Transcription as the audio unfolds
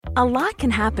A lot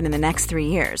can happen in the next 3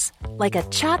 years. Like a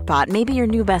chatbot may be your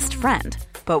new best friend.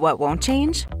 But what won't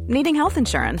change? Needing health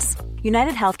insurance.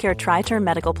 United Healthcare Tri-Term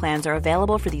Medical Plans are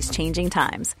available for these changing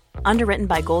times. Underwritten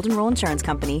by Golden Rule Insurance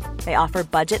Company, they offer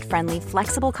budget-friendly,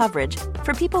 flexible coverage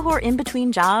for people who are in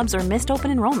between jobs or missed open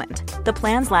enrollment. The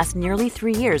plans last nearly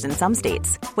 3 years in some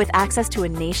states, with access to a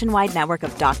nationwide network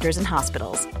of doctors and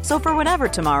hospitals. So for whatever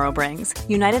tomorrow brings,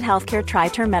 United Healthcare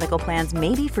Tri-Term Medical Plans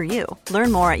may be for you.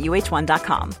 Learn more at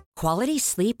uh1.com. Quality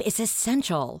sleep is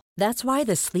essential. That's why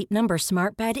the Sleep Number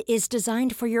Smart Bed is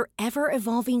designed for your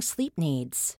ever-evolving sleep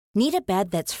needs. Need a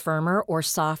bed that's firmer or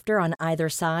softer on either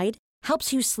side?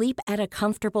 Helps you sleep at a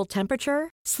comfortable temperature?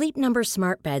 Sleep Number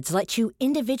Smart Beds let you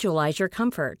individualize your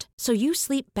comfort, so you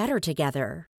sleep better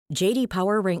together. J.D.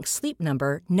 Power ranks Sleep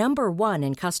Number number 1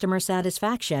 in customer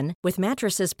satisfaction with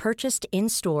mattresses purchased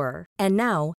in-store. And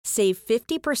now, save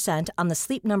 50% on the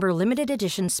Sleep Number Limited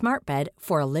Edition Smart Bed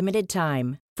for a limited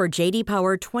time. For J.D.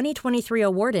 Power 2023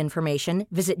 award information,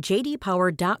 visit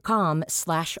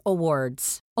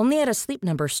jdpower.com/awards. Only at a Sleep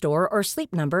Number store or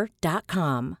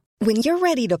sleepnumber.com. When you're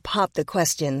ready to pop the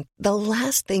question, the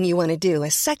last thing you want to do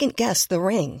is second-guess the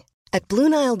ring. At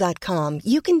BlueNile.com,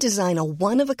 you can design a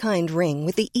one-of-a-kind ring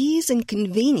with the ease and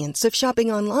convenience of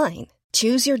shopping online.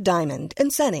 Choose your diamond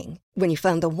and setting. When you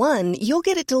find the one, you'll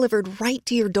get it delivered right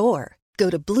to your door. Go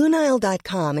to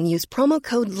BlueNile.com and use promo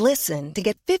code LISTEN to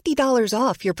get $50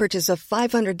 off your purchase of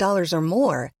 $500 or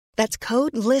more. That's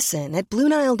code LISTEN at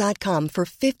BlueNile.com for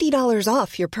 $50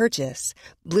 off your purchase.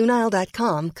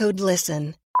 BlueNile.com, code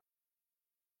LISTEN.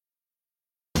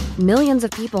 Millions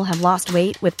of people have lost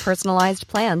weight with personalized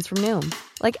plans from Noom.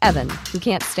 Like Evan, who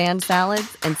can't stand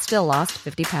salads and still lost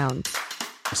 50 pounds.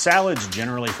 Salads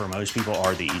generally for most people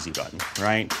are the easy button,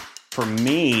 right? For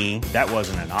me, that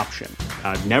wasn't an option.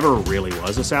 I never really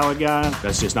was a salad guy.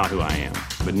 That's just not who I am.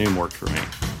 But Noom worked for me.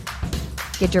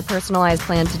 Get your personalized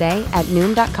plan today at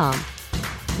Noom.com.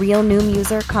 Real Noom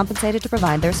user compensated to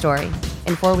provide their story.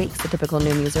 In 4 weeks, the typical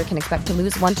Noom user can expect to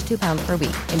lose 1 to 2 pounds per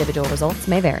week. Individual results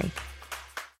may vary.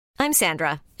 I'm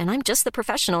Sandra, and I'm just the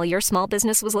professional your small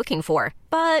business was looking for.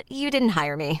 But you didn't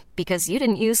hire me because you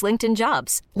didn't use LinkedIn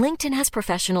Jobs. LinkedIn has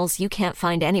professionals you can't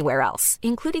find anywhere else,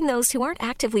 including those who aren't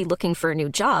actively looking for a new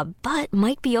job, but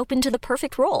might be open to the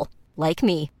perfect role, like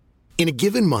me. In a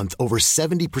given month, over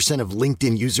 70% of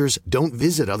LinkedIn users don't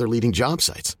visit other leading job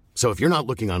sites. So if you're not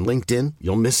looking on LinkedIn,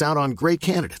 you'll miss out on great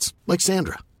candidates like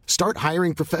Sandra. Start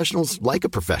hiring professionals like a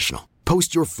professional.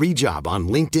 Post your free job on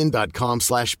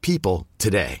linkedin.com/people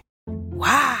today.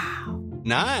 Wow.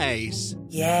 Nice.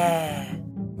 Yeah.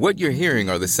 What you're hearing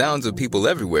are the sounds of people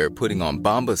everywhere putting on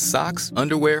Bombas socks,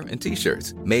 underwear, and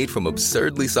T-shirts made from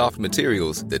absurdly soft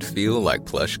materials that feel like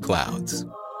plush clouds.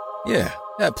 Yeah,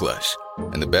 that plush.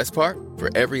 And the best part?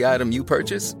 For every item you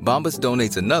purchase, Bombas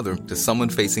donates another to someone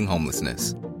facing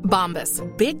homelessness. Bombas.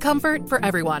 Big comfort for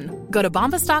everyone. Go to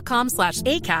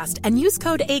bombas.com/ACAST and use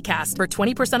code ACAST for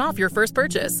 20% off your first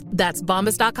purchase. That's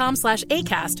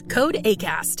bombas.com/ACAST. Code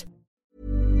ACAST.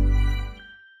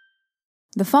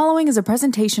 The following is a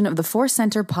presentation of the Force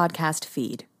Center podcast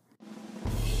feed.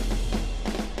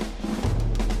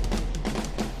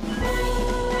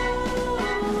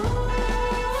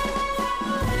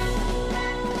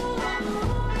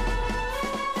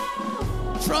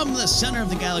 From the center of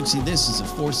the galaxy, this is a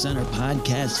Force Center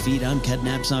podcast feed. I'm Ken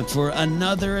Napzok for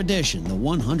another edition, the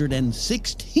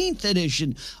 116th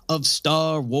edition of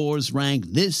Star Wars Rank.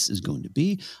 This is going to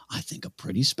be, I think, a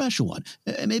pretty special one,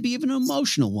 maybe even an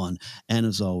emotional one, and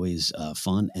as always,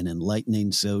 fun and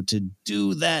enlightening. So to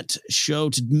do that show,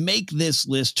 to make this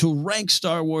list, to rank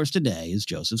Star Wars today is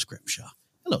Joseph Scrimshaw.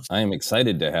 Hello. I am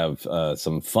excited to have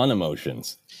some fun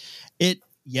emotions. I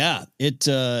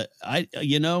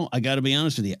got to be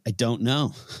honest with you. I don't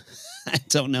know. I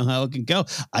don't know how it can go.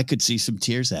 I could see some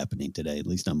tears happening today, at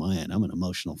least on my end. I'm an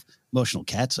emotional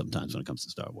cat sometimes when it comes to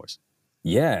Star Wars.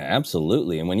 Yeah,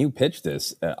 absolutely. And when you pitched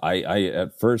this, I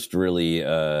at first really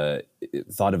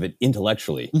thought of it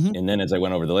intellectually. Mm-hmm. And then as I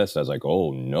went over the list, I was like, oh,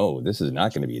 no, this is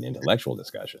not going to be an intellectual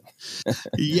discussion.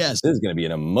 Yes. This is going to be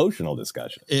an emotional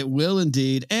discussion. It will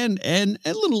indeed. And a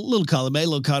little column A,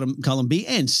 little column B,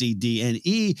 and C, D, and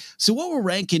E. So what we're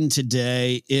ranking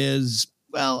today is,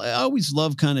 well, I always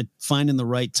love kind of finding the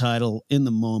right title in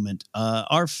the moment.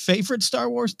 Our favorite Star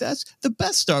Wars deaths, the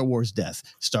best Star Wars death,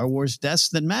 Star Wars deaths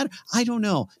that matter. I don't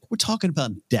know. We're talking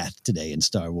about death today in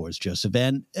Star Wars, Joseph.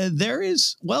 And there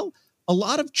is, well, a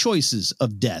lot of choices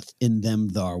of death in them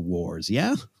Thar Wars,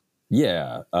 yeah?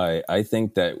 Yeah, I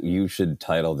think that you should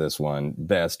title this one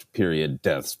Best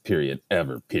Deaths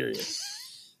Ever.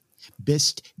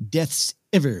 Best Deaths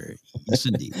Ever. Yes,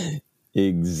 indeed.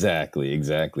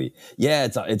 Exactly. Yeah,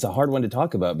 it's a hard one to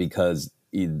talk about because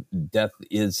death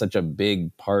is such a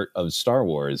big part of Star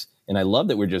Wars. And I love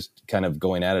that we're just kind of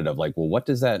going at it of like, well, what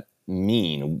does that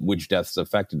mean? Which deaths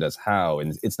affected us? How?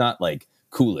 And it's not like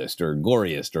coolest or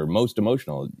goriest or most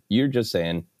emotional. You're just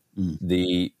saying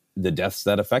the deaths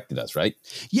that affected us, right?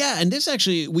 Yeah, and this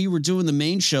actually, we were doing the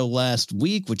main show last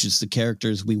week, which is the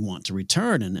characters we want to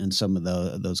return, and some of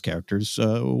those characters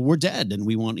were dead, and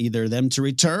we want either them to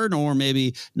return or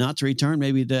maybe not to return.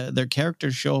 Maybe their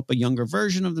characters show up a younger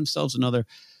version of themselves, another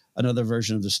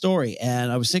version of the story.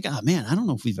 And I was thinking, oh man, I don't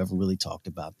know if we've ever really talked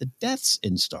about the deaths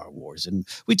in Star Wars. And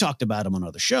we talked about them on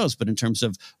other shows, but in terms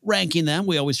of ranking them,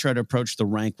 we always try to approach the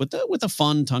rank with a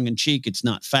fun tongue in cheek. It's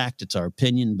not fact, it's our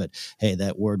opinion, but hey,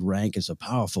 that word rank is a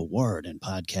powerful word in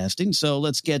podcasting. So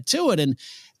let's get to it.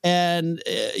 And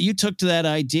you took to that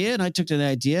idea and I took to the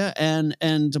idea and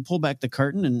to pull back the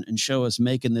curtain and show us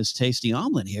making this tasty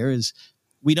omelet here is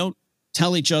we don't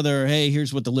tell each other, hey,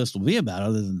 here's what the list will be about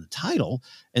other than the title.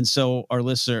 And so our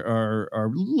lists are a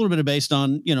little bit based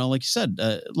on, like you said,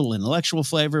 a little intellectual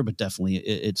flavor, but definitely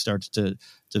it starts to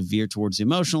veer towards the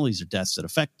emotional. These are deaths that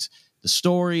affect the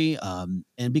story.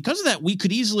 And because of that, we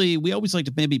always like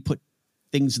to maybe put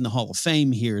things in the Hall of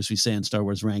Fame here, as we say in Star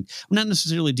Wars Ranked. We're not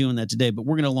necessarily doing that today, but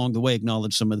we're going to along the way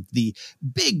acknowledge some of the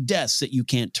big deaths that you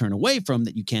can't turn away from,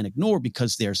 that you can't ignore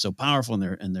because they're so powerful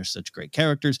and they're such great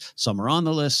characters. Some are on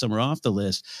the list, some are off the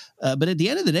list. But at the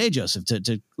end of the day, Joseph,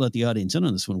 to let the audience in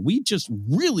on this one, we just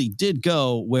really did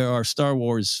go where our Star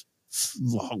Wars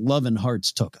love and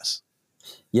hearts took us.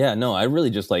 Yeah, no, I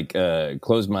really just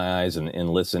closed my eyes and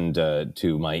listened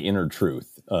to my inner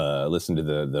truth, listened to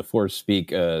the Force speak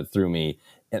through me.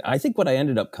 And I think what I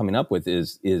ended up coming up with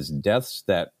is deaths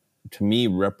that, to me,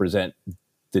 represent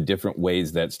the different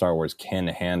ways that Star Wars can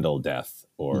handle death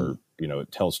or,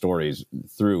 tell stories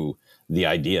through the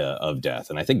idea of death.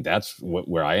 And I think that's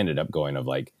where I ended up going of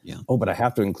but I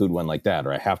have to include one like that,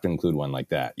 or I have to include one like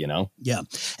that, Yeah.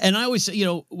 And I always,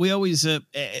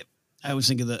 I always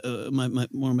think of one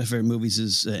of my favorite movies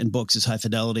is and books is High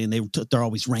Fidelity, and they're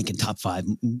always ranking top 5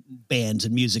 bands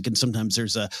and music. And sometimes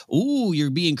there's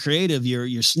you're being creative,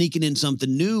 you're sneaking in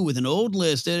something new with an old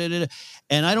list, and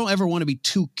I don't ever want to be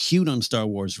too cute on Star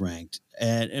Wars Ranked.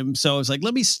 And so I was like,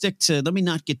 let me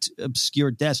not get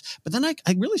obscure deaths. But then I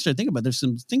really started thinking about, there's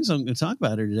some things I'm going to talk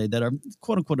about here today that are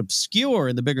quote unquote obscure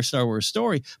in the bigger Star Wars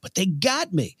story, but they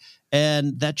got me.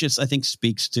 And that just, I think,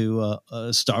 speaks to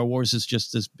Star Wars is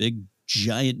just this big,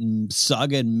 giant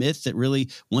saga and myth that really,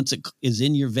 once it is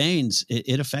in your veins,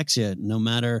 it affects you no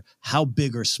matter how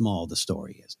big or small the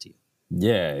story is to you.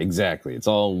 Yeah, exactly. It's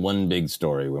all one big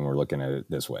story when we're looking at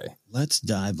it this way. Let's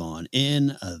dive on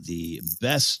in the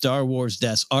best Star Wars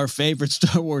deaths, our favorite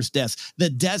Star Wars deaths, the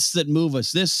deaths that move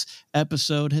us. This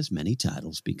episode has many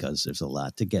titles because there's a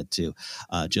lot to get to.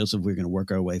 Joseph, we're going to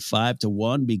work our way 5 to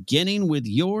 1, beginning with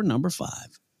your number 5.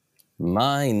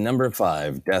 My number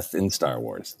 5 death in Star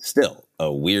Wars. Still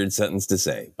a weird sentence to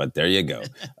say, but there you go.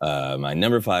 My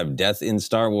number 5 death in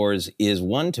Star Wars is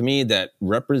one to me that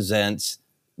represents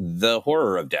the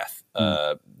horror of death,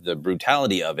 the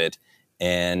brutality of it,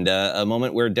 and a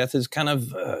moment where death is kind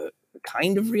of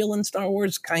real in Star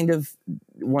Wars, kind of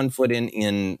one foot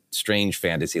in strange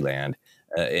fantasy land,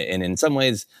 and in some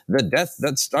ways, the death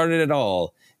that started it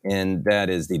all, and that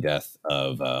is the death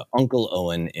of Uncle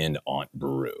Owen and Aunt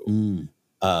Beru.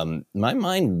 My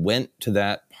mind went to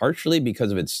that partially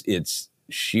because of its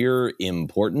sheer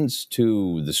importance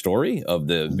to the story of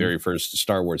the very first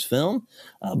Star Wars film,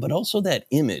 but also that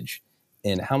image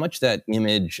and how much that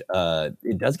image,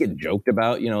 it does get joked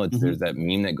about. There's that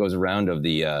meme that goes around of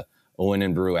the Owen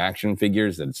and Beru action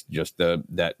figures. That's just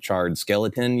that charred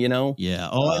skeleton, Yeah.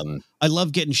 I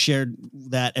love getting shared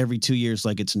that every 2 years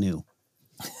like it's new.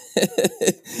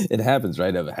 It happens,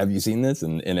 right? Have you seen this?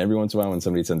 And every once in a while when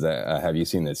somebody sends have you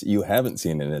seen this? You haven't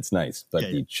seen it, and it's nice. But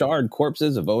the charred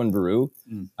corpses of Owen Beru,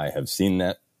 I have seen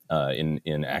that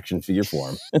in action figure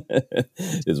form,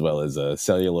 as well as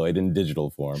celluloid and digital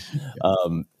form.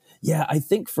 I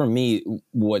think for me,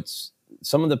 what's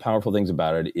some of the powerful things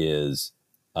about it is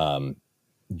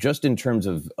just in terms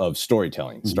of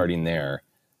storytelling, starting there,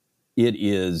 it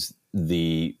is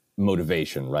the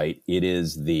motivation, right? It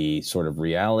is the sort of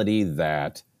reality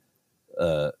that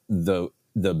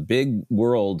the big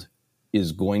world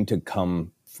is going to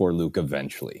come for Luke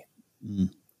eventually.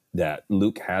 That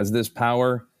Luke has this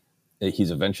power.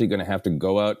 He's eventually going to have to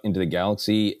go out into the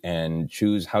galaxy and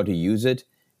choose how to use it.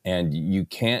 And you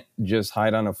can't just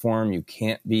hide on a farm. You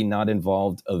can't be not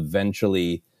involved.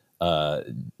 Eventually,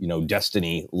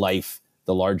 destiny, life,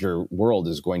 the larger world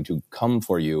is going to come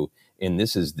for you. And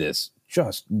this is this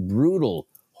just brutal,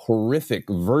 horrific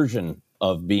version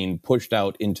of being pushed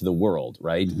out into the world,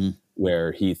 right? Mm-hmm.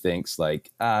 Where he thinks like,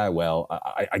 I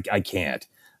can't.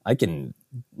 I can,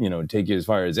 take you as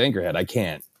far as Anchorhead. I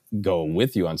can't go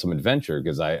with you on some adventure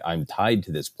because I'm tied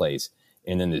to this place.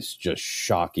 And then this just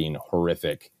shocking,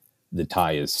 horrific, the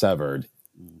tie is severed.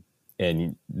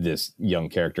 And this young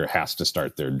character has to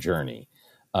start their journey.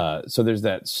 So there's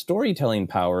that storytelling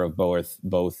power of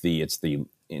both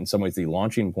in some ways the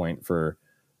launching point for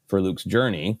Luke's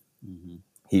journey. Mm-hmm.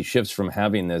 He shifts from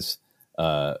having this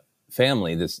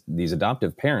family, these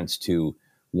adoptive parents, to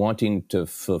wanting to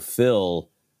fulfill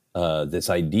this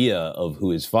idea of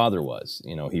who his father was.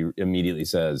 He immediately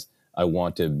says, I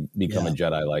want to become a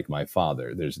Jedi like my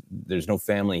father. There's no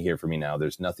family here for me now.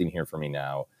 There's nothing here for me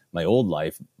now. My old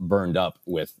life burned up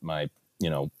with my,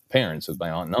 parents, with my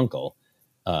aunt and uncle.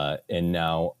 And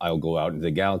now I'll go out into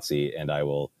the galaxy and I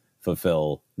will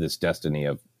fulfill this destiny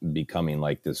of becoming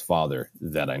like this father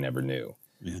that I never knew.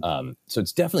 Yeah. So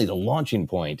it's definitely the launching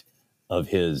point of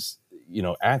his,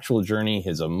 actual journey,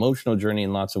 his emotional journey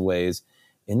in lots of ways.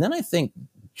 And then I think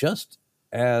just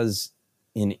as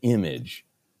an image,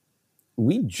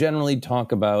 we generally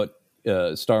talk about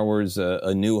Star Wars,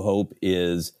 A New Hope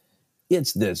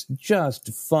it's this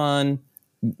just fun,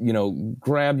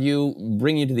 grab you,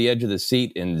 bring you to the edge of the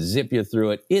seat and zip you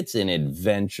through it. It's an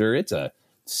adventure. It's a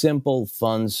simple,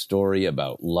 fun story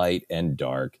about light and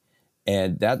dark.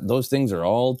 And those things are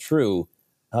all true.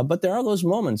 But there are those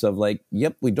moments of like,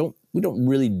 yep, we don't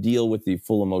really deal with the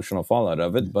full emotional fallout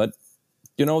of it, but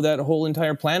that whole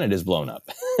entire planet is blown up.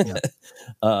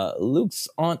 Yeah. Luke's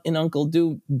aunt and uncle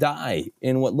do die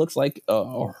in what looks like a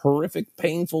horrific,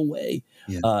 painful way.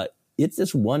 Yeah. It's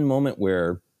this one moment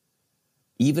where,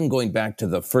 even going back to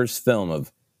the first film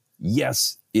of,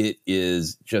 yes, it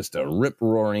is just a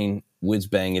rip-roaring,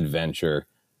 whiz-bang adventure,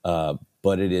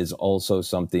 but it is also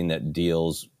something that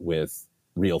deals with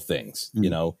real things.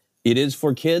 Mm. It is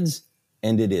for kids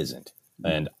and it isn't.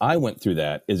 And I went through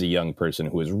that as a young person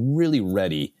who was really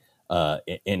ready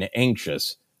and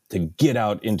anxious to get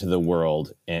out into the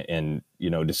world and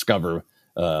discover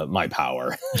my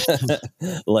power,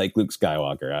 like Luke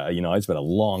Skywalker. I spent a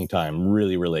long time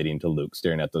really relating to Luke,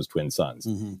 staring at those twin suns.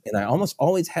 Mm-hmm. And I almost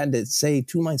always had to say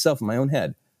to myself in my own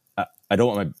head, I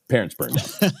don't want my parents burned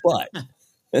up, but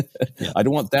I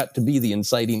don't want that to be the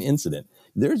inciting incident.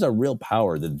 There's a real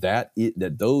power that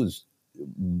those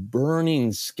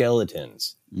burning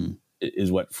skeletons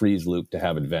is what frees Luke to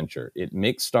have adventure. It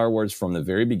makes Star Wars from the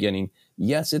very beginning.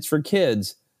 Yes, it's for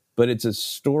kids, but it's a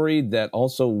story that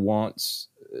also wants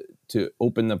to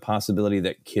open the possibility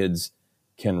that kids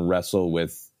can wrestle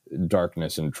with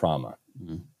darkness and trauma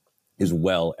as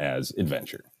well as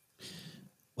adventure.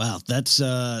 Wow, that's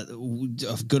a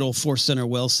good old Force Center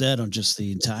well said on just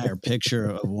the entire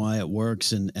picture of why it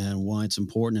works and why it's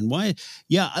important and why.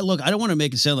 Yeah, I don't want to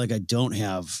make it sound like I don't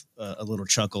have a little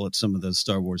chuckle at some of the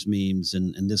Star Wars memes,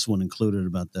 and this one included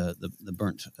about the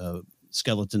burnt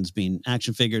skeletons being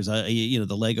action figures. The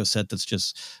Lego set that's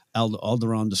just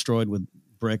Alderaan destroyed with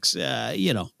bricks, or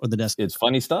the desk. It's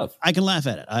funny stuff. I can laugh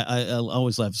at it. I'll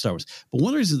always laugh at Star Wars. But one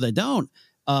of the reasons I don't,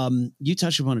 you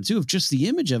touched upon it too, of just the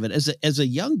image of it as a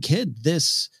young kid,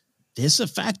 this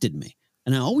affected me.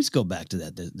 And I always go back to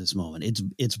this moment.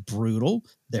 It's brutal.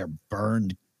 They're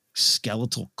burned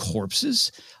skeletal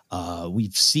corpses.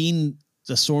 We've seen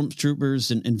the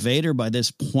stormtroopers and Vader by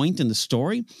this point in the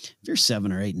story. If you're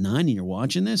 7 or 8, 9 and you're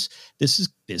watching this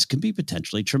can be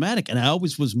potentially traumatic. And I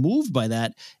always was moved by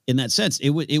that in that sense. It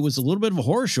was a little bit of a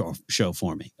horror show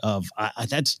for me of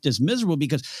that's just miserable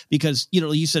because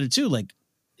you said it too, like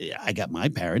I got my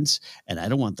parents and I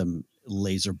don't want them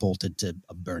laser bolted to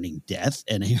a burning death.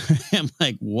 And here I am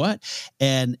like, what?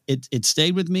 And it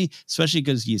stayed with me, especially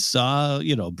because you saw,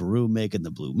 Beru making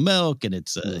the blue milk, and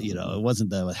it's, it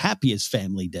wasn't the happiest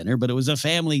family dinner, but it was a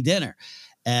family dinner.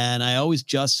 And I always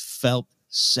just felt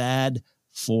sad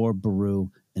for Beru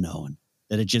and Owen,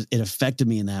 that it affected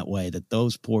me in that way, that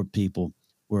those poor people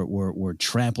were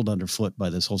trampled underfoot by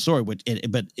this whole story, but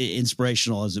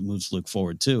inspirational as it moves Luke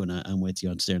forward too. And I'm with you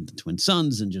on staring at the twin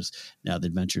suns and just now the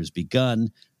adventure has begun.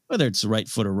 Whether it's the right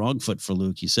foot or wrong foot for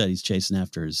Luke, you said he's chasing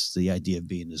after the idea of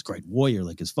being this great warrior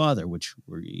like his father, which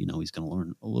he's going to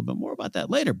learn a little bit more about that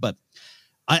later. But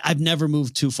I've never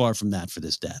moved too far from that for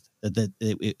this death.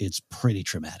 It's pretty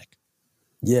traumatic.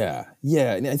 Yeah.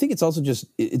 And I think it's also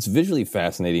it's visually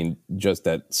fascinating just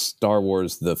that Star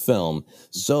Wars, the film,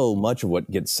 so much of what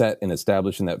gets set and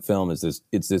established in that film is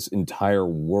this entire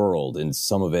world, and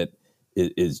some of it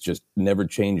is just never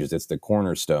changes. It's the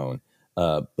cornerstone.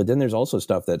 But then there's also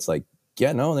stuff that's like,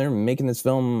 they're making this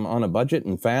film on a budget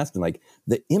and fast. And like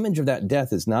the image of that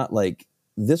death is not like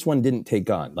this one didn't take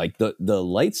on. Like the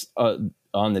lights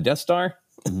on the Death Star,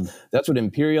 that's what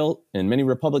Imperial and many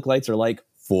Republic lights are like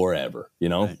forever, you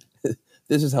know? Right.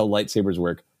 This is how lightsabers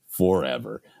work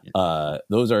forever. Yeah.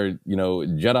 Those are,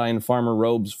 Jedi and farmer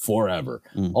robes forever.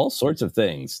 All sorts of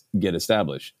things get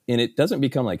established. And it doesn't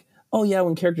become like, oh yeah,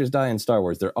 when characters die in Star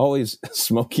Wars, they're always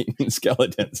smoking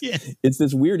skeletons. Yeah. It's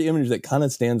this weird image that kind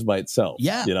of stands by itself.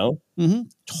 Yeah.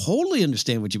 Totally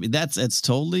understand what you mean. That's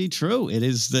totally true. It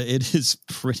is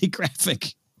pretty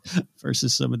graphic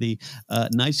versus some of the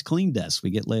nice clean deaths we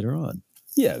get later on.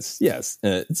 Yes.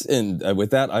 And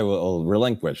with that, I'll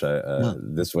relinquish.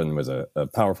 This one was a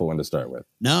powerful one to start with.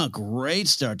 No, great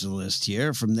start to the list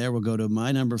here. From there, we'll go to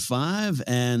my number 5.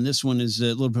 And this one is a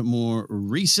little bit more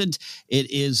recent. It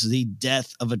is the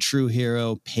death of a true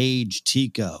hero, Paige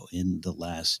Tico, in The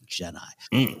Last Jedi.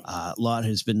 A lot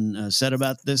has been said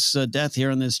about this death here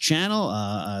on this channel.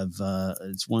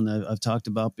 It's one that I've talked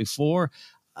about before.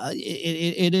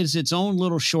 It is its own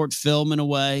little short film in a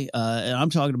way. And I'm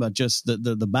talking about just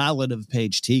the Ballad of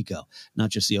Paige Tico, not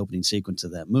just the opening sequence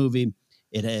of that movie.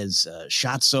 It has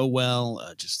shot so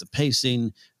well, just the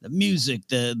pacing, the music,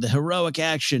 the heroic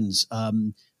actions,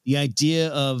 the idea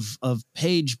of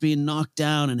Paige being knocked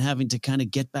down and having to kind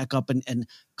of get back up and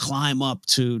climb up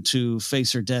to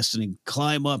face her destiny,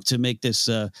 climb up to make this,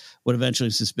 what eventually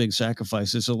is this big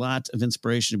sacrifice. There's a lot of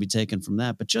inspiration to be taken from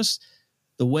that, but just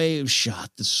the way it was shot,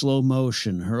 the slow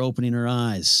motion, her opening her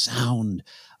eyes, sound,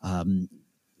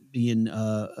 being,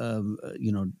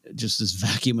 just this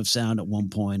vacuum of sound at one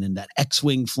point, and that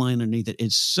X-Wing flying underneath it.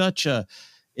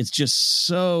 It's just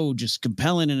so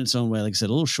compelling in its own way. Like I said,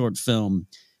 a little short film.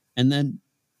 And then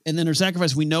her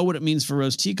sacrifice, we know what it means for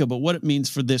Rose Tico, but what it means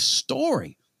for this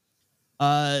story,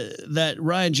 that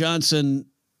Rian Johnson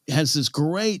has this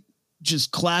great,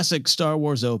 just classic Star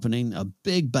Wars opening, a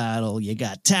big battle. You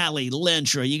got Tali,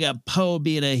 Lentra, you got Poe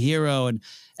being a hero. And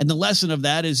the lesson of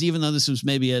that is, even though this was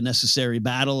maybe a necessary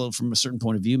battle from a certain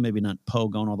point of view, maybe not Poe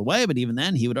going all the way, but even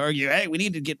then he would argue, hey, we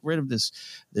need to get rid of this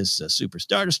Super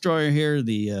Star Destroyer here,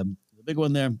 the big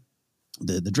one there,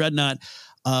 the Dreadnought.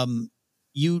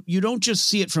 You don't just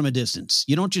see it from a distance.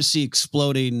 You don't just see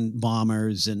exploding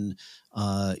bombers and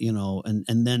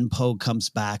then Poe comes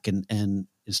back and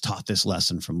is taught this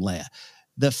lesson from Leia.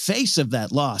 The face of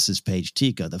that loss is Paige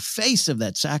Tico. The face of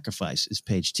that sacrifice is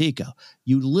Paige Tico.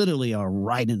 You literally are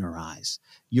right in her eyes.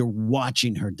 You're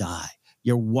watching her die.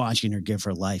 You're watching her give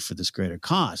her life for this greater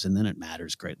cause. And then it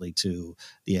matters greatly to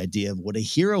the idea of what a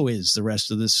hero is, the rest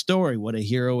of this story, what a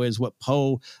hero is, what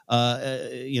Poe,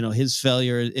 his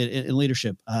failure in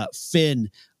leadership, Finn,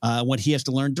 what he has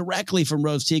to learn directly from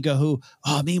Rose Tico, who,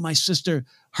 me and my sister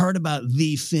heard about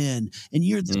the Finn, and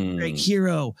you're this great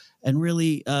hero. And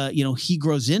really, he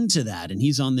grows into that, and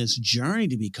he's on this journey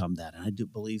to become that. And I do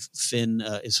believe Finn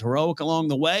is heroic along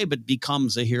the way, but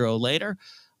becomes a hero later.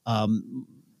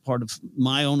 Part of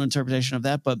my own interpretation of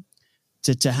that, but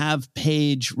to have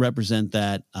Paige represent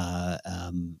that,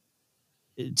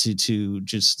 to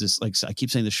just this, like I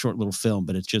keep saying, this short little film,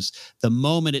 but it's just the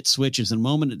moment it switches, the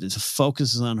moment it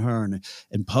focuses on her,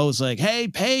 and Poe's like, "Hey,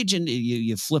 Paige," and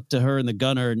you flip to her in the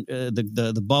gunner,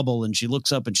 the bubble, and she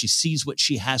looks up and she sees what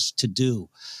she has to do,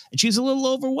 and she's a little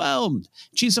overwhelmed,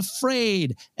 she's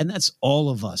afraid, and that's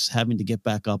all of us having to get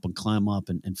back up and climb up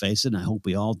and face it. And I hope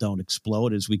we all don't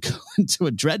explode as we go into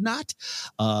a dreadnought,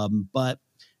 but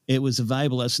it was a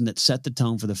valuable lesson that set the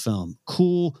tone for the film.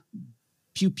 Cool.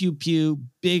 Pew, pew, pew,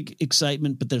 big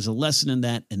excitement, but there's a lesson in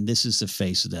that, and this is the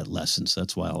face of that lesson. So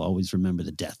that's why I'll always remember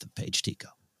the death of Paige Tico.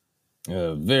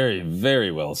 Very, very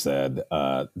well said.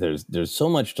 There's so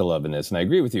much to love in this, and I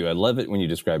agree with you. I love it when you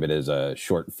describe it as a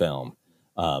short film,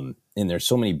 and there's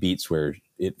so many beats where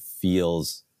it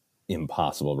feels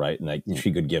impossible, right? And like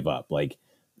she could give up. Like,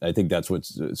 I think that's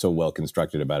what's so well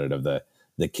constructed about it, of the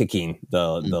kicking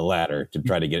the ladder to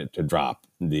try to get it to drop,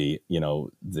 the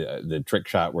trick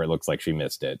shot where it looks like she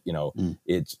missed it.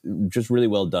 It's just really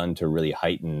well done to really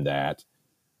heighten that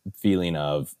feeling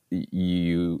of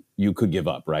you could give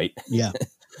up, right? Yeah.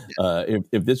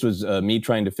 If this was me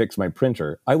trying to fix my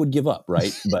printer, I would give up,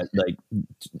 right? But like,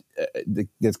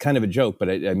 it's kind of a joke, but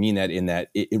I mean that in that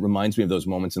it reminds me of those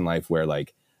moments in life where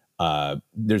like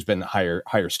there's been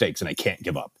higher stakes and I can't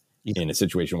give up in a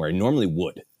situation where I normally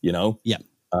would, Yeah.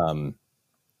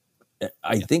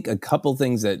 I think a couple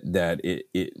things that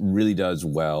it really does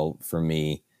well for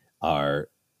me are,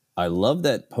 I love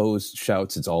that Poe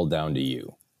shouts, "It's all down to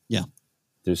you." Yeah.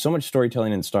 There's so much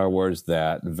storytelling in Star Wars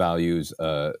that values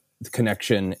the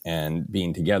connection and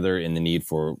being together, and the need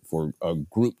for a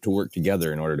group to work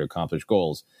together in order to accomplish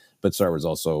goals. But Star Wars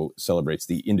also celebrates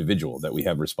the individual, that we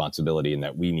have responsibility and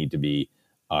that we need to be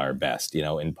are best,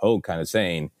 and Poe kind of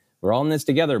saying, we're all in this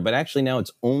together, but actually now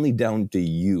it's only down to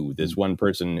you, this one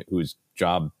person whose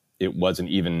job it wasn't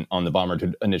even on the bomber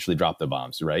to initially drop the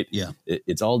bombs, right? Yeah.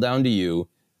 It's all down to you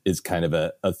is kind of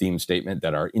a theme statement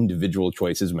that our individual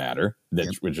choices matter,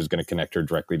 which is going to connect her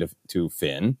directly to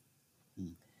Finn.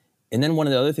 And then one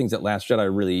of the other things that Last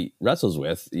Jedi really wrestles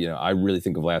with, I really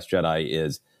think of Last Jedi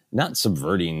is not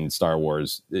subverting Star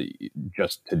Wars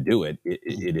just to do it.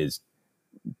 It is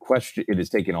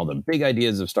taking all the big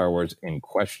ideas of Star Wars and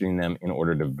questioning them in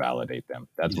order to validate them.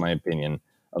 That's my opinion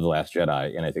of The Last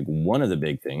Jedi. And I think one of the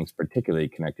big things, particularly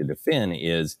connected to Finn,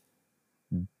 is,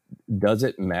 does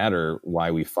it matter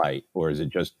why we fight? Or is it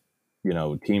just,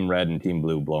 Team Red and Team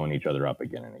Blue blowing each other up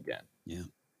again and again? Yeah.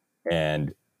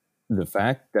 And the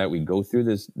fact that we go through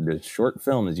this short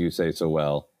film, as you say so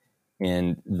well,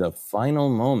 and the final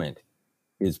moment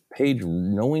is Paige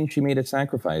knowing she made a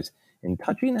sacrifice and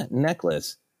touching that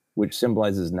necklace, which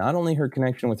symbolizes not only her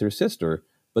connection with her sister,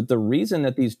 but the reason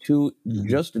that these two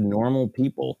just normal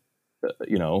people,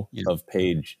 of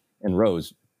Paige and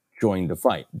Rose joined the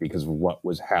fight, because of what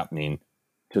was happening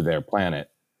to their planet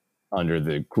under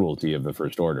the cruelty of the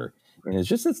First Order. And it's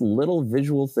just this little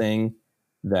visual thing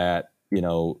that,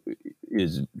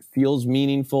 feels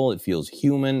meaningful. It feels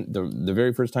human the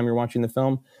very first time you're watching the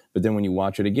film. But then when you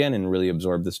watch it again and really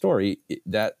absorb the story,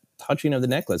 that touching of the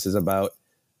necklace is about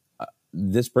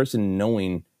this person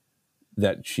knowing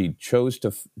that she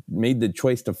made the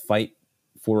choice to fight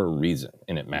for a reason,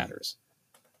 and it matters.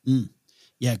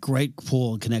 Yeah, great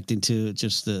pull connecting to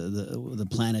just the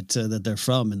planet that they're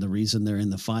from and the reason they're in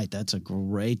the fight. That's a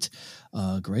great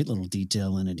little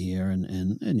detail in it here,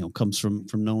 and comes from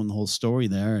knowing the whole story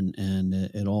there, and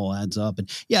it all adds up. And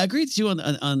yeah, I agree with you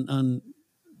on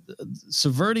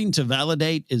subverting to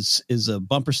validate is a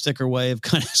bumper sticker way of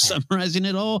kind of summarizing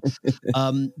it all.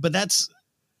 But that's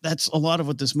a lot of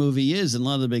what this movie is, and a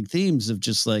lot of the big themes of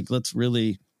just like, let's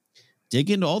really dig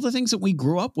into all the things that we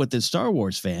grew up with as Star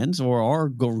Wars fans, or are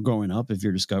growing up if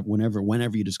you're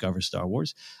whenever you discover Star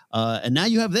Wars. And now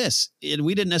you have this, and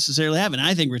we didn't necessarily have it. And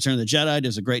I think Return of the Jedi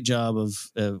does a great job of,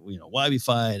 why we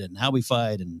fight and how we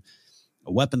fight, and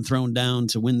a weapon thrown down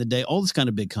to win the day. All these kind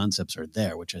of big concepts are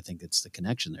there, which I think it's the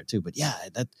connection there too. But yeah,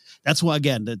 that's why,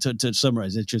 again, to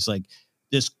summarize, it's just like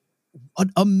this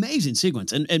amazing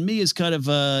sequence. And me is kind of,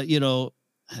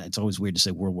 it's always weird to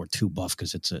say World War II buff,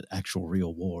 because it's an actual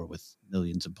real war with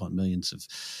millions upon millions of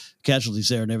casualties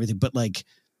there and everything. But like,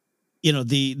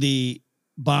 the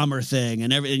bomber thing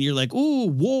and everything, you're like, ooh,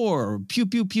 war, pew,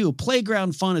 pew, pew,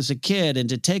 playground fun as a kid. And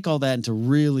to take all that and to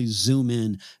really zoom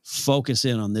in, focus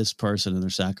in on this person and their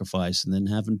sacrifice, and then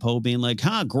having Poe being like,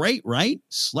 great, right?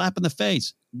 Slap in the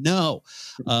face. No,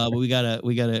 but we gotta,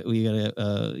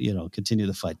 continue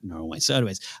the fight in our own way. So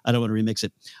anyways, I don't want to remix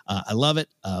it. I love it.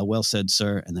 Well said,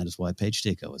 sir. And that is why Paige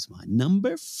Tico is my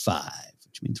number 5,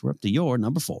 which means we're up to your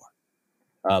number 4.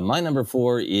 My number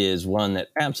 4 is one that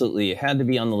absolutely had to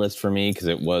be on the list for me, because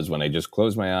it was, when I just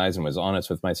closed my eyes and was honest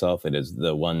with myself, it is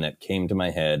the one that came to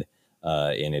my head.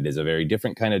 And it is a very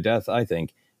different kind of death, I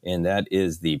think. And that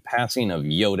is the passing of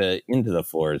Yoda into the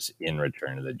Force in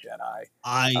Return of the Jedi.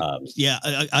 I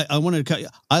wanted to cut you.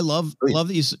 I love that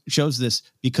you chose this,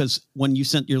 because when you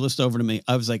sent your list over to me,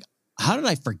 I was like, how did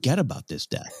I forget about this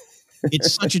death?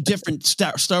 It's such a different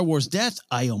Star Wars death.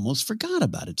 I almost forgot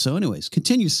about it. So anyways,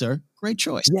 continue, sir. Great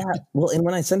choice. Yeah. Well, and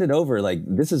when I send it over, like,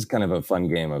 this is kind of a fun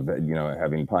game of,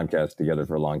 having podcasts together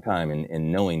for a long time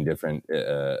and knowing different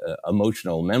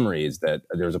emotional memeries, that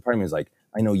there's a part of me is like,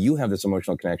 I know you have this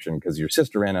emotional connection because your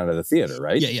sister ran out of the theater,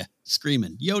 right? Yeah.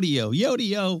 Screaming, Yodio,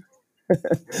 Yodio. So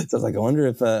I was like, I wonder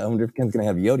if Ken's going to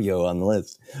have Yodio on the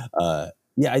list. I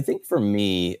think for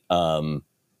me,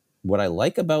 what I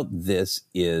like about this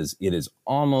is it is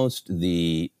almost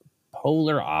the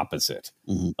polar opposite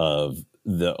of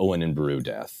the Owen and Beru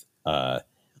death.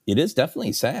 It is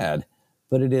definitely sad,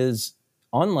 but it is,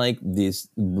 unlike this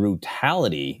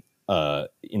brutality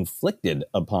inflicted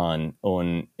upon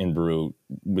Owen and Beru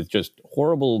with just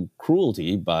horrible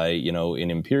cruelty by, an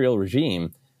imperial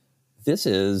regime, this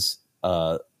is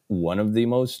one of the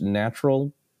most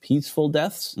natural, peaceful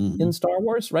deaths in Star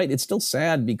Wars, right? It's still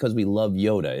sad because we love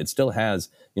Yoda. It still has,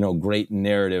 great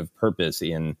narrative purpose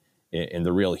in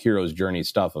the real hero's journey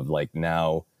stuff of like,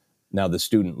 now the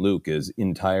student Luke is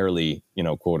entirely,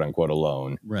 quote unquote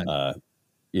alone. Right.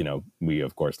 We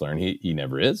of course learn he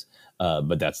never is,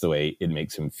 but that's the way it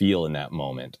makes him feel in that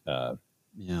moment.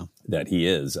 That he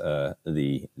is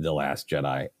the last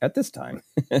Jedi at this time.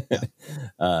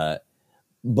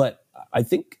 But I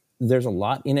think there's a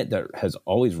lot in it that has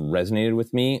always resonated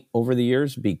with me over the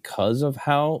years because of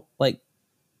how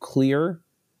clear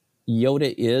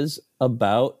Yoda is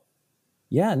about,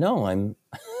 I'm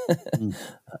I'm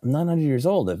not 100 years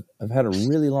old. I've had a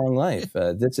really long life.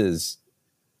 This is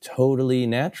totally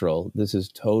natural. This is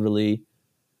totally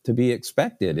to be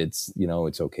expected. It's,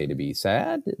 it's okay to be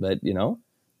sad, but,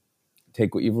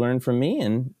 take what you've learned from me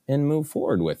and move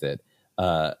forward with it.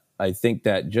 I think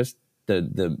that just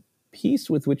the piece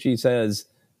with which he says,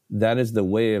 that is the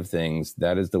way of things,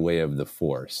 that is the way of the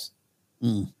Force,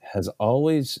 has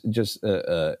always just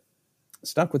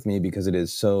stuck with me because it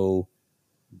is so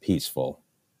peaceful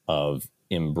of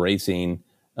embracing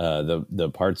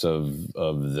the parts of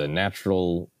the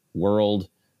natural world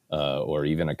or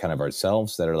even a kind of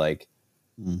ourselves that are like,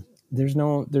 there's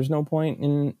no point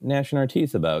in gnashing our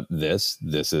teeth about this.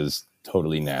 This is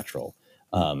totally natural.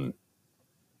 And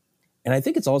I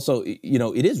think it's also,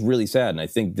 it is really sad. And I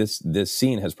think this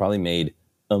scene has probably made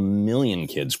a million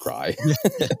kids cry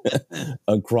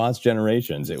across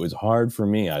generations. It was hard for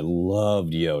me. I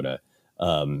loved Yoda.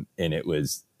 And it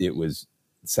was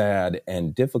sad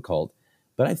and difficult.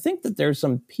 But I think that there's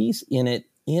some peace in it,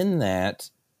 in that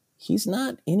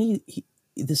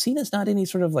the scene is not any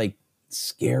sort of like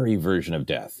scary version of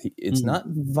death. It's not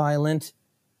violent.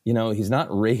 He's not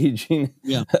raging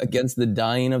against the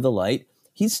dying of the light.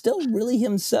 He's still really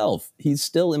himself. He's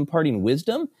still imparting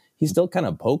wisdom. He's still kind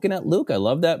of poking at Luke. I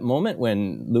love that moment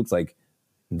when Luke's like,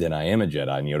 then I am a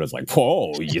Jedi. And Yoda's like,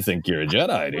 whoa, you think you're a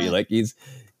Jedi? Like, he's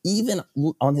even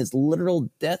on his literal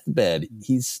deathbed,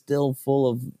 he's still full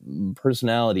of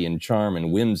personality and charm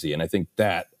and whimsy. And I think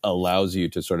that allows you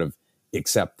to sort of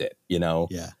accept it,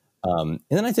 Yeah. And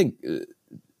then I think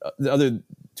the other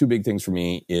two big things for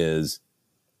me is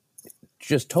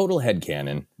just total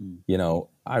headcanon.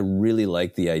 I really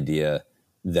like the idea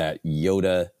that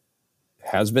Yoda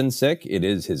has been sick. It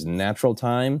is his natural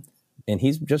time. And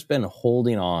he's just been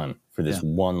holding on for this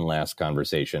one last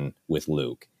conversation with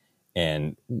Luke.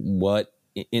 And what,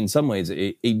 in some ways,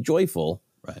 a joyful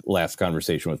last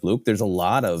conversation with Luke. There's a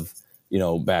lot of,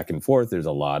 back and forth. There's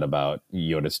a lot about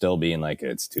Yoda still being like,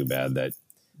 it's too bad that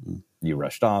you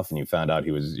rushed off and you found out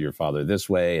he was your father this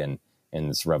way. And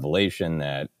this revelation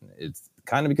that it's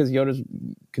kind of because Yoda's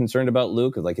concerned about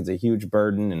Luke, like it's a huge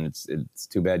burden, and it's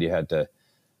too bad you have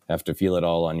to feel it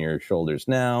all on your shoulders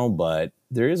now. But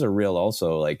there is a real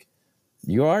also like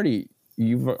you've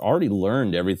already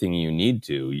learned everything you need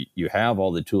to. You have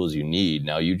all the tools you need.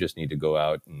 Now you just need to go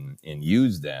out and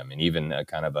use them. And even a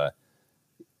kind of a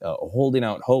holding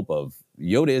out hope of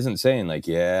Yoda isn't saying like,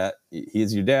 yeah,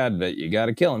 he's your dad, but you got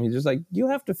to kill him. He's just like, you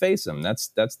have to face him. That's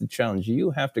the challenge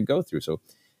you have to go through. So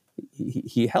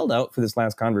he held out for this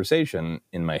last conversation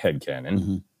in my headcanon.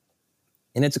 Mm-hmm.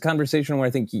 And it's a conversation where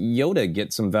I think Yoda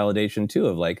gets some validation too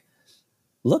of like,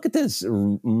 look at this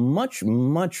much,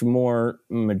 much more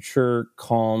mature,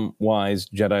 calm, wise,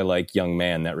 Jedi-like young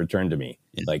man that returned to me.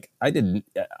 Yeah. Like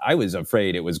I was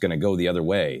afraid it was going to go the other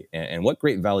way. And what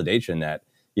great validation that,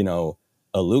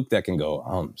 a Luke that can go,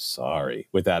 I'm sorry,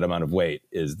 with that amount of weight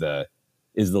is the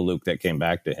Luke that came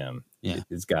back to him. Yeah.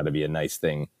 It's got to be a nice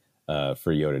thing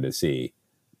for Yoda to see.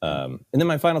 And then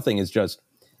my final thing is just,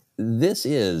 this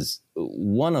is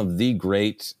one of the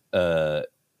great,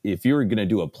 if you were going to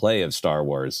do a play of Star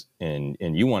Wars and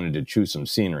you wanted to choose some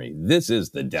scenery, this is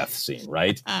the death scene,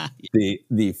 right?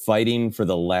 The fighting for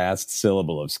the last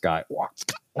syllable of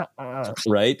Skywalker,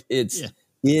 right?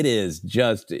 It is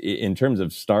just, in terms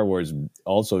of Star Wars,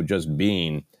 also just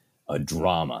being a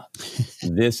drama.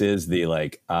 This is the,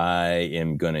 like, I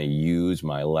am going to use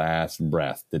my last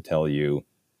breath to tell you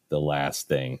the last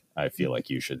thing I feel like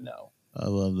you should know. I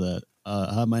love that.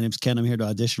 Hi, my name's Ken. I'm here to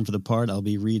audition for the part. I'll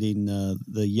be reading the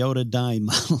Yoda dying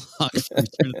monologue from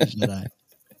Return of the Jedi.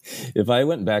 If I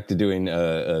went back to doing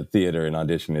a theater and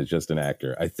audition as just an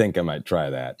actor, I think I might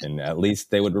try that. And at least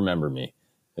they would remember me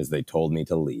as they told me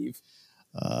to leave.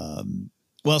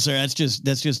 Well, sir, that's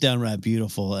just downright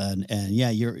beautiful. And yeah,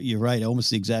 you're right.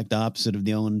 Almost the exact opposite of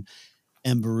the Owen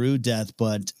and Beru death,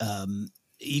 but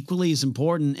equally as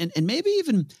important and maybe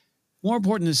even more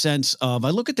important in the sense of, I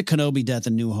look at the Kenobi death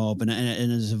in New Hope, and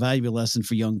it's a valuable lesson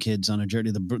for young kids on a journey.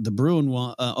 The Bruin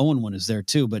one, Owen one is there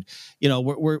too, but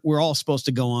we're all supposed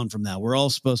to go on from that. We're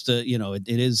all supposed to, it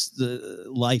is the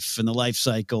life and the life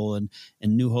cycle, and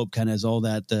New Hope kind of has all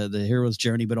that, the hero's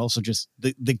journey, but also just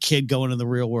the kid going in the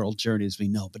real world journey, as we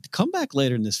know. But to come back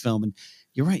later in this film, and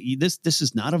you're right, this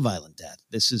is not a violent death.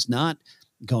 This is not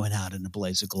going out in a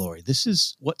blaze of glory. This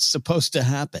is what's supposed to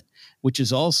happen, which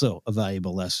is also a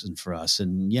valuable lesson for us.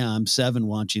 And yeah, I'm 7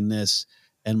 watching this,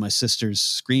 and my sister's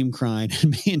scream crying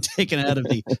and being taken out of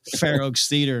the Fair Oaks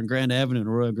Theater in Grand Avenue in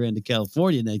Arroyo Grande,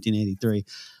 California in 1983.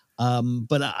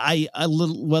 But I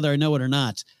whether I know it or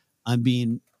not, I'm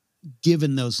being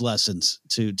given those lessons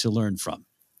to learn from.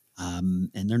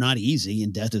 And they're not easy,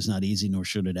 and death is not easy, nor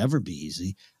should it ever be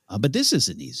easy. But this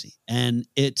isn't easy. And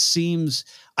it seems,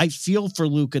 I feel for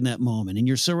Luke in that moment. And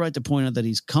you're so right to point out that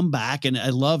he's come back. And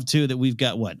I love, too, that we've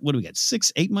got, what do we got,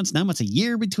 6, 8 months, 9 months, a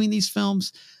year between these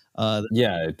films?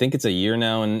 Yeah, I think it's a year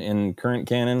now in current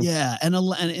canon. Yeah, and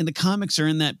the comics are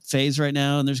in that phase right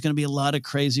now. And there's going to be a lot of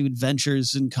crazy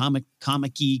adventures and comic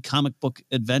book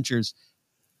adventures.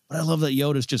 But I love that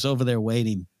Yoda's just over there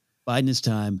waiting, biding his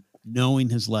time, knowing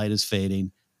his light is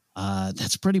fading.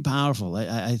 That's pretty powerful.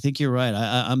 I think you're right.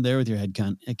 I'm there with your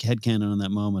headcanon on that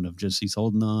moment of just he's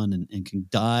holding on and can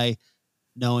die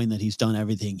knowing that he's done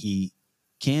everything he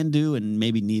can do and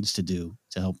maybe needs to do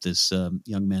to help this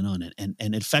young man on it. And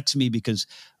it affects me because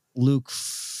Luke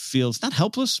feels not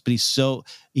helpless, but he's so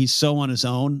on his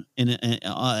own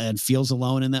and feels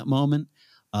alone in that moment.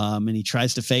 And he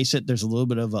tries to face it. There's a little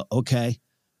bit of okay,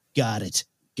 got it.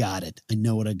 I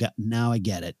know what I got. Now I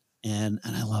get it. And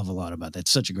I love a lot about that.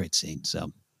 It's such a great scene.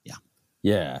 So,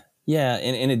 yeah.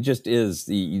 And it just is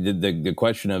the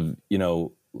question of,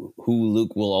 who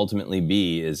Luke will ultimately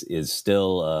be is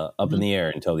still up in the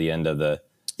air until the end of the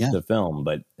film.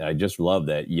 But I just love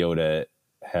that Yoda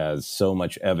has so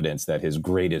much evidence that his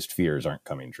greatest fears aren't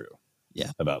coming true.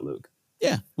 Yeah. About Luke.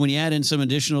 Yeah. When you add in some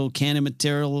additional canon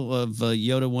material of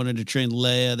Yoda wanted to train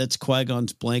Leia, that's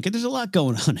Qui-Gon's blanket. There's a lot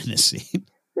going on in this scene.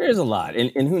 There's a lot.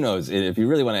 And who knows, if you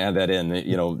really want to add that in,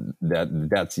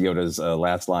 that's Yoda's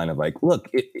last line of like, look,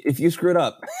 if you screw it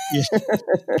up,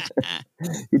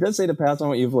 he does say to pass on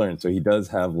what you've learned. So he does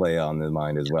have Leia on his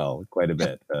mind as well, quite a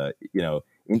bit, and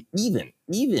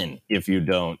even if you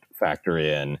don't factor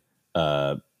in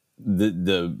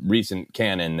the recent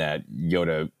canon that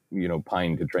Yoda,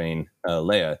 pined to train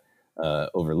Leia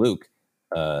over Luke,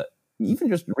 even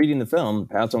just reading the film,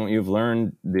 pass on what you've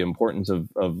learned, the importance of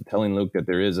telling Luke that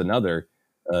there is another,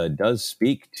 does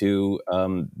speak to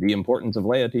the importance of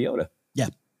Leia to Yoda. Yeah,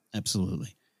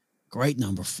 absolutely. Great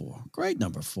number 4.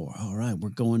 All right, we're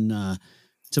going to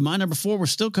my number 4. We're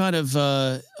still kind of,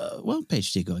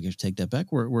 Paige Tico, I guess take that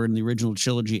back. We're in the original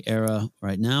trilogy era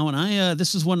right now. And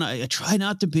this is one I try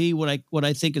not to be what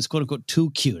I think is quote unquote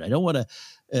too cute. I don't want to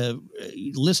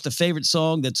list a favorite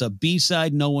song that's a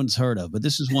B-side no one's heard of, but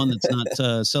this is one that's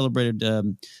not celebrated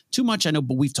too much, I know,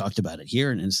 but we've talked about it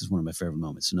here, and this is one of my favorite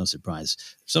moments, so no surprise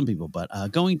for some people. But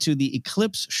going to the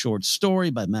Eclipse short story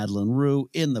by Madeleine Roux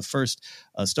in the first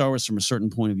Star Wars from a Certain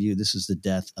Point of View. This is the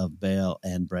death of Bail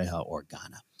and Breha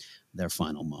Organa, their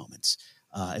final moments.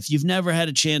 If you've never had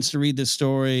a chance to read this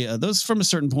story, those From a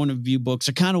Certain Point of View books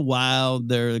are kind of wild.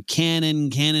 They're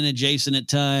canon adjacent at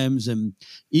times, and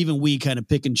even we kind of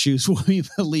pick and choose what we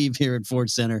believe here at Ford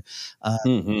Center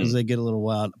because they get a little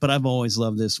wild. But I've always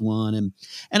loved this one, and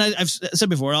I've said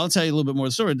before, I'll tell you a little bit more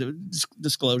of the story.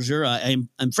 Disclosure: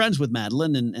 I'm friends with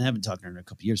Madeleine, and haven't talked to her in a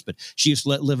couple of years, but she used to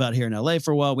live out here in LA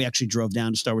for a while. We actually drove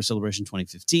down to Star Wars Celebration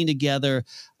 2015 together,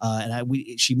 and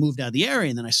she moved out of the area,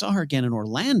 and then I saw her again in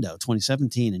Orlando 2017.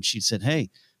 And she said,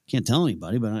 "Hey, can't tell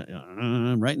anybody, but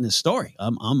I'm writing this story.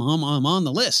 I'm on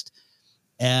the list."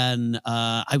 And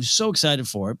I was so excited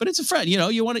for it. But it's a friend,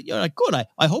 you want to, you're like, good.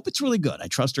 I hope it's really good. I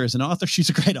trust her as an author. She's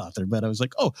a great author. But I was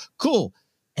like, oh, cool.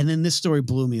 And then this story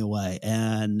blew me away.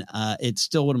 And it's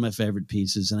still one of my favorite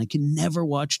pieces. And I can never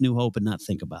watch New Hope and not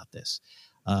think about this,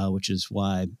 which is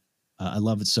why I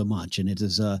love it so much. And it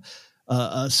is a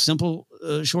simple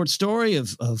short story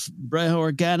of Breha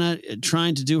Organa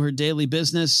trying to do her daily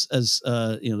business as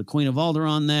the Queen of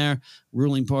Alderaan there,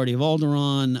 ruling party of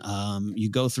Alderaan. You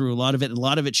go through a lot of it. And a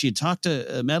lot of it, she had talked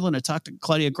to Madeleine, had talked to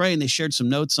Claudia Gray, and they shared some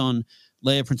notes on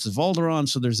Leia, Princess of Alderaan.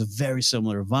 So there's a very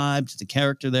similar vibe to the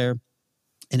character there.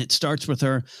 And it starts with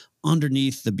her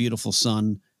underneath the beautiful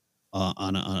sun,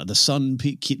 on the sun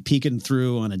peeking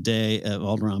through on a day of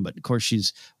Alderaan. But of course,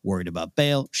 she's worried about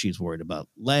Bail. She's worried about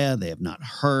Leia. They have not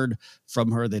heard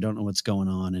from her. They don't know what's going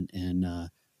on. And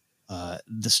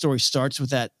the story starts with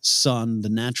that sun, the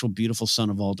natural, beautiful sun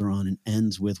of Alderaan, and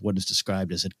ends with what is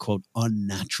described as a, quote,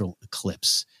 unnatural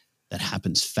eclipse that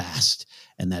happens fast.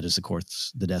 And that is, of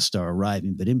course, the Death Star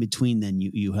arriving. But in between then,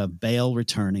 you have Bail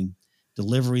returning,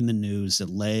 delivering the news that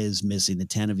Leia is missing, the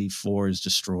Tantive 4 is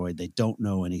destroyed. They don't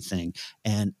know anything.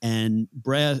 And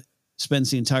Breha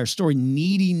spends the entire story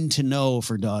needing to know if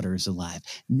her daughter is alive,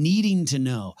 needing to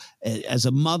know as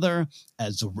a mother,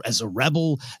 as a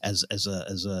rebel, as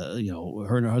a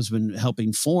her and her husband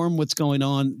helping form what's going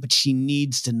on, but she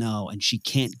needs to know, and she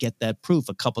can't get that proof.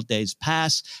 A couple days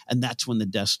pass, and that's when the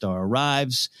Death Star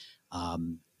arrives.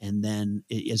 And then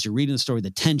as you're reading the story, the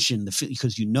tension,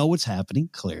 because you know what's happening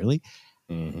clearly,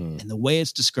 And the way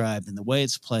it's described and the way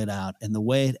it's played out and the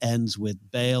way it ends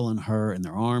with Bale and her and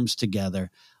their arms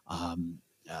together,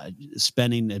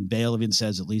 spending, and Bale even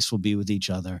says, at least we'll be with each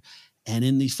other. And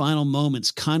in the final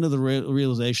moments, kind of the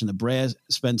realization that Brea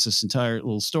spends this entire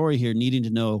little story here needing to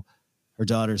know her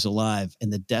daughter's alive,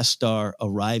 and the Death Star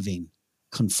arriving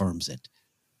confirms it.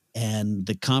 And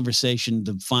the conversation,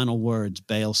 the final words,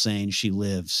 Bale saying she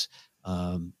lives,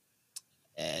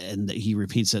 and he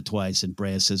repeats that twice, and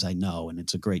Brea says, I know. And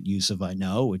it's a great use of I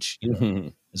know, which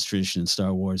is tradition in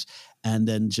Star Wars. And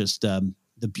then just the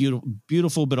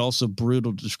beautiful, but also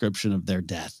brutal description of their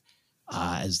death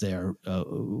as they're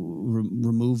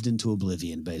removed into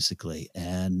oblivion, basically.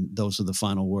 And those are the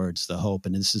final words, the hope.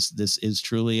 And this is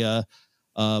truly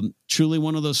truly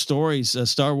one of those stories, a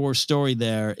Star Wars story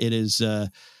there. It is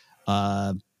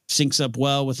syncs up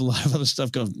well with a lot of other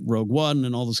stuff going Rogue One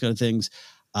and all those kind of things.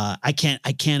 I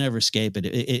can't ever escape it.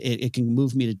 It can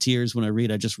move me to tears when I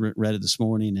read. I just read it this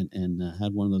morning and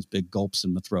had one of those big gulps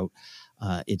in my throat.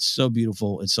 It's so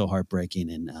beautiful. It's so heartbreaking.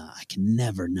 And I can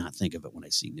never not think of it when I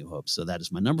see New Hope. So that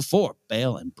is my number 4,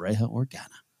 Bale and Brea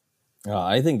Organa.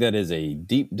 I think that is a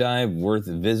deep dive worth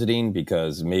visiting,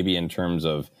 because maybe in terms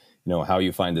of, how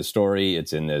you find the story,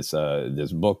 it's in this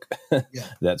book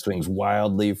that swings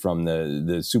wildly from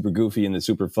the super goofy and the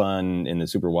super fun and the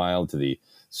super wild to the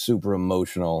super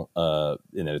emotional.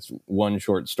 It's one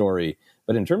short story,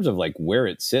 but in terms of like where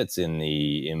it sits in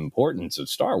the importance of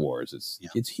Star Wars,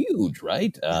 it's huge,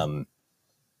 right?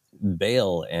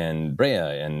 Bale and Brea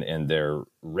and their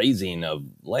raising of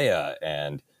Leia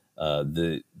and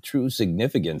the true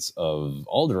significance of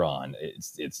Alderaan,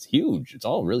 it's huge. It's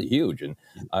all really huge. And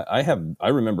I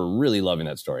remember really loving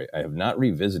that story. I have not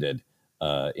revisited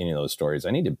any of those stories.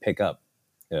 I need to pick up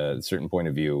a certain point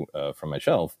of view from my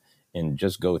shelf and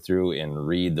just go through and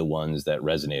read the ones that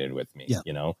resonated with me,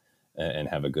 and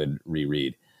have a good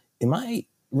reread. Am I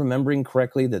remembering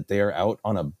correctly that they are out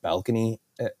on a balcony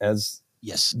as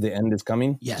Yes, the end is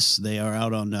coming? Yes, they are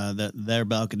out on their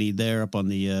balcony there, up on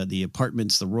the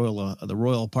apartments, the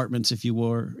royal apartments, if you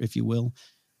will.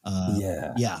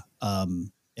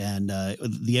 And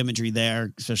the imagery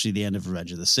there, especially the end of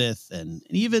Revenge of the Sith, and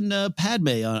even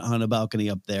Padme on a balcony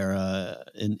up there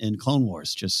in Clone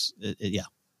Wars.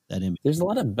 That image. There's a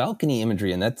lot of balcony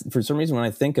imagery, and that's, for some reason, when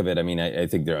I think of it, I mean, I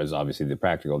think there is obviously the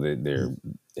practical. They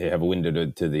have a window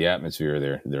to the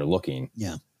atmosphere. They're looking.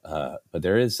 Yeah. But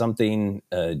there is something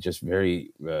just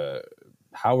very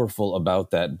powerful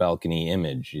about that balcony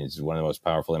image. It's one of the most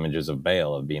powerful images of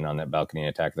Bale, of being on that balcony in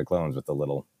Attack of the Clones with the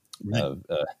little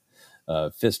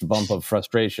fist bump of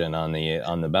frustration on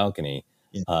the balcony.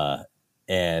 Yeah.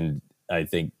 And I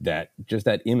think that just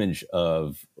that image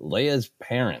of Leia's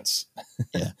parents,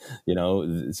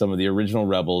 some of the original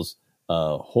rebels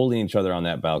holding each other on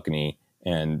that balcony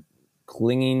and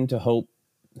clinging to hope.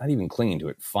 Not even clinging to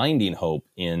it, finding hope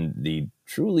in the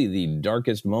truly the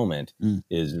darkest moment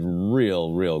is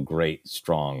real great,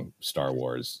 strong Star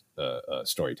Wars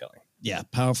storytelling. Yeah,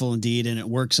 powerful indeed. And it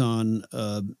works on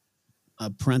a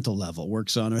parental level,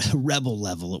 works on a rebel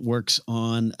level. It works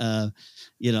on,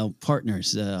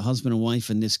 partners, husband and wife,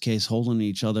 in this case, holding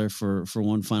each other for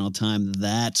one final time.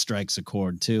 That strikes a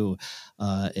chord too.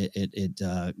 It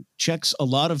checks a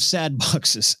lot of sad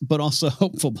boxes, but also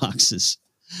hopeful boxes.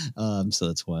 So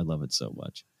that's why I love it so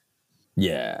much.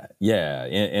 Yeah.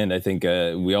 And I think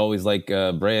we always like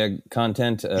Brea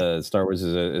content. Star Wars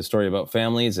is a story about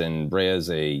families, and Brea is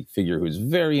a figure who's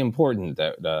very important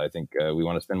that I think we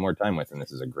want to spend more time with. And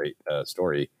this is a great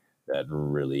story that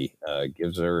really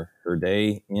gives her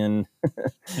day in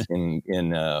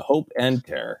in hope and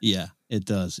terror. Yeah, it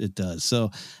does.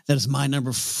 So that is my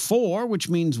number 4, which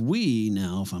means we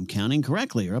now, if I'm counting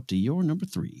correctly, are up to your number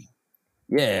 3.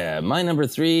 Yeah, my number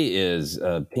 3 is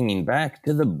pinging back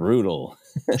to the brutal.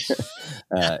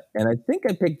 And I think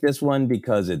I picked this one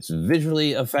because it's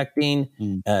visually affecting,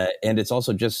 and it's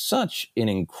also just such an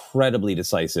incredibly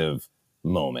decisive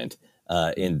moment.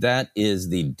 And that is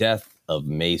the death of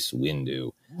Mace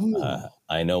Windu.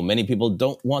 I know many people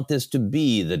don't want this to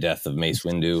be the death of Mace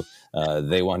Windu.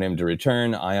 They want him to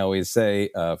return. I always say,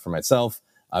 for myself,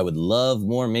 I would love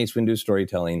more Mace Windu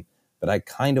storytelling, but I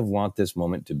kind of want this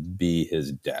moment to be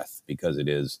his death because it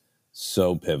is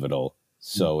so pivotal,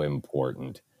 so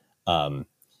important. I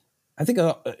think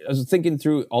I was thinking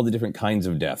through all the different kinds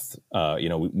of death.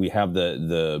 We have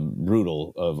the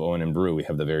brutal of Owen and Beru. We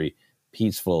have the very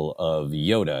peaceful of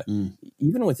Yoda.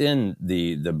 Even within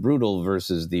the brutal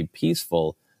versus the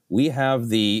peaceful, we have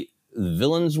the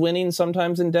villains winning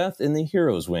sometimes in death and the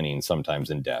heroes winning sometimes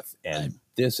in death. And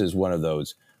this is one of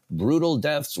those brutal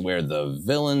deaths where the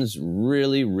villains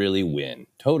really, really win.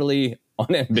 Totally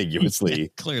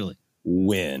unambiguously clearly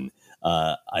win.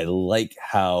 I like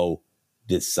how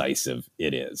decisive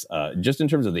it is. Just in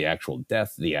terms of the actual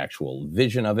death, the actual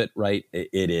vision of it, right?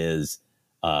 It is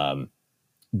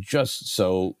just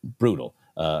so brutal.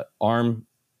 Arm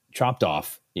chopped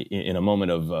off in a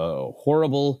moment of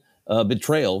horrible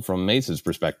betrayal from Mace's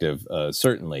perspective,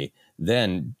 certainly.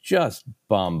 Then just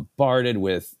bombarded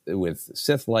with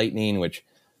Sith lightning, which,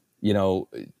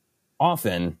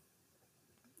 often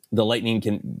the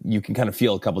lightning you can kind of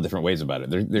feel a couple different ways about it.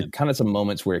 There are kind of some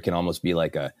moments where it can almost be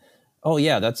like oh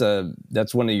yeah, that's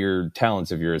one of your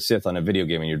talents if you're a Sith on a video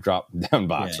game and you drop down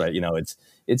box, right?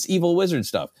 It's evil wizard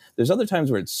stuff. There's other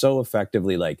times where it's so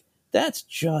effectively like, that's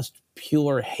just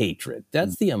pure hatred.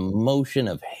 That's the emotion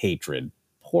of hatred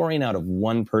pouring out of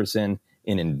one person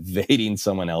and invading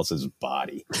someone else's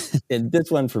body. And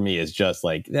this one for me is just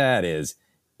like, that is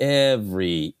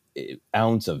every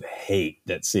ounce of hate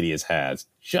that Sidious has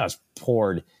just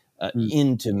poured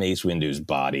into Mace Windu's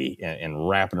body and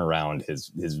wrapping around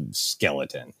his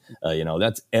skeleton.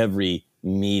 That's every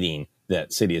meeting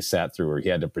that Sidious sat through where he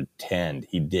had to pretend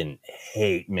he didn't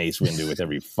hate Mace Windu with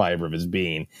every fiber of his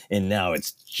being. And now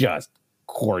it's just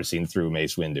coursing through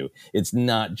Mace Windu. It's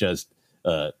not just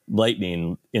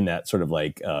lightning in that sort of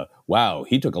like, wow,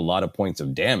 he took a lot of points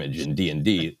of damage in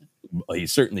D&D. He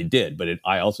certainly did, but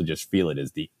I also just feel it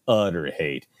as the utter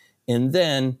hate. And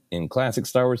then, in classic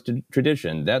Star Wars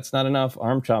tradition, that's not enough.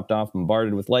 Arm chopped off,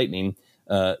 bombarded with lightning,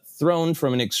 thrown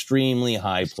from an extremely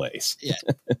high place. Yeah.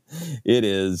 It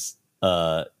is,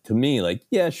 to me, like,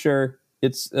 yeah, sure.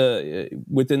 It's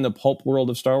within the pulp world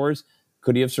of Star Wars.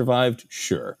 Could he have survived?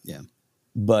 Sure. Yeah.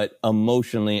 But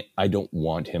emotionally, I don't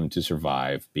want him to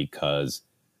survive because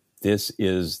this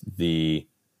is the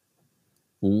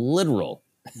literal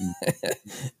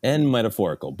and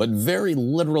metaphorical, but very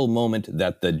literal moment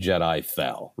that the Jedi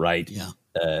fell, right? Yeah.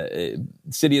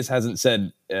 Sidious hasn't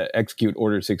said execute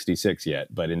Order 66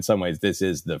 yet, but in some ways, this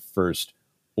is the first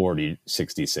Order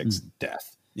 66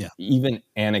 death. Yeah. Even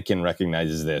Anakin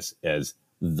recognizes this as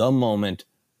the moment,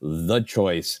 the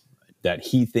choice that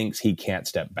he thinks he can't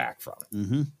step back from.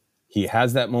 Mm-hmm. He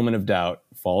has that moment of doubt,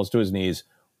 falls to his knees.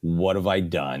 What have I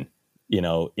done?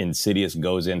 Sidious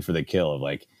goes in for the kill of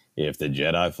like, if the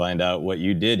Jedi find out what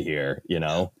you did here,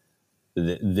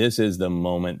 this is the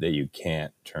moment that you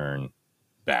can't turn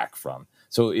back from.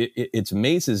 So it's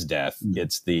Mace's death.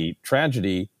 It's the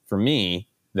tragedy for me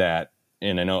that,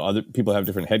 and I know other people have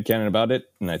different headcanon about it,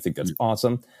 and I think that's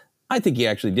awesome. I think he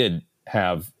actually did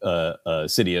have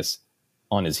Sidious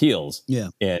on his heels. Yeah.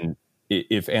 And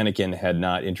if Anakin had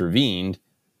not intervened,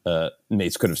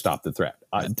 Mace could have stopped the threat.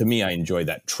 To me, I enjoy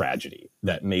that tragedy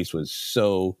that Mace was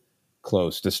so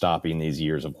close to stopping these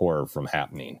years of horror from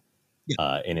happening.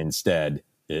 Yeah. And instead,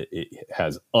 it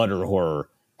has utter horror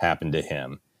happen to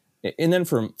him. And then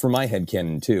for my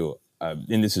headcanon too,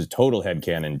 and this is total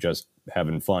headcanon, just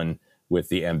having fun with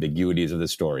the ambiguities of the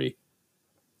story,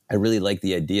 I really like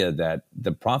the idea that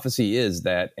the prophecy is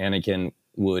that Anakin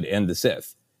would end the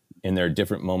Sith. And there are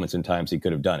different moments and times he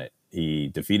could have done it. He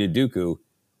defeated Dooku.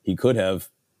 He could have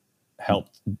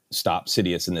helped stop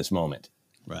Sidious in this moment.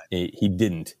 Right. He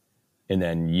didn't. And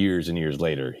then years and years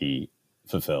later, he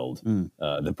fulfilled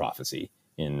the prophecy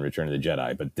in Return of the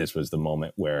Jedi. But this was the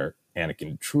moment where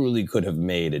Anakin truly could have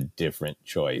made a different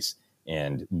choice.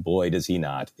 And boy, does he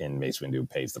not, and Mace Windu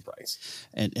pays the price.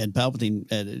 And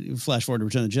Palpatine, flash forward to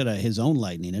Return of the Jedi, his own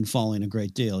lightning and falling a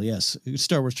great deal. Yes,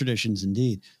 Star Wars traditions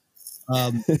indeed.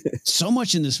 So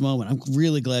much in this moment. I'm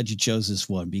really glad you chose this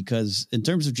one because in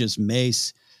terms of just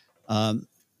Mace,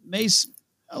 Mace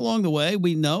along the way,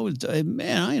 we know,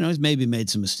 he's maybe made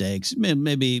some mistakes,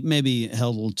 maybe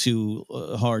held a little too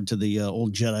hard to the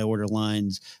old Jedi Order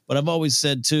lines. But I've always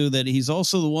said too that he's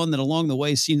also the one that along the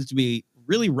way seems to be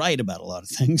really right about a lot of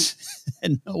things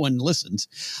and no one listens.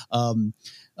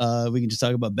 We can just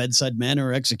talk about bedside manner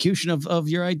or execution of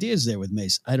your ideas there with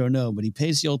Mace. I don't know, but he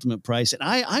pays the ultimate price. And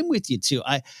I'm with you too.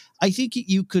 I think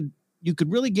you could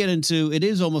really get into, it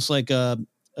is almost like a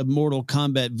Mortal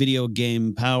Kombat video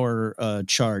game power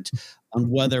chart on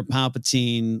whether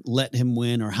Palpatine let him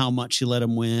win or how much he let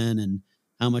him win and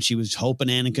how much he was hoping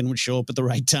Anakin would show up at the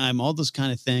right time, all those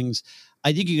kind of things.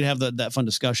 I think you could have that fun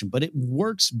discussion, but it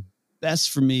works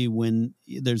best for me when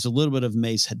there's a little bit of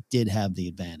Mace did have the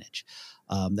advantage.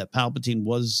 That Palpatine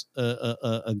was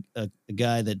a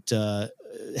guy that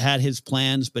had his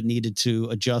plans, but needed to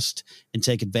adjust and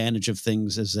take advantage of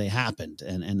things as they happened.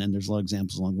 And there's a lot of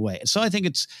examples along the way. So I think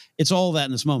it's all that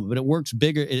in this moment, but it works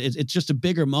bigger. It's just a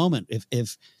bigger moment.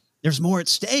 If there's more at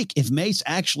stake, if Mace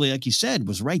actually, like you said,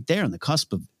 was right there on the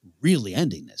cusp of really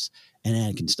ending this and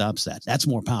Anakin stops that, that's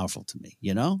more powerful to me,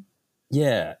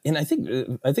 Yeah, and I think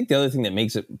the other thing that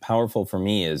makes it powerful for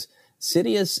me is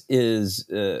Sidious is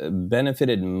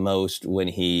benefited most when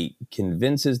he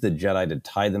convinces the Jedi to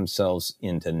tie themselves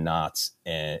into knots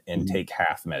and take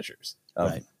half measures.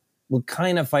 Right. We'll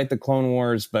kind of fight the Clone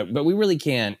Wars, but we really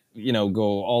can't,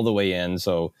 go all the way in.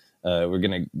 So we're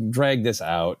going to drag this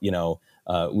out.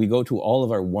 We go to all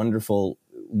of our wonderful,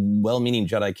 well-meaning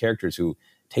Jedi characters who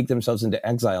take themselves into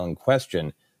exile and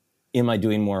question, am I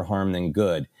doing more harm than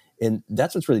good? And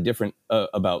that's what's really different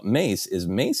about Mace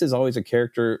is always a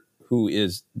character who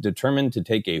is determined to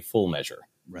take a full measure.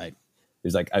 Right.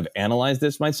 He's like, I've analyzed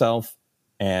this myself,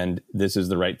 and this is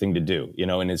the right thing to do.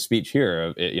 In his speech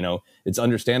here, it's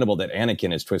understandable that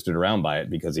Anakin is twisted around by it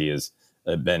because he has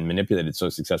been manipulated so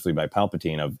successfully by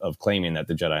Palpatine of claiming that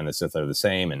the Jedi and the Sith are the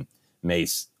same. And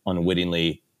Mace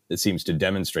unwittingly seems to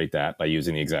demonstrate that by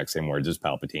using the exact same words as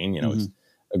Palpatine. It's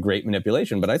a great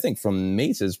manipulation. But I think from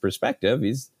Mace's perspective,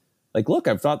 he's like, look,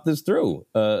 I've thought this through.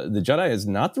 The Jedi is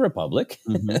not the Republic.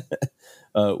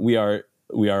 We are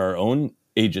our own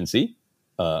agency.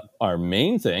 Our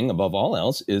main thing, above all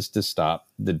else, is to stop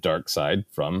the dark side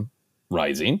from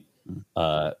rising.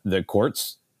 The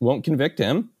courts won't convict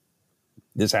him.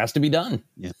 This has to be done.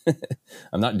 Yeah.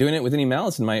 I'm not doing it with any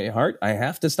malice in my heart. I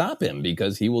have to stop him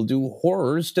because he will do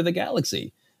horrors to the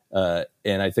galaxy.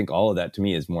 And I think all of that, to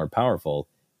me, is more powerful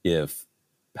if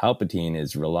Palpatine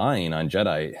is relying on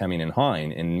Jedi hemming and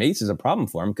hawing, and Mace is a problem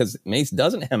for him because Mace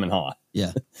doesn't hem and haw.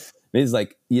 Yeah. Mace is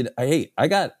like, I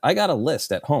got a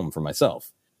list at home for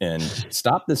myself, and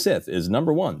stop the Sith is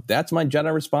number one. That's my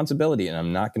Jedi responsibility, and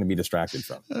I'm not going to be distracted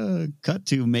from. Cut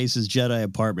to Mace's Jedi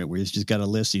apartment where he's just got a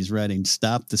list he's writing.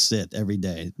 Stop the Sith every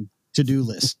day. To-do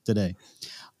list today.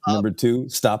 Number 2,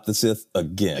 stop the Sith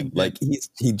again. Like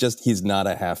he's not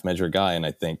a half measure guy, and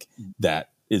I think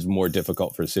that is more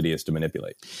difficult for Sidious to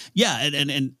manipulate. Yeah,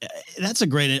 and that's a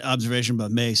great observation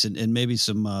about Mace, and maybe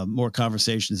some more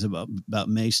conversations about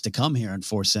Mace to come here on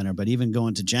Force Center. But even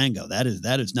going to Django, that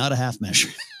is not a half measure.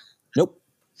 Nope.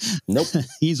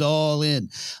 He's all in.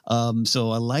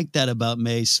 So I like that about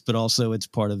Mace, but also it's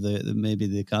part of maybe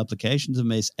the complications of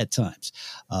Mace at times.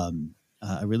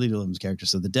 I really do love his character.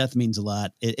 So the death means a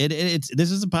lot.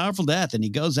 This is a powerful death, and he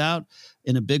goes out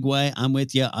in a big way. I'm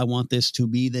with you. I want this to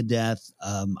be the death.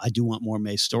 I do want more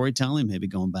Mace storytelling, maybe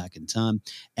going back in time.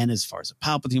 And as far as the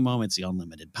Palpatine moment, it's the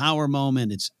unlimited power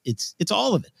moment. It's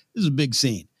all of it. This is a big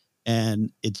scene,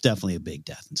 and it's definitely a big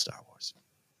death in Star Wars.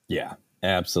 Yeah.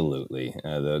 Absolutely.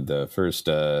 The first,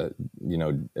 murder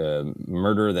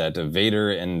that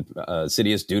Vader and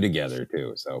Sidious do together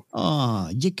too. So,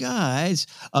 you guys.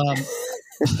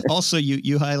 Also,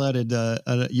 you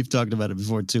highlighted. You've talked about it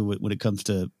before too when it comes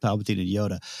to Palpatine and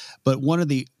Yoda, but one of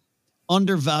the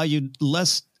undervalued,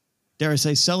 less, dare I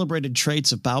say, celebrated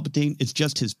traits of Palpatine is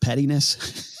just his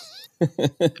pettiness.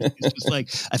 It's just like,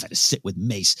 I've had to sit with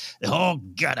Mace. Oh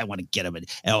God, I want to get him.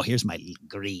 Oh, here's my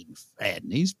green friend.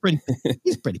 He's pretty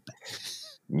bad.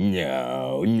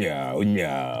 No.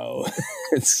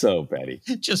 It's so petty.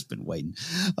 Just been waiting.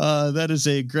 That is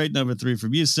a great number 3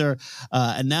 from you, sir.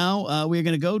 And now we're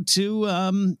going to go to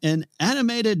an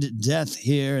animated death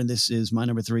here. And this is my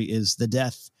number 3 is the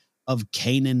death of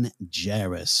Kanan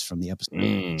Jarrus from the episode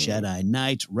Jedi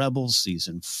Knight Rebels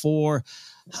season 4.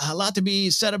 A lot to be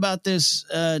said about this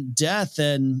death,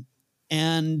 and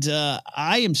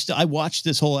I watched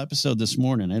this whole episode this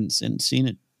morning and seen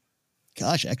it.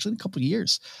 Gosh, actually, in a couple of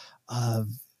years.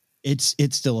 It's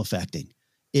still affecting.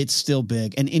 It's still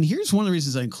big, and here's one of the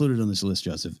reasons I included on this list,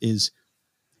 Joseph, is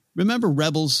remember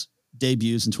Rebels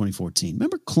debuts in 2014.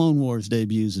 Remember Clone Wars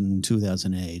debuts in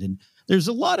 2008, and there's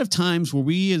a lot of times where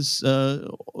we as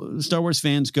Star Wars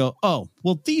fans go, oh,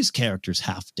 well, these characters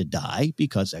have to die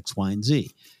because X, Y, and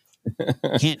Z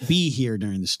can't be here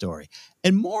during the story.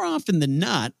 And more often than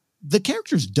not, the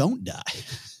characters don't die.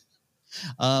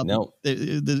 No.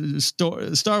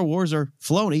 The Star Wars are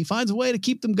flown. He finds a way to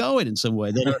keep them going in some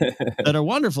way that are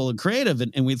wonderful and creative,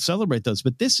 and we celebrate those.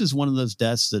 But this is one of those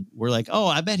deaths that we're like, oh,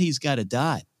 I bet he's got to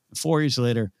die. 4 years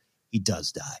later, he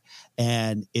does die.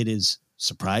 And it is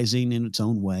surprising in its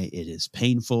own way. It is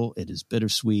painful. It is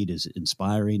bittersweet. It is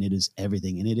inspiring. It is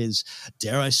everything. And it is,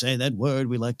 dare I say that word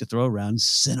we like to throw around,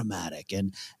 cinematic.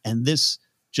 And this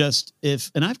just,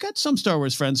 and I've got some Star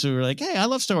Wars friends who are like, hey, I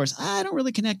love Star Wars. I don't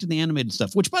really connect to the animated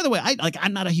stuff, which, by the way,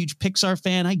 I'm not a huge Pixar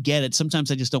fan. I get it.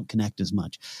 Sometimes I just don't connect as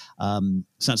much.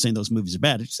 It's not saying those movies are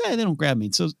bad. It's just, hey, they don't grab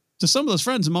me. So to some of those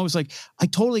friends, I'm always like, I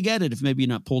totally get it if maybe you're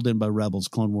not pulled in by Rebels,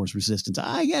 Clone Wars, Resistance.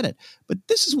 I get it. But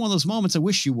this is one of those moments I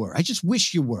wish you were. I just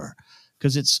wish you were.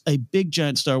 because it's a big,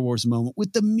 giant Star Wars moment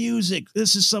with the music.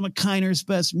 This is some of Kyner's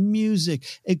best music,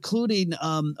 including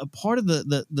a part of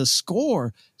the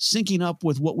score syncing up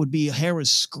with what would be Hera's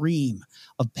scream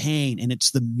of pain. And it's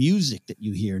the music that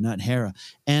you hear, not Hera.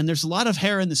 And there's a lot of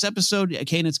Hera in this episode.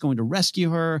 Kanan's going to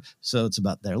rescue her. So it's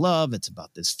about their love. It's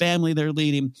about this family they're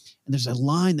leading. And there's a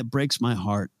line that breaks my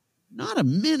heart not a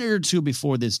minute or two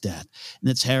before this death.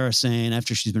 And it's Hera saying,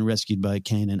 after she's been rescued by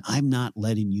Kanan, I'm not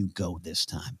letting you go this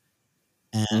time.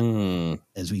 And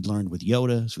as we learned with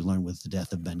Yoda, as we learned with the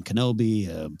death of Ben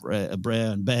Kenobi, Brea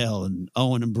and Bail and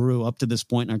Owen and Beru, up to this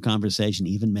point in our conversation,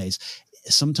 even Mace,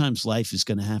 sometimes life is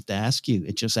going to have to ask you.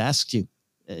 It just asks you.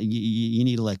 You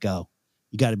need to let go.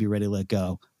 You got to be ready to let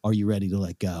go. Are you ready to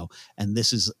let go? And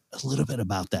this is a little bit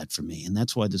about that for me. And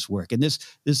that's why this works. And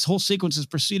this whole sequence is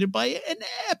preceded by an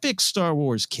epic Star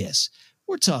Wars kiss.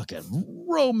 We're talking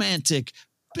romantic,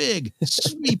 big,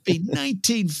 sweeping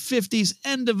 1950s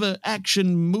end of an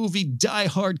action movie, Die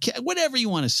Hard, whatever you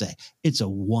want to say. It's a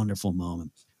wonderful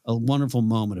moment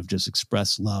of just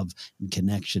expressed love and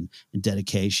connection and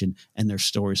dedication and their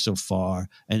story so far.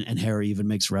 And Hera even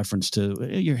makes reference to,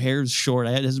 your hair's short.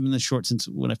 It hasn't been this short since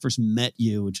when I first met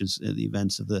you, which is the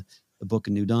events of the Book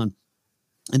of New Dawn.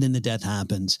 And then the death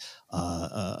happens.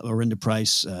 Orinda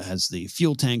Pryce has the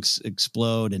fuel tanks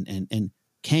explode, and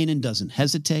Kanan doesn't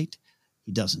hesitate.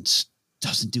 He doesn't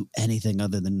do anything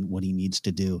other than what he needs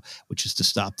to do, which is to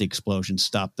stop the explosion,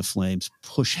 stop the flames,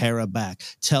 push Hera back,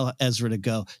 tell Ezra to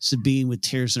go. Sabine, with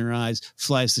tears in her eyes,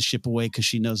 flies the ship away because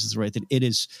she knows it's the right thing. It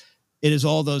is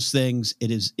all those things. It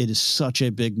is such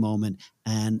a big moment.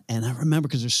 And I remember,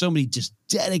 because there's so many just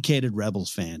dedicated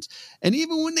Rebels fans. And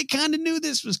even when they kind of knew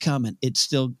this was coming, it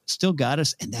still got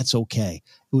us. And that's okay.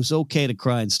 It was okay to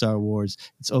cry in Star Wars.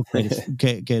 It's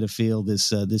okay to feel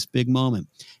this big moment.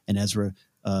 And Ezra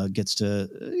gets to,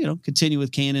 continue with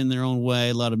Kanan in their own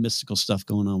way. A lot of mystical stuff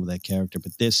going on with that character.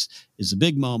 But this is a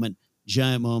big moment,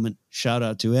 giant moment. Shout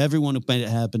out to everyone who made it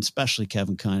happen, especially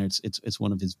Kevin Kiner. It's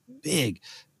one of his big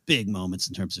moments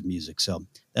in terms of music. So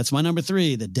that's my number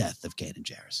 3, the death of Kanan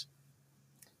Jarrus.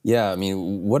 Yeah, I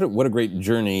mean, what a great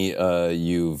journey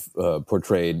you've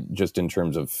portrayed just in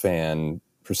terms of fan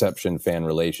perception, fan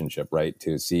relationship, right?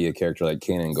 To see a character like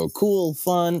Kanan go, cool,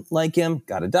 fun, like him,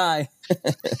 gotta die.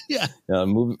 Yeah.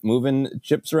 Moving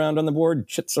chips around on the board,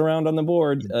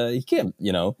 he can't,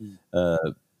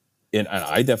 and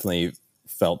I definitely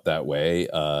felt that way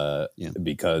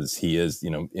because he is,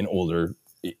 an older,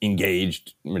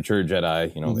 engaged, mature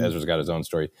Jedi, Ezra's got his own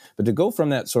story. But to go from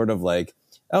that sort of like,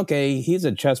 okay, he's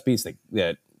a chess piece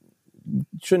that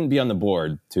shouldn't be on the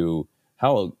board, to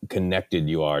how connected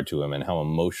you are to him and how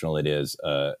emotional it is,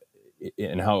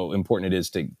 and how important it is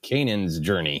to Kanan's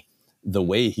journey, the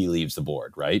way he leaves the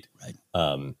board, right? Right.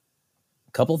 A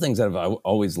couple things that I've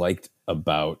always liked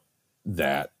about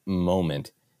that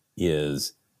moment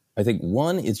is, I think,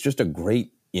 one, it's just a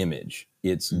great image.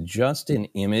 It's just an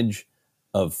image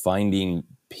of finding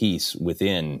peace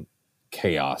within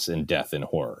chaos and death and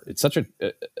horror. It's such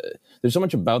there's so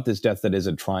much about this death that is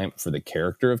a triumph for the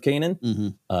character of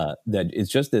Kanan, that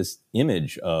it's just this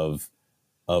image of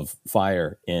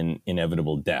fire in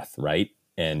inevitable death, right?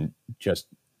 And just,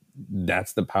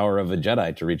 that's the power of a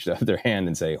Jedi, to reach the other hand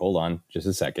and say, hold on just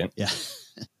a second. Yeah.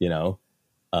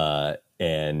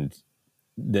 And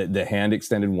the hand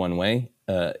extended one way,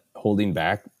 holding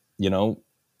back,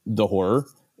 the horror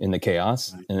and the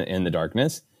chaos and the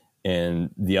darkness,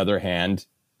 and the other hand,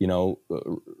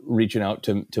 reaching out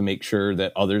to make sure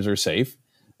that others are safe,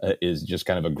 is just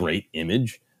kind of a great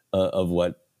image of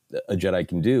what a Jedi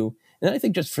can do. And I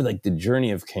think just for like the journey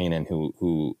of Kanan,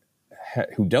 who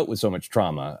dealt with so much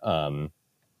trauma,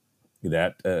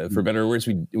 that for better or worse,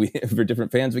 we for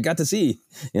different fans, we got to see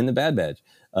in the Bad Batch.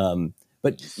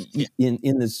 But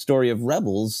in the story of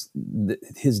Rebels,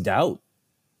 his doubt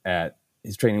at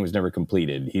his training was never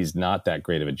completed. He's not that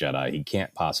great of a Jedi. He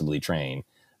can't possibly train.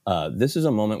 This is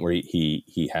a moment where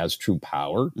he has true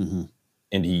power,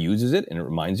 and he uses it, and it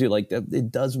reminds you like that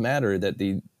it does matter that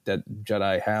that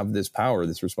Jedi have this power,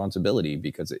 this responsibility,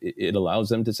 because it allows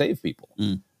them to save people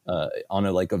on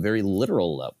a very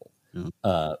literal level.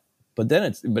 But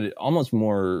it almost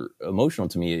more emotional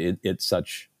to me. It's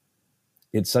such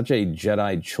a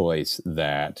Jedi choice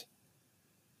that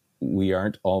we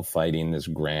aren't all fighting this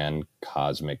grand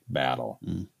cosmic battle.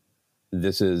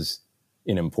 This is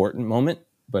an important moment,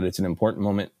 but it's an important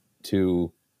moment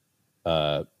to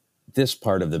this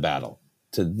part of the battle,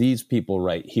 to these people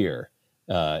right here,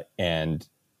 and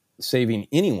saving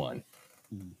anyone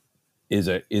is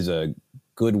a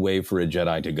good way for a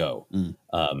Jedi to go.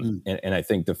 And I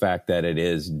think the fact that it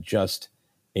is just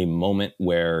a moment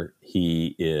where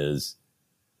he is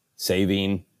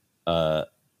saving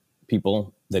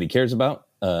people that he cares about,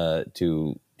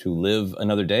 to live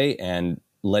another day and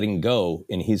letting go.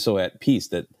 And he's so at peace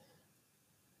that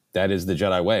is the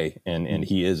Jedi way, and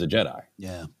he is a Jedi.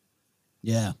 Yeah.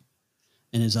 Yeah.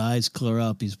 And his eyes clear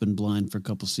up. He's been blind for a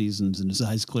couple seasons, and his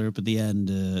eyes clear up at the end.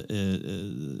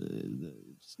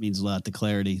 Means a lot. The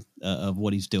clarity of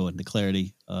what he's doing, the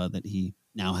clarity that he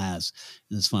now has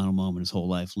in this final moment, his whole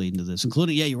life leading to this,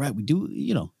 including, yeah, you're right. We do,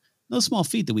 no small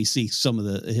feat that we see some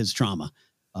of his trauma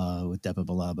with Depa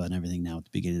Billaba and everything now at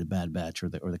the beginning of the Bad Batch or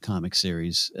the comic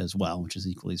series as well, which is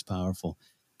equally as powerful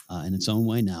in its own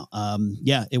way now.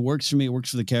 Yeah, it works for me. It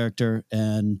works for the character.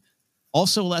 And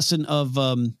also a lesson of,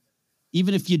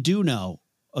 even if you do know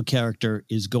a character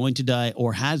is going to die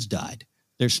or has died,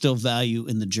 there's still value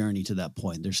in the journey to that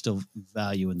point. There's still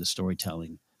value in the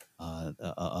storytelling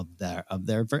of their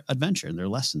adventure and their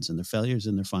lessons and their failures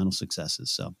and their final successes.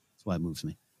 So that's why it moves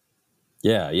me.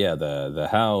 Yeah. The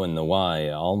how and the why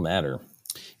all matter.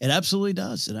 It absolutely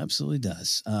does. It absolutely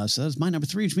does. So that's my number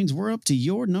 3, which means we're up to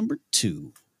your number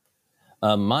 2.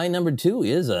 My number 2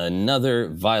 is another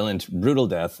violent, brutal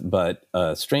death, but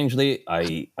strangely,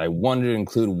 I wanted to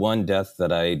include one death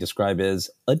that I describe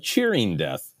as a cheering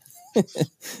death.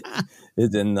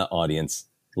 It's in the audience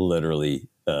literally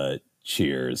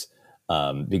cheers,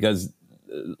 because,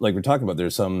 like we're talking about,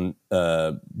 there's some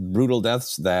brutal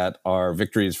deaths that are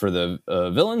victories for the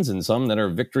villains and some that are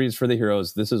victories for the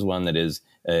heroes. This is one that is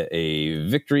a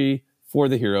victory for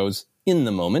the heroes in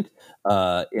the moment,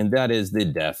 and that is the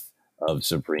death of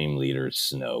Supreme Leader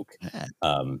Snoke.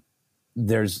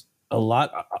 There's a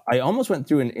lot. I almost went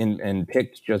through and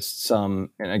picked just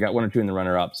some, and I got 1 or 2 in the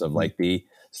runner-ups of like the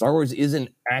Star Wars is an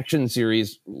action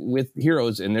series with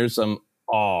heroes, and there's some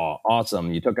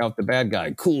awesome, you took out the bad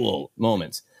guy, cool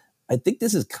moments. I think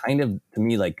this is kind of, to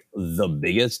me, like the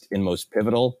biggest and most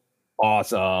pivotal.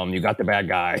 Awesome, you got the bad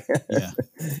guy. Yeah.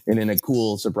 And in a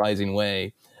cool, surprising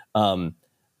way.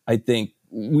 I think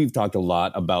we've talked a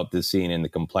lot about this scene and the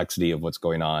complexity of what's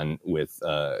going on with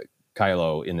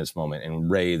Kylo in this moment and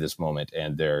Rey this moment,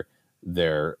 and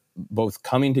they're both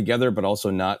coming together, but also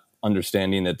not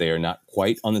understanding that they are not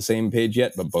quite on the same page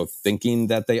yet, but both thinking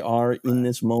that they are in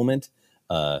this moment.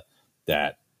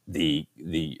 That the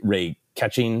Rey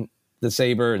catching the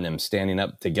saber and them standing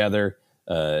up together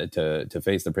to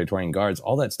face the Praetorian Guards,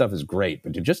 all that stuff is great,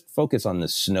 but to just focus on the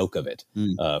Snoke of it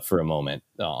for a moment,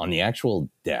 on the actual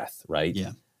death, right?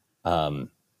 Yeah.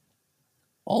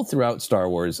 All throughout Star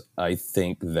Wars, I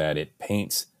think that it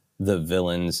paints the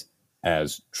villains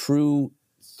as true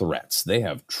threats. They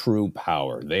have true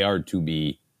power. They are to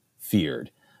be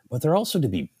feared, but they're also to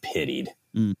be pitied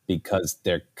because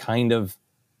they're kind of,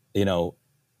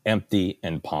 empty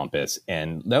and pompous.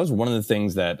 And that was one of the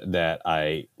things that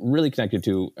I really connected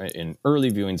to in early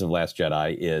viewings of Last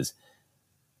Jedi is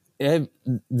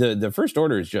the First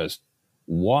Order is just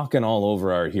walking all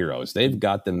over our heroes. They've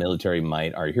got the military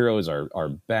might. Our heroes are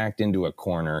backed into a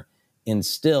corner. And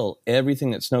still,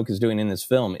 everything that Snoke is doing in this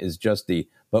film is just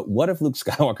but what if Luke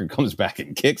Skywalker comes back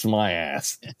and kicks my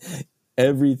ass?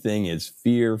 Everything is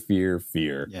fear, fear,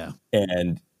 fear. Yeah.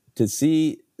 And to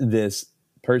see this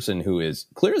person who is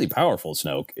clearly powerful,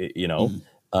 Snoke,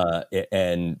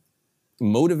 and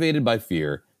motivated by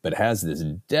fear, but has this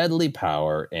deadly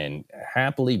power and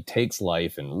happily takes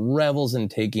life and revels in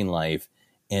taking life,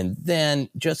 and then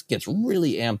just gets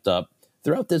really amped up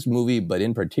throughout this movie, but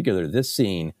in particular this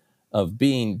scene of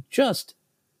being just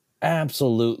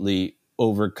absolutely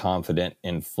overconfident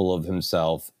and full of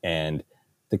himself, and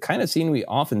the kind of scene we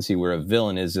often see where a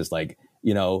villain is just like,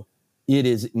 it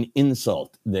is an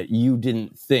insult that you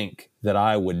didn't think that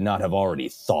I would not have already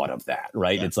thought of that,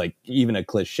 right? Yeah. It's like even a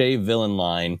cliche villain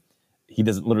line. He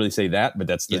doesn't literally say that, but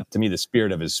that's to me the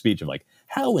spirit of his speech of like,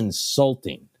 how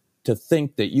insulting to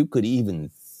think that you could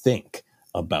even think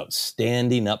about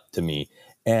standing up to me.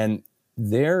 And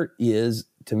there is,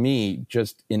 to me,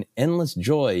 just an endless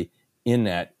joy in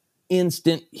that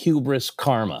instant hubris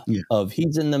karma of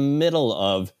he's in the middle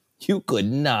of, you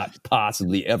could not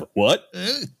possibly ever, what?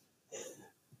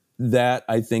 That,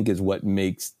 I think, is what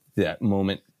makes that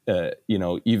moment,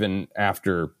 even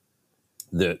after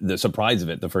the surprise of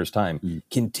it the first time,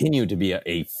 continue to be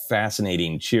a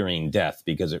fascinating, cheering death,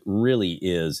 because it really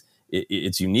is,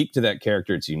 it's unique to that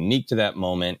character, it's unique to that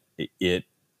moment,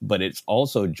 but it's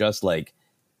also just like,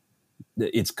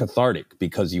 it's cathartic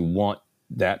because you want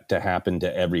that to happen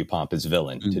to every pompous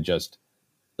villain, to just,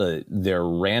 they're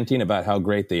ranting about how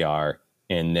great they are,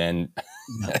 and then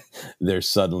they're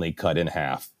suddenly cut in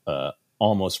half,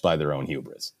 almost by their own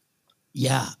hubris.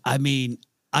 Yeah, I mean,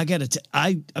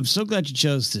 I'm so glad you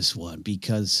chose this one,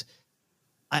 because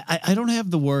I don't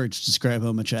have the words to describe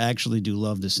how much I actually do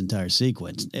love this entire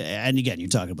sequence. And again, you're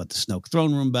talking about the Snoke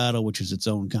throne room battle, which is its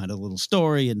own kind of little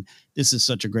story. And this is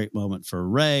such a great moment for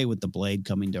Rey with the blade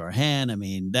coming to her hand. I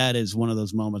mean, that is one of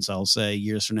those moments I'll say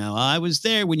years from now, I was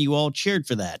there when you all cheered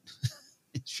for that.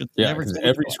 Yeah, because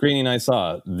every screening I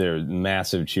saw, there are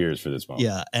massive cheers for this moment.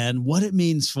 Yeah, and what it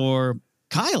means for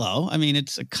Kylo, I mean,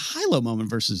 it's a Kylo moment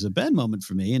versus a Ben moment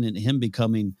for me, and him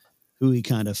becoming who he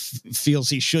kind of feels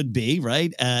he should be,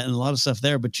 right? And a lot of stuff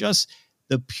there, but just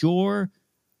the pure,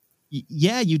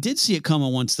 you did see it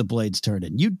coming once the blades turned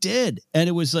in. You did. And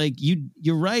it was like,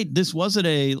 you're right. This wasn't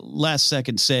a last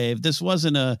second save. This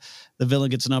wasn't the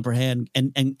villain gets an upper hand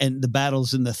and the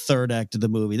battle's in the third act of the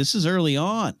movie. This is early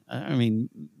on. I mean,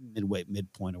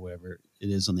 midpoint or whatever it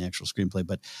is on the actual screenplay.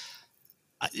 But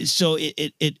so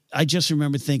I just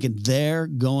remember thinking they're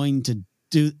going to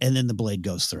do, and then the blade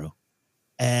goes through.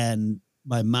 And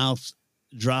my mouth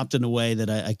dropped in a way that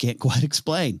I can't quite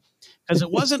explain, because it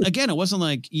wasn't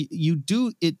like you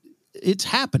do it. It's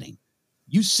happening.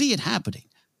 You see it happening.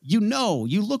 You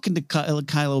look into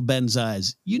Kylo Ben's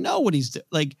eyes. You know what he's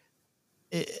like.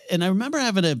 And I remember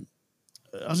having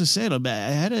I'll just say it.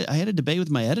 I had a debate with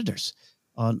my editors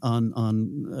on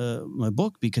my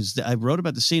book, because I wrote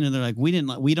about the scene and they're like, we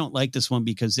don't like this one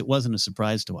because it wasn't a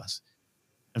surprise to us.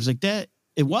 I was like, that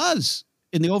it was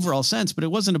in the overall sense, but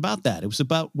it wasn't about that. It was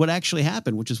about what actually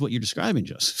happened, which is what you're describing,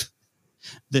 Joseph.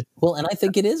 Well, and I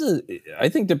think I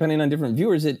think depending on different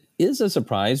viewers, it is a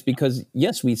surprise, because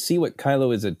yes, we see what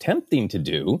Kylo is attempting to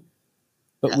do,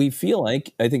 but we feel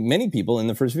like, I think many people in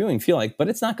the first viewing feel like, but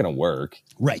it's not going to work.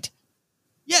 Right.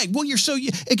 Yeah. Well,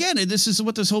 again, this is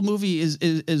what this whole movie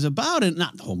is about, and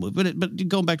not the whole movie, but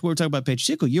going back to what we were talking about, Paige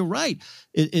Tickle, you're right.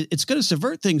 It's going to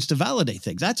subvert things to validate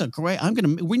things. That's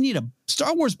we need a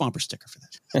Star Wars bumper sticker for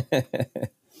that.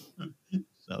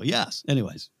 So yes.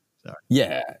 Anyways. Sorry.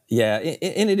 Yeah.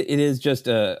 And it is just,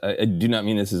 I do not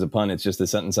mean this as a pun. It's just the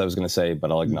sentence I was going to say,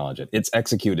 but I'll acknowledge it. It's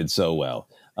executed so well.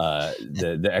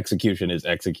 The execution is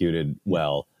executed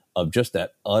well, of just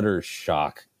that utter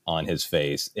shock on his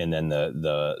face, and then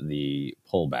the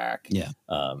pullback. Yeah.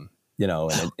 And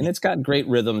it's got great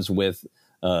rhythms with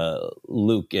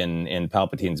Luke and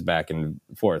Palpatine's back and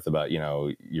forth about,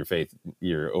 your faith,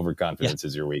 your overconfidence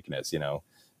is your weakness, your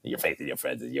faith in your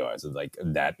friends is yours. It's like,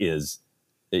 that is,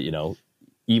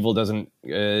 evil doesn't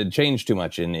change too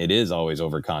much, and it is always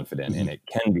overconfident, and it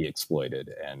can be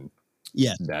exploited, and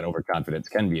that overconfidence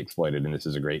can be exploited, and this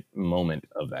is a great moment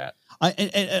of that.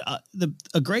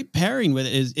 A great pairing with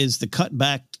it is the cut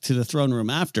back to the throne room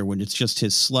after, when it's just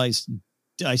his sliced,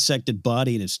 dissected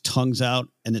body and his tongue's out,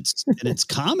 and it's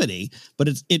comedy, but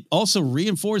it also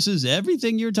reinforces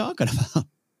everything you're talking about.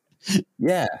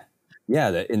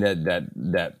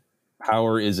 That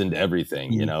power isn't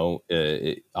everything,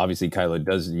 obviously Kylo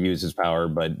does use his power,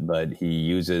 but he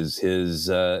uses his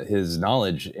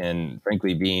knowledge and,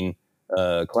 frankly, being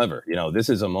clever. This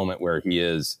is a moment where he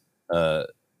is the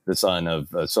son of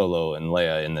Solo and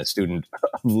Leia and the student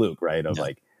of Luke, right?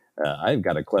 I've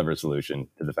got a clever solution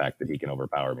to the fact that he can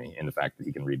overpower me, and the fact that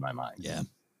he can read my mind. Yeah,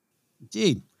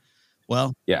 indeed.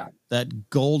 Well, that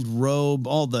gold robe,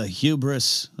 all the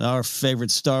hubris, our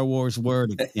favorite Star Wars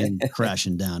word, and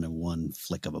crashing down in one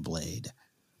flick of a blade.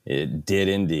 It did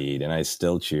indeed, and I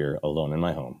still cheer alone in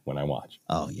my home when I watch.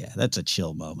 Oh, yeah, that's a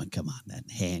chill moment. Come on, that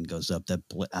hand goes up,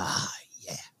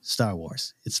 Star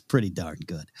Wars. It's pretty darn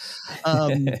good.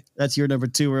 That's your number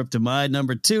 2. We're up to my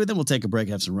number 2. Then we'll take a break,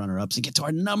 have some runner-ups, and get to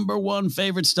our number 1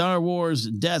 favorite Star Wars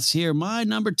deaths here. My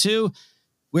number 2,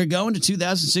 we're going to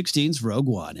 2016's Rogue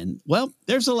One. And, well,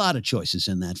 there's a lot of choices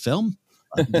in that film.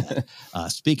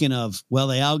 Speaking of, well,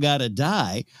 they all got to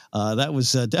die, that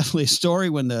was definitely a story.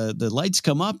 When the lights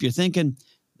come up, you're thinking,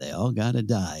 they all got to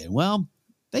die. And, well,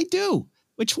 they do,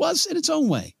 which was, in its own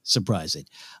way, surprising.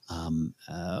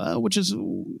 Which is, I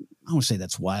won't say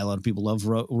that's why a lot of people love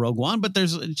Rogue One, but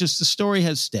there's just, the story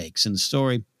has stakes, and the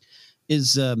story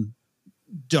is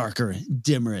darker,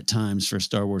 dimmer at times for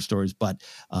Star Wars stories. But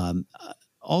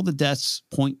all the deaths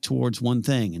point towards one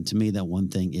thing, and to me, that one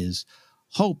thing is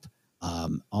hope.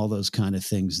 All those kind of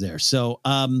things there. So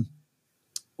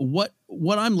what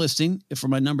I'm listing for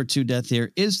my number 2 death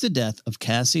here is the death of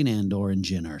Cassian Andor and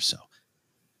Jyn Erso.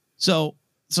 So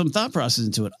some thought process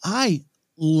into it. I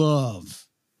love,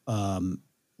 which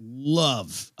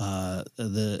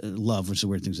is a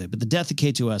weird thing to say, but the death of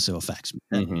K2SO affects me.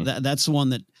 That's the one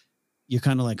that you're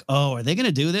kind of like, oh, are they going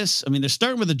to do this? I mean, they're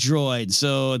starting with a droid,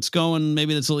 so it's going,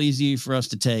 maybe that's a little easy for us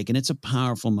to take. And it's a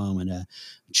powerful moment.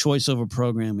 Choice over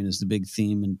programming is the big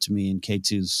theme, and to me, in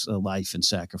K2's life and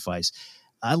sacrifice.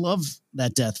 I love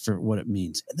that death for what it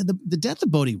means. The death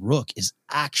of Bodhi Rook is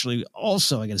actually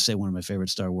also, I got to say, one of my favorite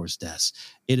Star Wars deaths.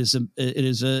 It is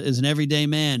an everyday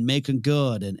man making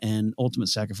good and ultimate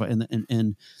sacrifice.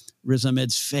 And Riz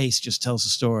Ahmed's face just tells the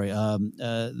story.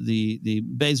 The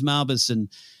Baze Malbus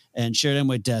and Shared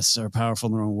Emway deaths are powerful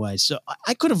in their own way. So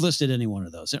I could have listed any one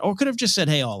of those, or could have just said,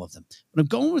 hey, all of them. But I'm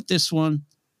going with this one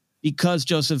because,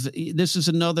 Joseph, this is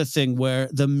another thing where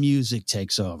the music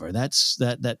takes over. That's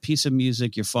that piece of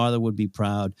music, Your Father Would Be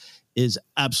Proud, is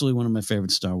absolutely one of my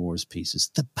favorite Star Wars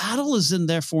pieces. The battle is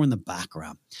therefore in the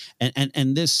background.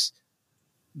 And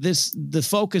the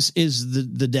focus is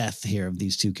the death here of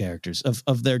these two characters,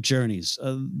 of their journeys,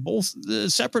 both the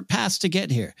separate paths to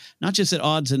get here, not just at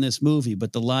odds in this movie,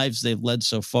 but the lives they've led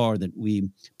so far that we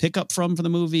pick up from for the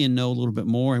movie and know a little bit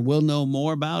more, and we'll know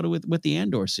more about it with the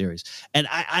Andor series. And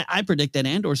I predict that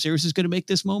Andor series is going to make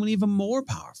this moment even more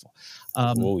powerful.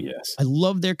 Oh yes, I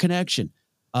love their connection.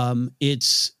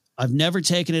 I've never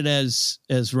taken it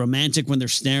as romantic when they're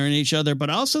staring at each other, but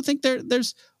I also think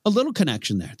there's a little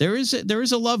connection there. There is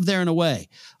a love there in a way,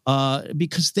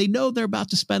 because they know they're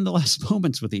about to spend the last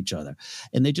moments with each other,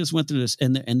 and they just went through this,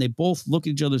 and they both look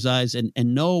at each other's eyes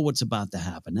and know what's about to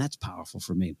happen. That's powerful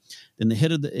for me. Then the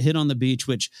hit on the beach,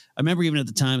 which I remember even at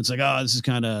the time, it's like, oh, this is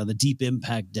kind of the Deep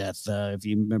Impact death. If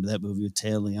you remember that movie with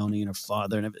Téa Leoni and her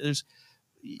father, and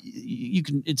you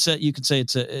can say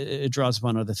it draws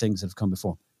upon other things that have come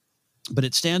before. But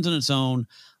it stands on its own.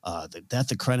 The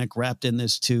death of Krennic wrapped in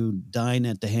this too, dying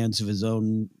at the hands of his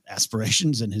own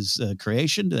aspirations and his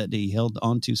creation that he held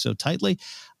onto so tightly.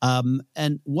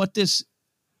 And what this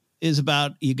is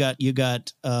about, you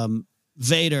got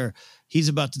Vader. He's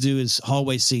about to do his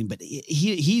hallway scene, but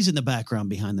he's in the background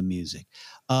behind the music.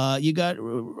 You got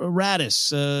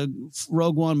Raddus,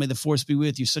 Rogue One, may the Force be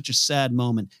with you. Such a sad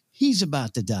moment. He's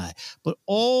about to die. But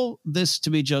all this, to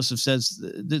me, Joseph says,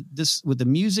 this with the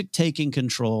music taking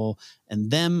control and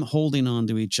them holding on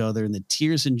to each other and the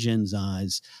tears in Jin's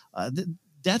eyes,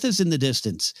 death is in the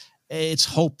distance. It's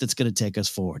hope that's going to take us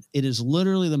forward. It is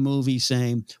literally the movie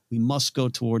saying we must go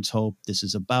towards hope. This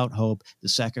is about hope. The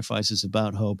sacrifice is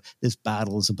about hope. This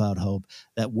battle is about hope.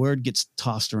 That word gets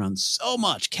tossed around so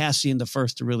much. Cassian, the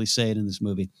first to really say it in this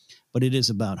movie, but it is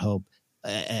about hope.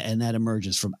 And that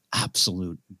emerges from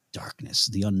absolute darkness,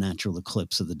 the unnatural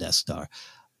eclipse of the Death Star.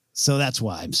 So that's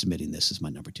why I'm submitting this as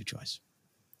my number 2 choice.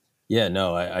 Yeah,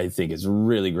 no, I think it's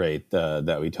really great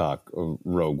that we talk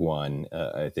Rogue One.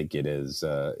 I think it is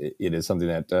something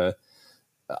that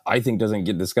I think doesn't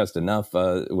get discussed enough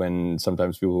when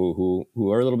sometimes people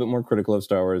who are a little bit more critical of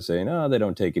Star Wars say, no, they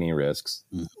don't take any risks.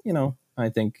 You know,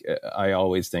 I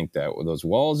always think that those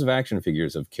walls of action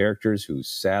figures of characters who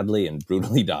sadly and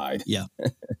brutally died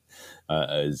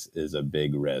is a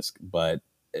big risk. But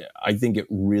I think it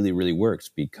really, really works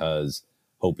because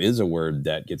hope is a word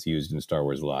that gets used in Star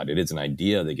Wars a lot. It is an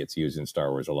idea that gets used in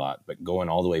Star Wars a lot. But going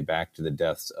all the way back to the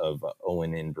deaths of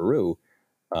Owen and Beru,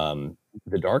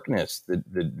 the darkness,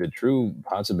 the true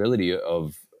possibility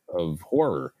of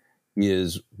horror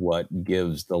is what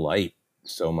gives the light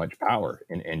so much power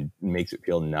and makes it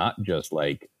feel not just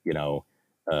like,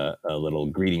 a little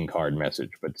greeting card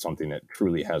message, but something that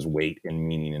truly has weight and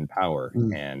meaning and power.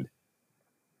 And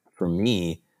for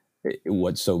me,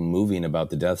 what's so moving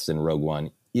about the deaths in Rogue One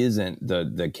isn't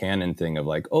the canon thing of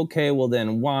like, okay, well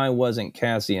then why wasn't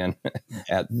Cassian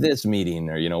at this meeting?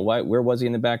 Or, where was he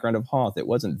in the background of Hoth? It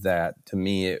wasn't that. To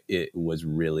me, it was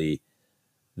really,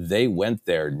 they went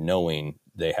there knowing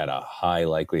they had a high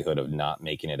likelihood of not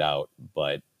making it out,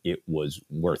 but it was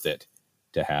worth it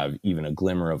to have even a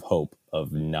glimmer of hope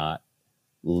of not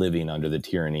living under the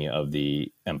tyranny of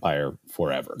the Empire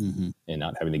forever and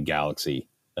not having the galaxy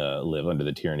live under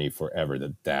the tyranny forever.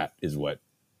 That is what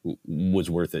was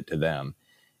worth it to them.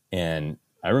 And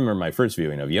I remember my first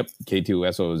viewing of,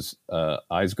 K2SO's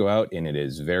eyes go out and it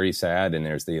is very sad. And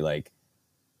there's the like,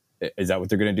 is that what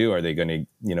they're going to do? Are they going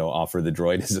to, offer the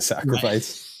droid as a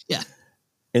sacrifice? Right. Yeah.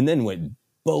 And then when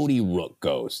Bodhi Rook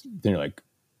goes, then you're like,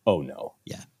 oh no.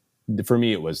 Yeah. For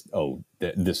me, it was,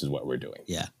 this is what we're doing.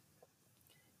 Yeah.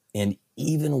 And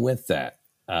even with that,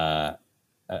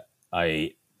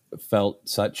 I felt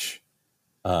such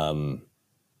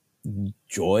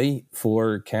joy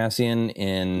for Cassian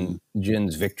in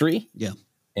Jin's victory. Yeah.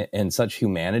 And such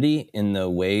humanity in the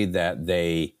way that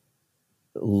they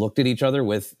looked at each other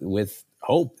with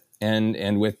hope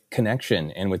and with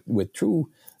connection and with true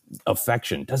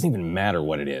affection. Doesn't even matter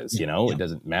what it is, it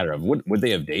doesn't matter. Would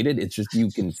they have dated? It's just, you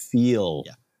can feel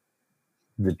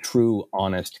the true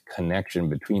honest connection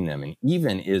between them. And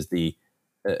even is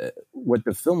what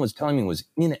the film was telling me was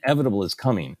inevitable is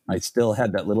coming. I still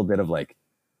had that little bit of like,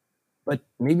 but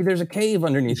maybe there's a cave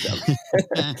underneath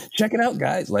them. Check it out,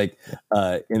 guys. Like,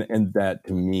 and that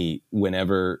to me,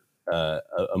 whenever a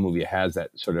movie has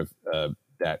that sort of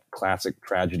that classic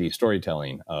tragedy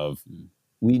storytelling of,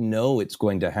 we know it's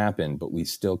going to happen, but we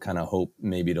still kind of hope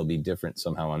maybe it'll be different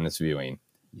somehow on this viewing.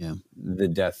 Yeah, the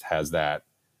death has that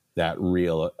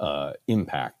real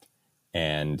impact,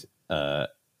 and I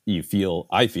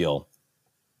feel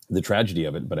the tragedy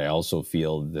of it, but I also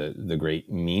feel the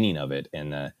great meaning of it,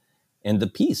 and the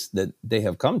peace that they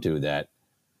have come to, that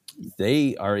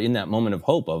they are in that moment of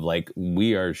hope of, like,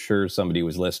 we are sure somebody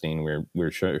was listening.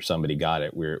 We're sure somebody got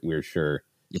it. We're sure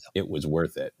it was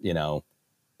worth it, you know?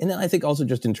 And then I think also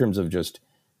just in terms of just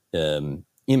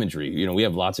imagery, you know, we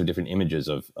have lots of different images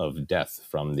of death,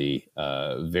 from the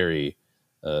very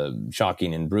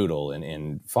shocking and brutal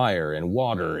and fire and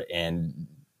water. And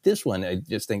this one, I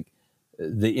just think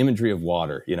the imagery of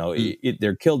water, you know,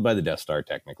 they're killed by the Death Star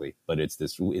technically, but it's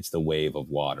the wave of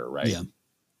water, right? Yeah.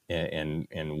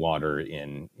 And water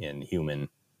in human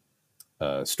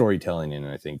storytelling, and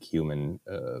I think human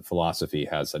philosophy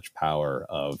has such power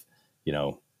of, you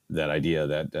know, that idea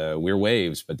that we're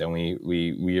waves, but then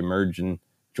we emerge and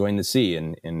join the sea,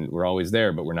 and we're always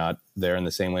there, but we're not there in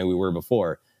the same way we were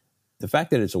before. The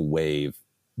fact that it's a wave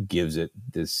gives it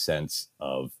this sense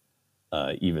of,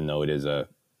 even though it is a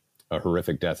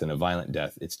horrific death and a violent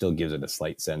death, it still gives it a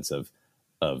slight sense of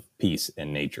peace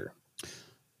and nature.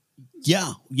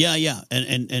 Yeah.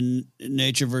 And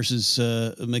nature versus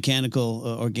mechanical,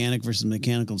 organic versus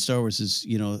mechanical in Star Wars is,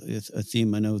 you know, it's a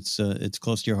theme. I know it's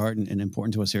close to your heart and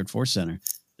important to us here at Force Center.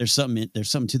 There's something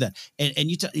to that.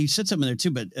 And you said something there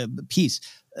too, but peace,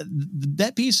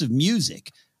 that piece of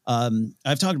music,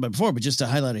 I've talked about before, but just to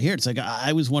highlight it here, it's like,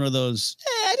 I was one of those,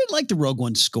 I didn't like the Rogue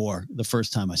One score the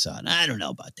first time I saw it. I don't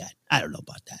know about that.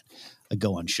 I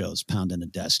go on shows, pounding a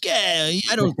desk. Yeah,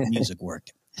 I don't know if the music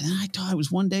worked. And then I thought it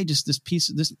was one day, just this piece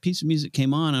of music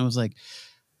came on. I was like,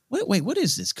 wait, what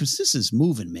is this? Because this is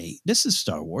moving me. This is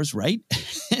Star Wars, right?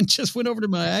 And just went over to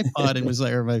my iPod and was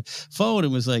like, or my phone,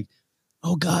 and was like,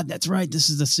 oh God, that's right. This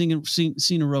is the scene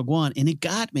of Rogue One, and it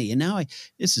got me. And now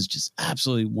this is just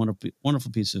absolutely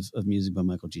wonderful piece of music by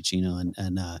Michael Giacchino,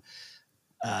 and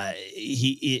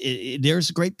there's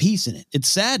a great peace in it. It's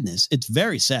sadness. It's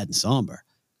very sad and somber,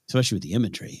 especially with the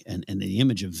imagery and the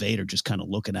image of Vader just kind of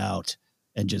looking out.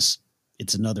 And just,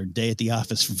 it's another day at the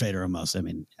office for Vader almost. I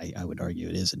mean, I would argue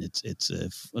it isn't. It's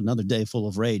another day full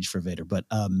of rage for Vader. But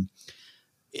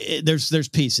there's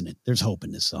peace in it. There's hope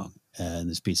in this song and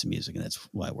this piece of music, and that's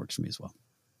why it works for me as well.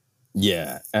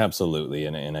 Yeah, absolutely.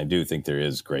 And I do think there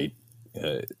is great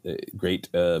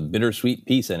bittersweet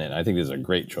peace in it. I think this is a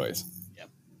great choice.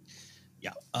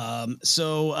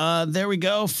 So there we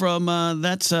go from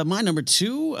that's my number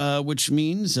 2, which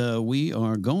means we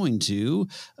are going to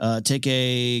take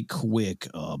a quick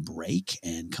break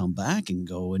and come back and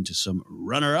go into some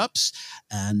runner-ups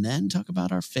and then talk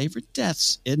about our favorite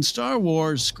deaths in Star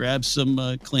Wars. Grab some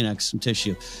Kleenex, some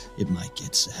tissue. It might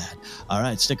get sad. All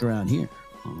right, stick around here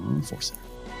on Force Center.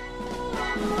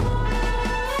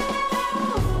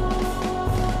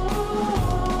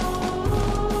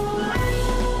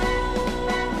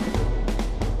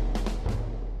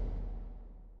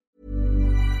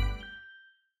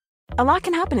 A lot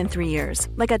can happen in 3 years,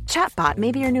 like a chatbot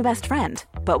may be your new best friend.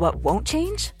 But what won't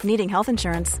change? Needing health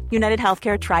insurance. United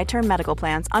Healthcare Tri-Term Medical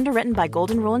Plans, underwritten by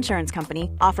Golden Rule Insurance Company,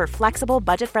 offer flexible,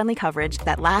 budget-friendly coverage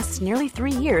that lasts nearly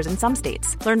 3 years in some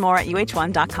states. Learn more at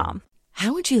UH1.com.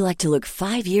 How would you like to look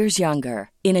 5 years younger?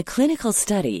 In a clinical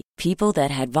study, people that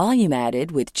had volume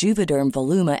added with Juvederm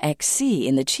Voluma XC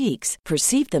in the cheeks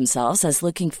perceived themselves as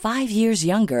looking 5 years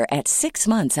younger at 6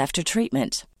 months after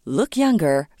treatment. Look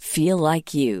younger, feel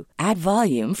like you. Add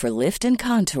volume for lift and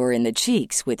contour in the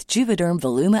cheeks with Juvederm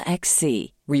Voluma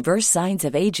XC. Reverse signs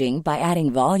of aging by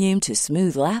adding volume to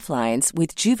smooth laugh lines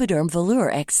with Juvederm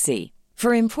Volure XC.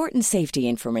 For important safety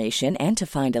information and to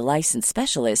find a licensed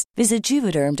specialist, visit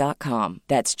Juvederm.com.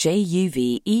 That's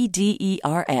JUVEDERM.com.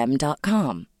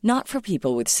 Not for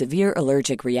people with severe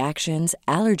allergic reactions,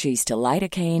 allergies to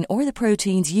lidocaine, or the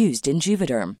proteins used in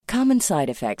Juvederm. Common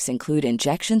side effects include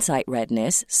injection site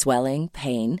redness, swelling,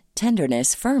 pain,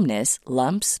 tenderness, firmness,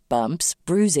 lumps, bumps,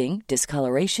 bruising,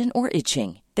 discoloration, or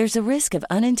itching. There's a risk of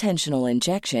unintentional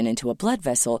injection into a blood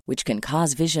vessel, which can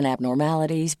cause vision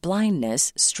abnormalities,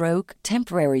 blindness, stroke,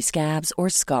 temporary scabs, or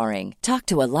scarring. Talk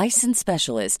to a licensed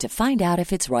specialist to find out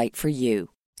if it's right for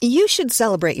you. You should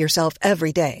celebrate yourself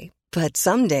every day, but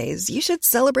some days you should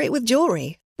celebrate with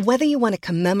jewelry. Whether you want to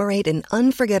commemorate an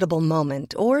unforgettable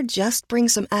moment or just bring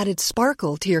some added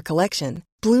sparkle to your collection,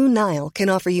 Blue Nile can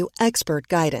offer you expert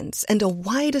guidance and a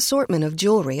wide assortment of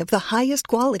jewelry of the highest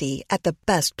quality at the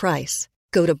best price.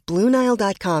 Go to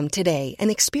BlueNile.com today and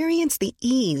experience the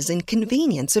ease and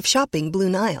convenience of shopping Blue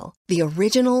Nile, the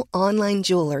original online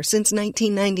jeweler since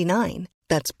 1999.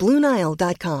 That's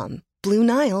BlueNile.com.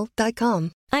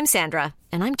 BlueNile.com. I'm Sandra,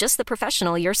 and I'm just the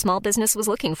professional your small business was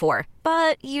looking for.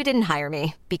 But you didn't hire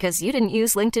me because you didn't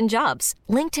use LinkedIn Jobs.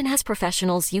 LinkedIn has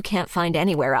professionals you can't find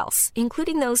anywhere else,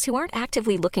 including those who aren't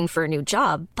actively looking for a new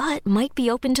job, but might be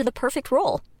open to the perfect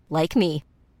role, like me.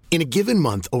 In a given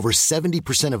month, over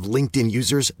 70% of LinkedIn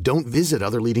users don't visit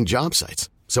other leading job sites.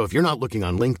 So if you're not looking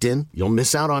on LinkedIn, you'll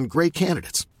miss out on great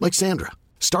candidates like Sandra.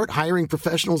 Start hiring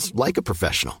professionals like a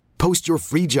professional. Post your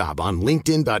free job on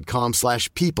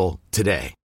linkedin.com/people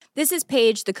today. This is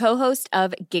Paige, the co-host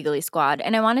of Giggly Squad,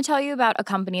 and I want to tell you about a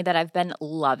company that I've been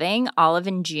loving, Olive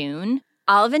 & June.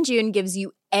 Olive & June gives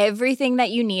you everything that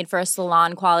you need for a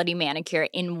salon-quality manicure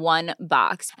in one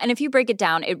box. And if you break it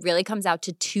down, it really comes out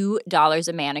to $2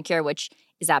 a manicure, which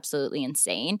is absolutely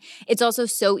insane. It's also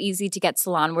so easy to get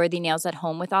salon-worthy nails at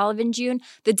home with Olive & June.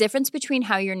 The difference between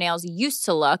how your nails used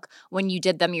to look when you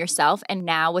did them yourself and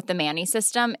now with the Mani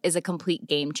system is a complete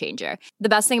game changer. The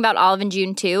best thing about Olive &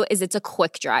 June, too, is it's a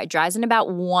quick dry. Dries in about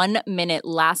 1 minute,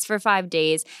 lasts for 5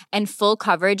 days, and full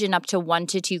coverage in up to 1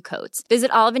 to 2 coats.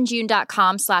 Visit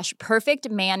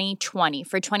oliveandjune.com/perfectmani20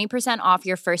 for 20% off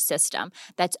your first system.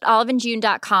 That's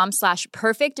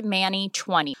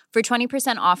oliveandjune.com/perfectmani20 for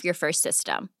 20% off your first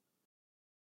system.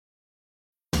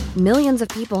 Millions of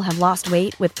people have lost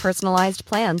weight with personalized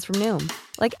plans from Noom,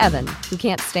 like Evan, who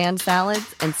can't stand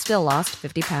salads and still lost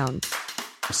 50 pounds.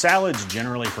 Salads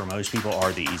generally for most people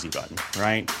are the easy button,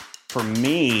 right? For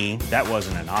me, that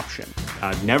wasn't an option.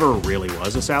 I never really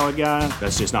was a salad guy.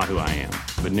 That's just not who I am.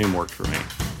 But Noom worked for me.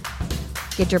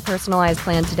 Get your personalized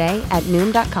plan today at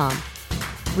Noom.com.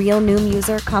 Real Noom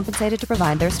user compensated to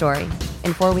provide their story.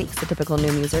 In 4 weeks, the typical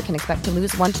Noom user can expect to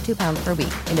lose 1 to 2 pounds per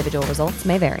week. Individual results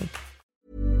may vary.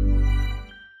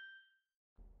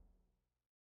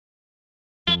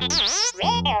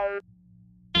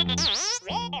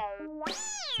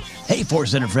 Hey, Force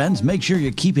Center friends, make sure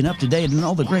you're keeping up to date on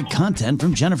all the great content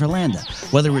from Jennifer Landa.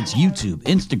 Whether it's YouTube,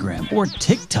 Instagram, or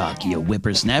TikTok, you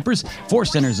whippersnappers,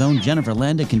 Force Center's own Jennifer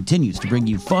Landa continues to bring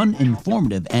you fun,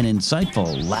 informative, and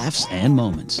insightful laughs and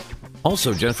moments.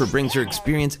 Also, Jennifer brings her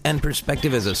experience and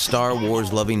perspective as a Star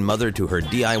Wars-loving mother to her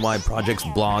DIY projects,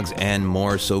 blogs, and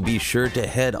more. So be sure to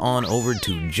head on over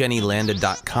to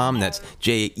JennyLanda.com. That's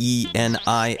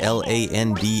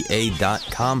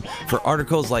JennyLanda.com for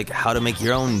articles like how to make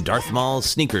your own Darth Maul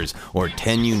sneakers or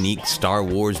 10 unique Star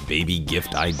Wars baby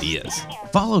gift ideas.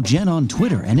 Follow Jen on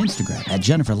Twitter and Instagram at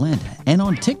Jennifer Landa and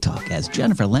on TikTok as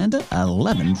Jennifer Landa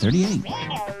 1138.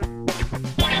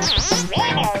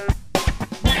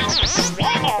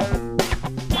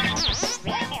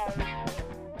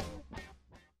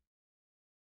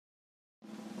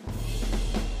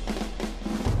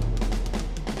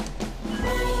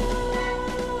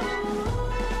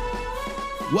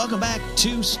 Welcome back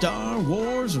to Star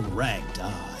Wars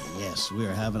Ragtime. Yes, we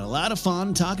are having a lot of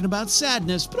fun talking about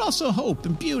sadness, but also hope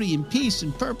and beauty and peace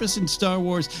and purpose in Star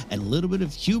Wars and a little bit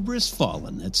of hubris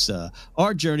fallen. It's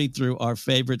our journey through our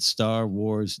favorite Star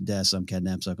Wars deaths. I'm Ken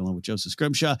Napzok along with Joseph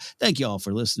Scrimshaw. Thank you all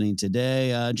for listening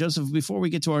today. Joseph, before we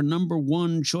get to our number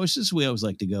one choices, we always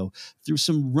like to go through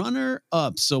some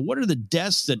runner-ups. So what are the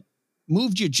deaths that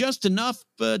moved you just enough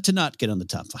to not get on the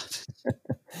top 5?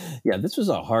 Yeah, this was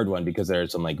a hard one because there are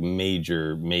some like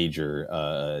major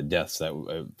deaths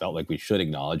that felt like we should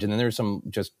acknowledge. And then there's some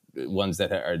just ones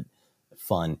that are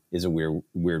fun is a weird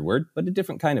word, but a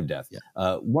different kind of death. Yeah.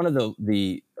 One of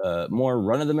the more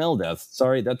run-of-the-mill deaths,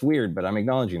 sorry, that's weird, but I'm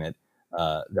acknowledging it,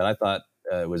 that I thought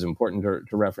was important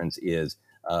to reference is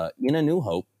in A New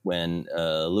Hope when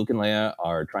Luke and Leia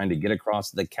are trying to get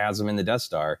across the chasm in the Death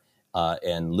Star,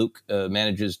 and Luke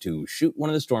manages to shoot one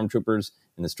of the stormtroopers,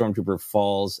 and the stormtrooper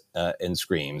falls and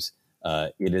screams.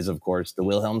 It is, of course, the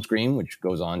Wilhelm scream, which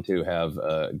goes on to have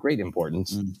great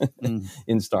importance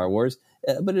in Star Wars.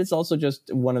 But it's also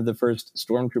just one of the first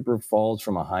stormtrooper falls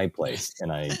from a high place.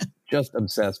 And I just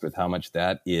obsessed with how much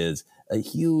that is a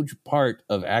huge part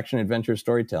of action-adventure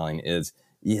storytelling is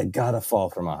you gotta fall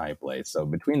from a high place. So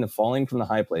between the falling from the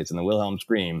high place and the Wilhelm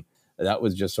scream, that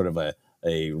was just sort of a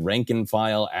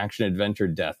rank-and-file action-adventure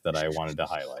death that I wanted to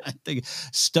highlight. I think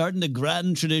starting the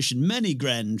grand tradition, many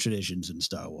grand traditions in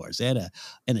Star Wars, and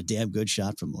a damn good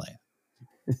shot from Leia.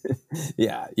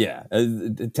 Yeah.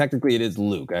 Technically, it is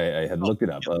Luke. I had looked it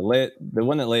up. Leia, the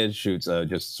one that Leia shoots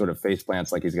just sort of face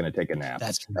plants like he's going to take a nap.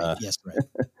 That's right. Yes, right.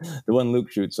 The one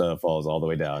Luke shoots falls all the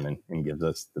way down and gives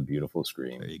us the beautiful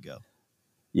scream. There you go.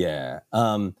 Yeah.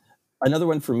 Another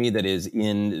one for me that is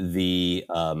in the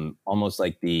almost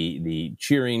like the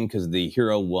cheering because the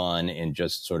hero won and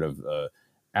just sort of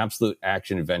absolute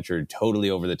action adventure, totally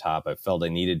over the top. I felt I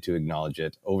needed to acknowledge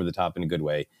it, over the top in a good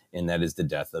way, and that is the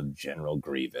death of General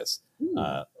Grievous.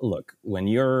 Look, when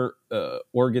your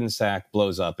organ sac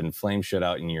blows up and flames shoot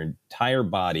out in your entire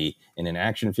body and an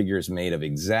action figure is made of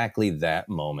exactly that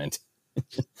moment,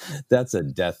 that's a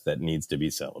death that needs to be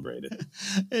celebrated.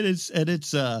 It's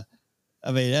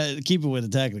I mean, keep it with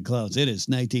Attack of the Clones. It is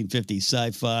 1950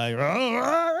 sci-fi.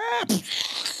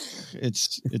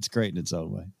 It's great in its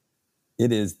own way.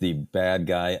 It is the bad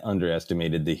guy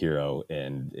underestimated the hero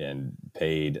and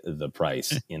paid the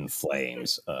price in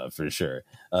flames, for sure.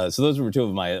 So those were two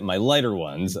of my lighter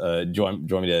ones. Do you want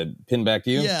me to pin back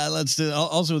to you? Yeah, let's do.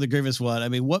 Also with the Grievous one, I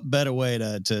mean, what better way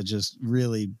to just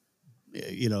really,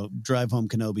 drive home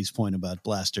Kenobi's point about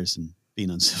blasters and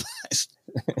being uncivilized.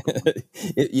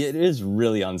 It is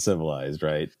really uncivilized,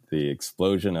 right? The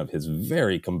explosion of his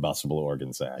very combustible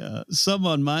organ sac. Some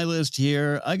on my list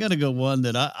here. I got to go one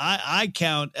that I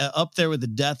count up there with the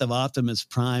death of Optimus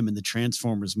Prime in the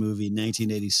Transformers movie in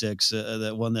 1986.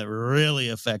 That one that really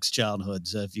affects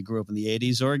childhoods if you grew up in the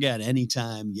 80s, or again,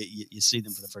 anytime you see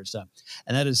them for the first time.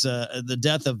 And that is the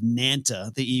death of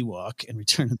Nanta, the Ewok in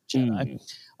Return of the Jedi.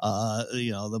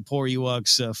 The poor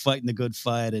Ewoks fighting the good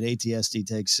fight, and AT-ST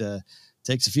takes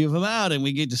a few of them out, and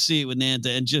we get to see it with Nanta.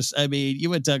 And just, I mean, you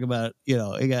would talk about,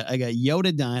 I got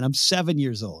Yoda dying. I'm 7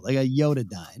 years old. I got Yoda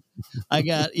dying. I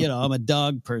got, I'm a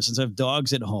dog person, so I have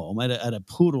dogs at home. I had a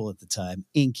poodle at the time,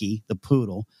 Inky, the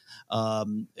poodle.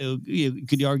 You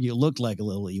could argue it looked like a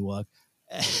little Ewok.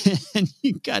 And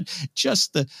you got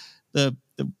just the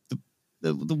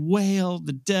whale,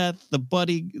 the death, the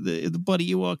buddy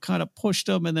Ewok kind of pushed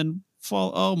him and then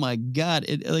fall. Oh my God.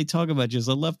 They talk about just,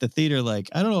 I left the theater like,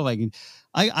 I don't know if I can,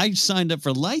 I signed up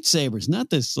for lightsabers,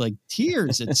 not this like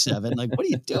tears at 7. Like, what are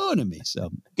you doing to me? So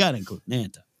got to include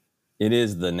Nanta. It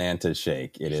is the Nanta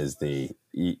shake. It is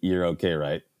you're okay,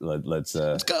 right? Let's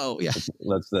go. Yeah.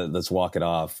 Let's walk it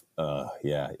off.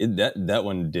 That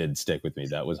one did stick with me.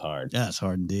 That was hard. Yeah, it's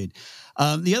hard indeed.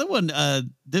 The other one,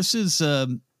 this is,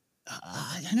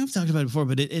 I know I've talked about it before,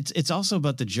 but it's also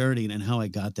about the journey and how I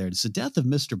got there. It's the death of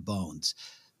Mr. Bones,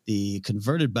 the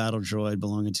converted battle droid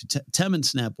belonging to Temmin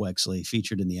Snap Wexley,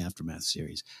 featured in the Aftermath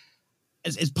series.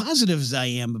 As positive as I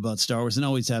am about Star Wars, and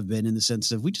always have been, in the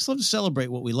sense of we just love to celebrate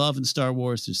what we love in Star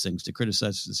Wars. There's things to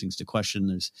criticize, there's things to question,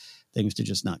 there's things to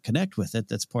just not connect with it.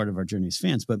 That's part of our journey as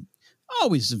fans. But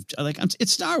always,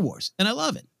 it's Star Wars, and I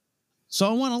love it. So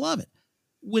I want to love it.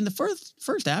 When the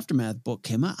first Aftermath book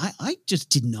came out, I just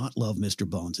did not love Mr.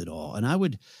 Bones at all. And I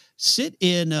would sit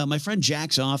in my friend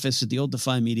Jack's office at the old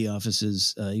Defy Media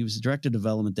offices. He was the director of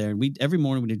development there. And every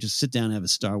morning we'd just sit down and have a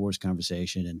Star Wars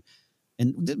conversation.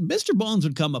 And Mr. Bones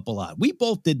would come up a lot. We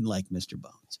both didn't like Mr.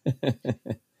 Bones.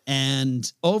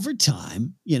 And over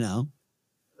time, all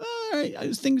right,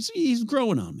 he's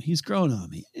growing on me. He's growing on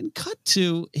me. And cut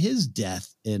to his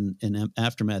death in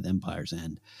Aftermath Empire's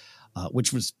End.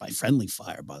 Which was by friendly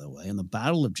fire, by the way, in the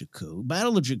Battle of Jakku.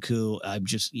 Battle of Jakku, I'm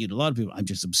just, a lot of people, I'm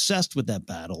just obsessed with that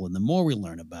battle. And the more we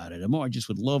learn about it, the more I just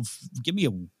would love, give me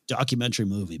a documentary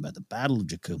movie about the Battle of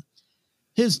Jakku.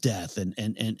 His death and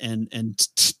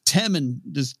Temmin,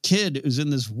 this kid who's in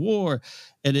this war,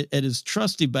 and his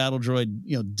trusty battle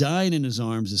droid, dying in his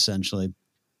arms, essentially.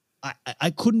 I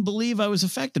couldn't believe I was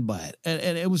affected by it.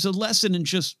 And it was a lesson in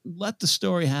just let the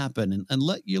story happen and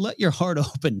let your heart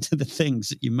open to the things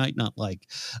that you might not like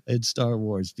in Star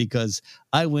Wars, because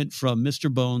I went from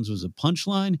Mr. Bones was a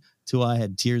punchline to I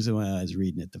had tears in my eyes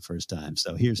reading it the first time.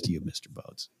 So here's to you, Mr.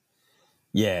 Bones.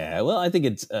 Yeah, well, I think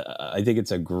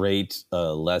it's a great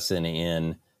lesson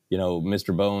in,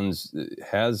 Mr. Bones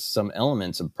has some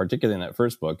elements, of, particularly in that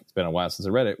first book, it's been a while since I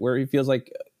read it, where he feels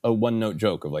like a one-note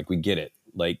joke of like, we get it.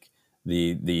 Like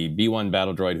the B1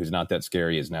 battle droid who's not that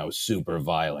scary is now super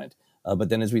violent. But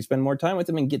then as we spend more time with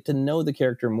him and get to know the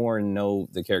character more and know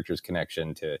the character's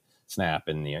connection to Snap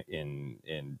and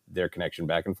in their connection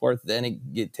back and forth, then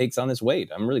it takes on this weight.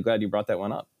 I'm really glad you brought that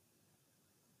one up.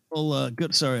 Well,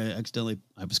 good. Sorry,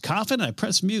 I was coughing. I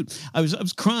pressed mute. I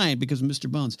was crying because of Mr.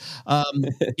 Bones.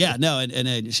 Yeah, no,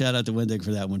 and shout out to Wendig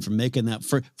for that one, for making that,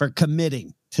 for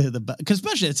committing to because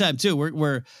especially at the time too,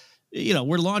 we're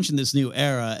launching this new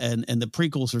era, and the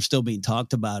prequels are still being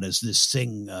talked about as this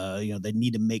thing, they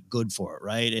need to make good for it,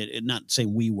 right? Not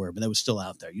saying we were, but that was still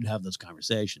out there. You'd have those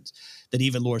conversations. That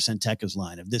even Laura Santeca's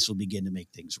line of "this will begin to make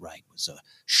things right" was a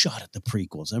shot at the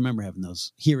prequels. I remember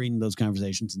hearing those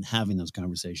conversations and having those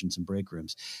conversations in break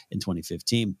rooms in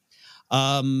 2015.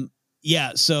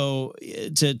 Yeah, so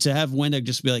to have Wendig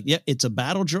just be like, yeah, it's a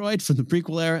battle droid from the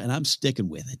prequel era, and I'm sticking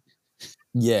with it.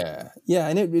 Yeah,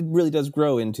 and it really does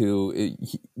grow into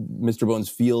Mr. Bones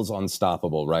feels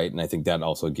unstoppable, right? And I think that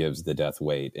also gives the death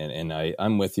weight. And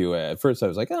I'm with you. At first, I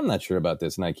was like, I'm not sure about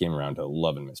this, and I came around to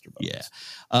loving Mr. Bones.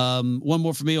 Yeah. One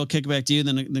more for me. I'll kick it back to you,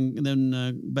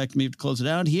 then back to me to close it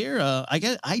out here. I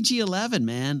got IG-11,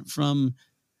 man, from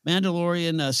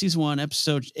Mandalorian season 1,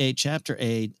 episode 8, chapter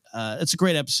 8. It's a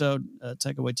great episode.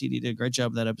 Taika Waititi did a great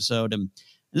job with that episode, and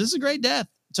this is a great death.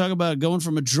 Talk about going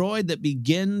from a droid that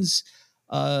begins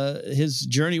his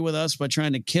journey with us by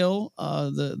trying to kill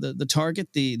the target,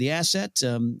 the asset,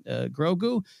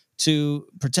 Grogu, to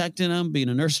protecting him, being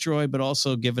a nurse droid, but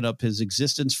also giving up his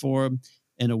existence for him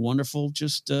in a wonderful,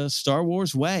 just Star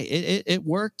Wars way. It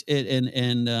worked,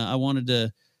 and I wanted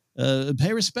to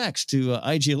pay respects to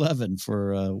IG-11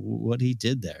 for what he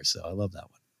did there. So I love that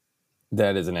one.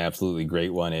 That is an absolutely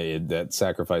great one. That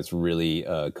sacrifice really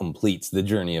completes the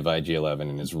journey of IG-11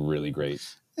 and is really great.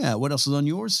 Yeah. What else is on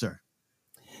yours, sir?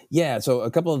 Yeah, so a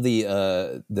couple of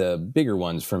the bigger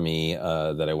ones for me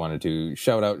that I wanted to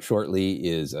shout out shortly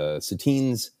is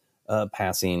Satine's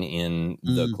passing in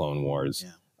the Clone Wars.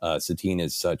 Yeah. Satine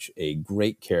is such a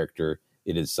great character.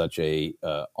 It is such a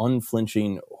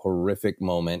unflinching, horrific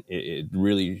moment. It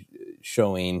really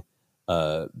showing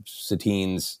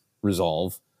Satine's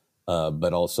resolve,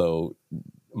 but also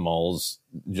Maul's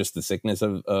just the sickness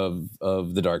of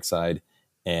the dark side,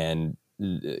 and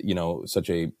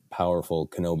such a powerful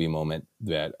Kenobi moment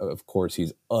that, of course,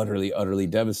 he's utterly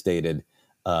devastated,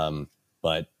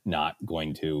 but not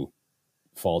going to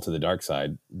fall to the dark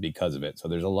side because of it. So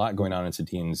there's a lot going on in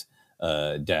Satine's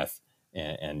death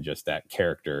and just that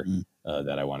character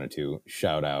that I wanted to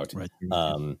shout out. Right.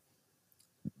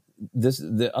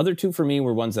 The other two for me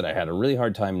were ones that I had a really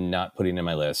hard time not putting in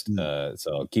my list. So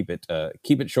I'll keep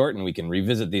it short, and we can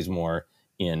revisit these more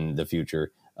in the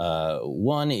future.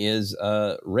 One is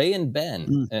Rey and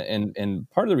Ben, and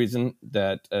part of the reason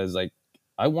that is like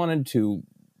I wanted to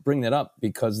bring that up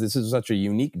because this is such a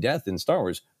unique death in Star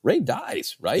Wars. Rey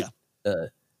dies, right? Yeah.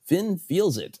 Finn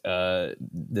feels it.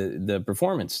 The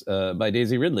performance by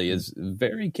Daisy Ridley is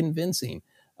very convincing,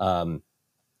 and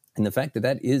the fact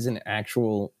that is an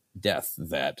actual death,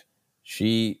 that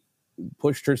she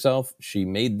pushed herself, she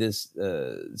made this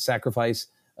sacrifice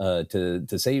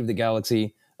to save the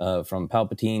galaxy. From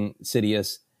Palpatine,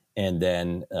 Sidious, and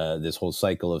then this whole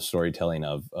cycle of storytelling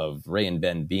of Rey and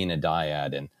Ben being a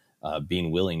dyad and being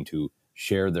willing to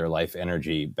share their life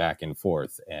energy back and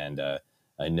forth. And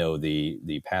I know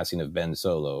the passing of Ben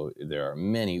Solo, there are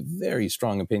many very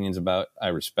strong opinions about. I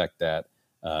respect that.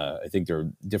 I think there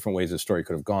are different ways the story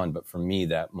could have gone, but for me,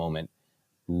 that moment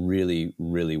really,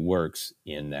 really works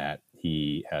in that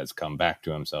he has come back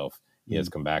to himself. He has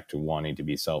come back to wanting to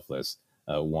be selfless.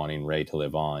 Wanting Rey to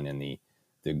live on, and the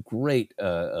great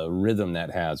rhythm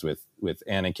that has with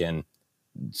Anakin,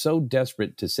 so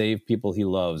desperate to save people he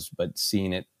loves, but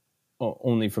seeing it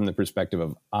only from the perspective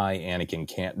of I, Anakin,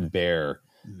 can't bear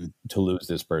to lose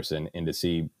this person, and to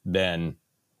see Ben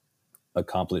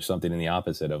accomplish something in the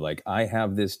opposite of like, I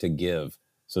have this to give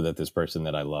so that this person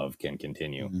that I love can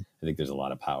continue. I think there's a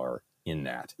lot of power in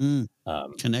that.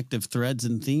 Connective threads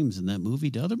and themes in that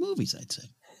movie to other movies, I'd say.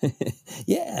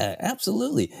 Yeah,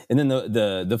 absolutely. And then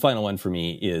the final one for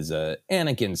me is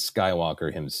Anakin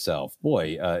Skywalker himself.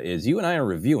 Boy, as you and I are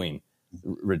reviewing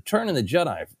Return of the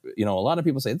Jedi, a lot of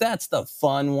people say that's the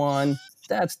fun one.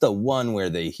 That's the one where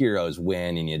the heroes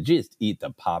win and you just eat the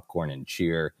popcorn and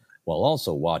cheer while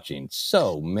also watching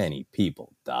so many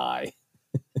people die.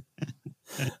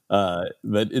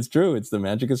 But it's true. It's the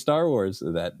magic of Star Wars.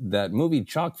 That movie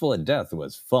chock full of death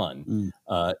was fun.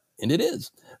 And it is.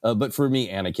 But for me,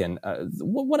 Anakin,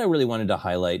 what I really wanted to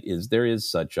highlight is there is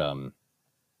such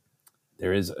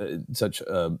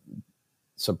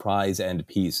surprise and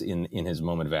peace in his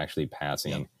moment of actually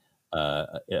passing,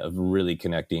 of really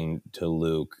connecting to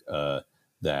Luke,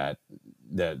 that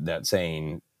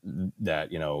saying that,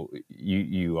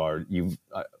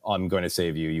 I'm going to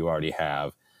save you. You already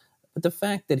have. But the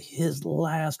fact that his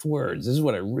last words, this is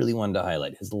what I really wanted to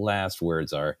highlight. His last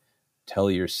words are, tell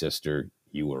your sister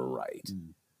you were right.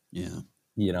 Yeah.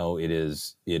 It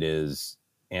is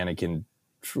Anakin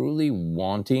truly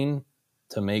wanting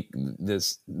to make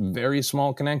this very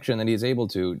small connection that he's able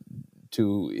to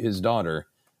his daughter,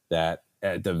 that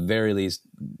at the very least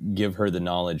give her the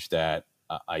knowledge that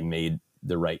I made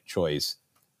the right choice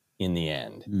in the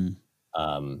end.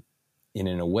 And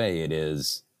in a way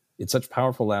it's such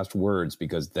powerful last words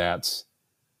because that's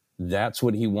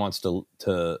what he wants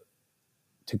to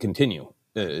continue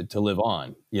to live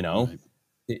on, Right.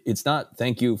 It's not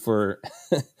thank you for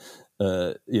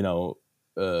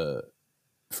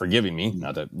forgiving me.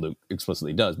 Not that Luke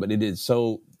explicitly does, but it is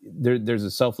so there's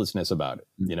a selflessness about it.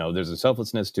 There's a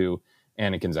selflessness to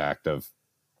Anakin's act of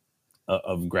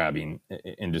grabbing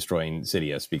and destroying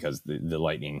Sidious, because the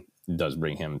lightning does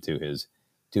bring him to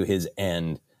his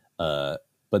end.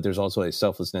 But there's also a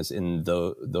selflessness in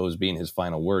those being his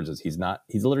final words, as he's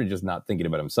literally just not thinking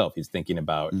about himself. He's thinking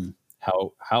about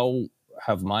how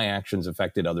have my actions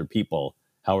affected other people?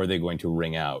 How are they going to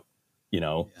ring out?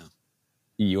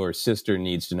 Your sister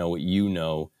needs to know what you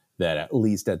know, that at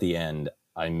least at the end,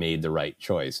 I made the right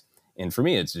choice. And for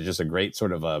me, it's just a great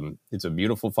sort of, it's a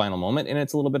beautiful final moment. And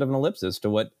it's a little bit of an ellipsis to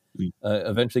what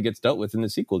eventually gets dealt with in the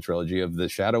sequel trilogy of the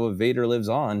shadow of Vader lives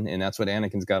on. And that's what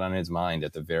Anakin's got on his mind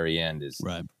at the very end is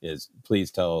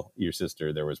please tell your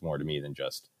sister there was more to me than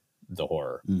just the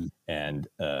horror. And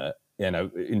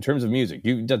in terms of music,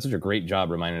 you've done such a great job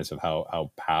reminding us of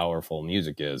how powerful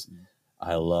music is.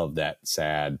 I love that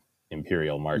sad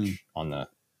Imperial March on the,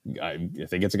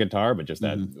 if it gets a guitar, but just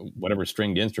that whatever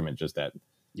stringed instrument, just that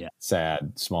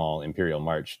sad, small Imperial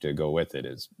March to go with it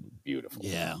is beautiful.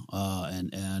 Yeah.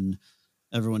 And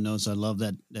everyone knows I love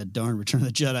that darn Return of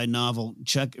the Jedi novel.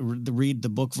 Read the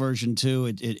book version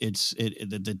too. It's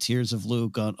the tears of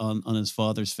Luke on his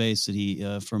father's face that he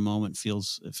for a moment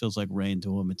feels like rain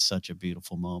to him. It's such a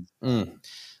beautiful moment.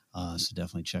 So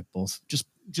definitely check both.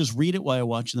 Just read it while you're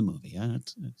watching the movie. Yeah,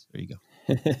 there you go.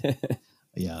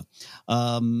 Yeah.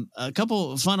 A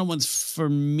couple final ones for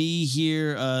me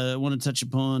here. I want to touch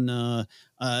upon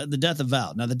the death of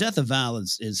Val. Now, the death of Val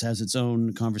has its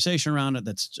own conversation around it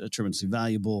that's tremendously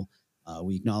valuable.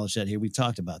 We acknowledge that here. We've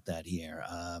talked about that here.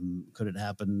 Could it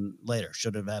happen later?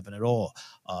 Should it have happened at all?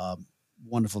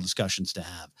 Wonderful discussions to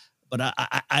have. But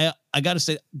I got to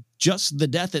say, just the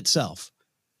death itself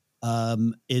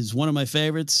is one of my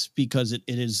favorites, because it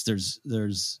is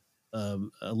there's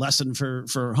a lesson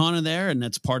for Han in there, and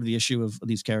that's part of the issue of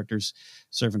these characters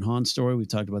serving Han's story. We've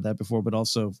talked about that before, but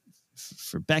also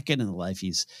for Beckett and the life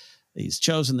he's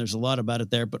chosen. There's a lot about it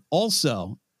there, but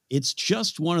also it's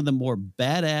just one of the more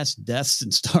badass deaths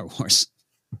in Star Wars.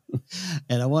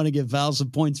 And I want to give Val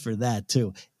some points for that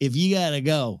too. If you gotta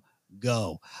go.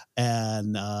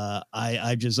 And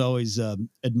I just always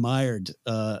admired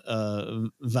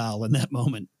Val in that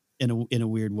moment in a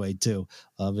weird way too.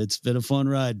 It's been a fun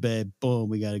ride, babe. Boom,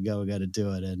 we got to go. We got to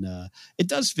do it. And it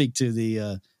does speak to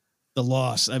the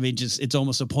loss. I mean, just it's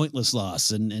almost a pointless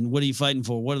loss. And what are you fighting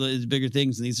for? What are the bigger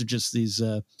things? And these are just these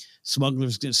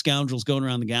smugglers, scoundrels going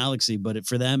around the galaxy. But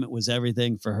for them, it was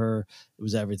everything. For her, it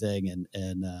was everything.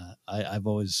 And I've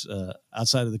always,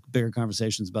 outside of the bigger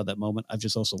conversations about that moment, I've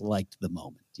just also liked the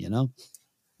moment,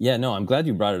 Yeah, no, I'm glad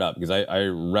you brought it up, because I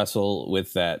wrestle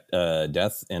with that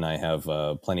death, and I have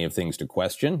plenty of things to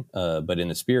question. But in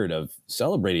the spirit of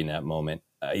celebrating that moment,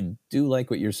 I do like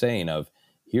what you're saying of,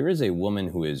 here is a woman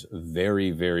who is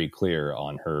very, very clear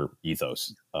on her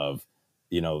ethos of,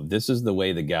 this is the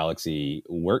way the galaxy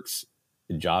works.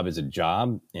 The job is a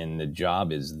job, and the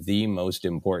job is the most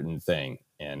important thing.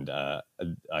 And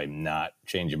I'm not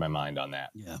changing my mind on that.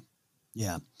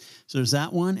 Yeah. So there's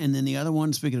that one. And then the other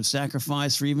one, speaking of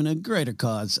sacrifice for even a greater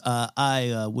cause,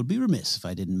 I would be remiss if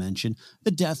I didn't mention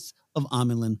the death of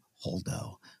Amilyn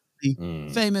Holdo. The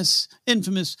famous,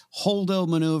 infamous Holdo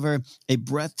maneuver, a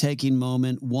breathtaking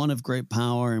moment, one of great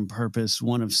power and purpose,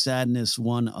 one of sadness,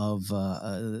 one of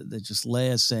just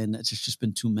Leia saying that there's just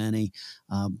been too many.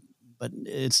 But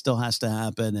it still has to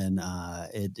happen. And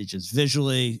it just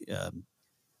visually,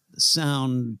 the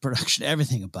sound production,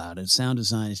 everything about it, sound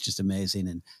design is just amazing.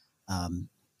 And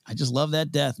I just love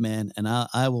that death, man. And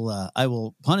I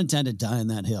will, pun intended, die on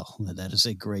that hill. That is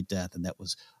a great death. And that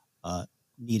was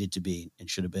needed to be and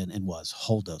should have been and was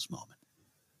Holdo's moment.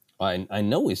 I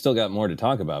know we still got more to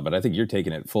talk about, but I think you're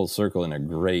taking it full circle in a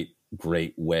great,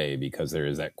 great way, because there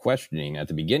is that questioning at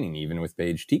the beginning, even with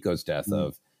Paige Tico's death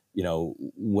of,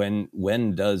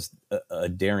 when does a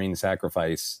daring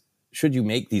sacrifice, should you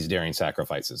make these daring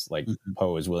sacrifices like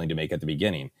Poe is willing to make at the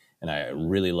beginning? And I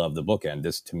really love the bookend.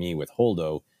 This, to me, with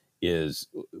Holdo, is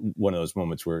one of those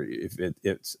moments where if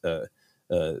it's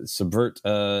subvert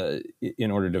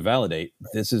in order to validate,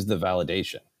 this is the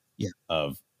validation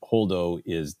of Holdo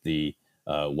is the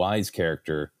wise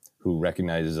character who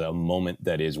recognizes a moment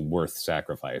that is worth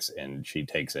sacrifice, and she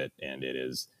takes it, and it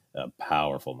is a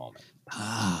powerful moment.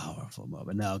 Powerful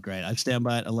moment. No, great. I stand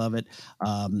by it. I love it.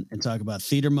 And talk about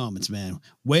theater moments, man.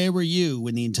 Where were you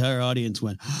when the entire audience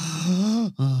went,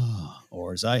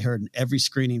 or as I heard in every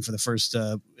screening for the first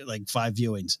 5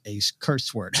 viewings, a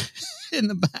curse word in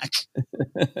the back.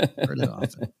 Heard it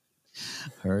often.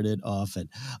 Heard it often.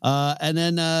 And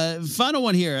then final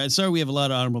one here. Sorry, we have a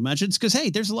lot of honorable mentions because, hey,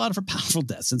 there's a lot of powerful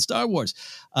deaths in Star Wars.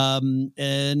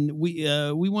 And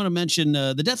we want to mention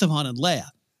the death of Han and Leia.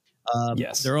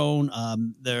 Yes, their own.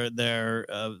 They're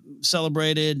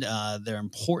celebrated. They're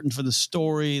important for the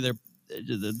story.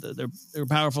 They're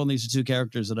powerful. And these are two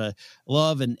characters that I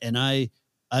love. And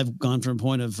I've gone from a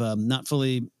point of not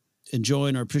fully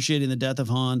enjoying or appreciating the death of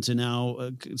Han to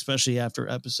now, especially after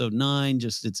episode 9,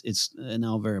 just it's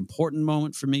now a very important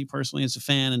moment for me personally as a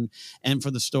fan and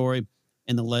for the story.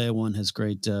 And the Leia one has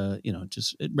great,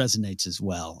 just it resonates as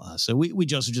well. So we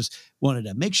just wanted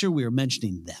to make sure we were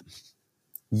mentioning them.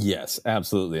 Yes,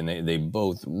 absolutely. And they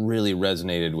both really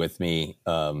resonated with me.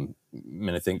 And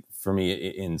I think for me,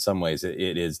 in some ways,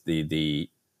 it is the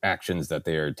actions that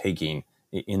they are taking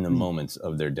in the moments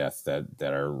of their death that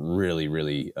are really,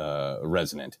 really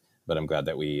resonant. But I'm glad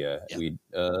that we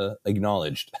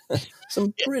acknowledged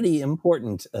some pretty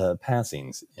important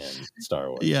passings in Star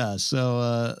Wars. Yeah.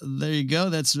 So there you go.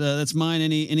 That's mine.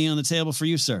 Any on the table for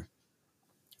you, sir?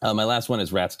 My last one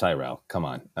is Rats Tyrell. Come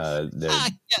on.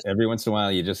 Every once in a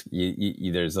while,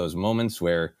 you there's those moments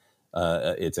where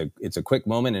it's a quick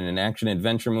moment in an action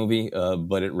adventure movie,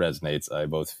 but it resonates. I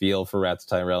both feel for Rats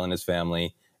Tyrell and his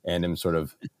family, and am sort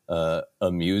of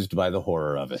amused by the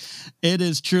horror of it. It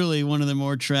is truly one of the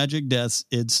more tragic deaths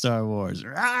in Star Wars.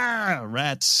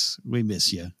 Rats, we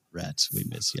miss you. Rats, we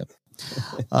miss you.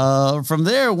 From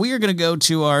there, we are going to go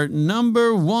to our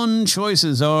number one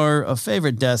choices, our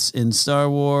favorite deaths in Star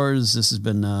Wars. This has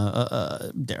been,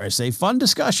 dare I say, fun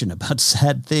discussion about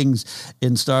sad things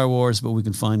in Star Wars, but we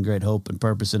can find great hope and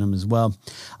purpose in them as well.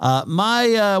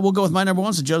 We'll go with my number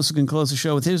one, so Joseph can close the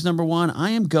show with his number one.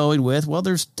 I am going with, well,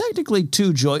 there's technically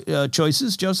two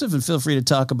choices, Joseph, and feel free to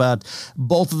talk about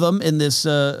both of them in this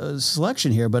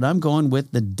selection here, but I'm going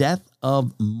with the death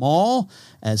of Maul,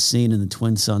 as seen in the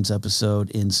Twin Sons episode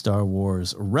in Star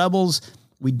Wars Rebels.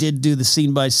 We did do the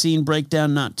scene-by-scene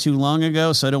breakdown not too long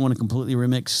ago, so I don't want to completely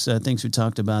remix things we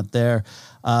talked about there.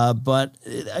 But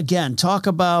again, talk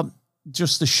about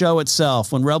just the show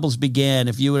itself. When Rebels began,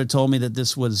 if you would have told me that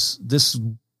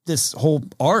this whole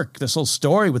arc, this whole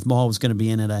story with Maul was going to be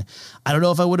in it, I don't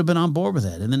know if I would have been on board with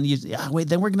it. And then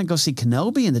then we're going to go see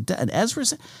Kenobi and Ezra.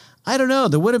 I don't know.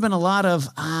 There would have been a lot of,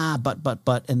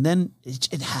 but, and then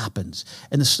it happens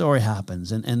and the story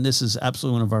happens. And this is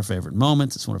absolutely one of our favorite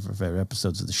moments. It's one of our favorite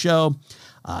episodes of the show.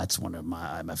 It's one of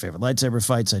my favorite lightsaber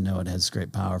fights. I know it has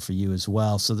great power for you as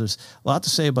well. So there's a lot to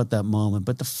say about that moment,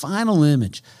 but the final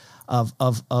image of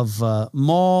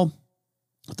Maul,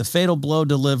 the fatal blow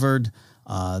delivered,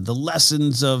 the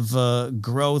lessons of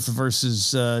growth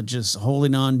versus just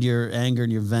holding on to your anger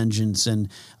and your vengeance, and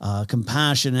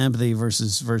compassion, empathy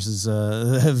versus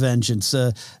vengeance.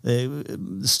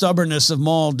 The stubbornness of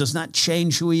Maul does not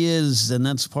change who he is, and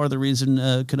that's part of the reason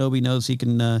Kenobi knows he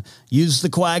can use the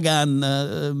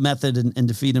Qui-Gon method and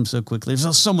defeat him so quickly.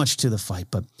 There's so much to the fight,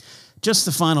 but just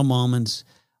the final moments.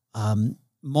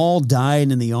 Maul dying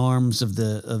in the arms of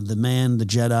the man, the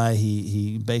Jedi.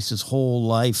 He based his whole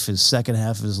life, his second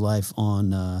half of his life,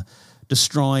 on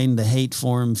destroying the hate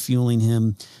for him, fueling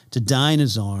him to die in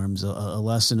his arms. A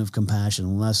lesson of compassion,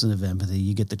 a lesson of empathy.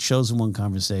 You get the Chosen One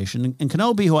conversation, and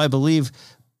Kenobi, who I believe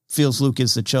feels Luke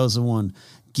is the Chosen One,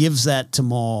 gives that to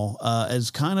Maul as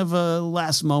kind of a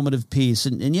last moment of peace.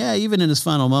 And yeah, even in his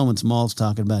final moments, Maul's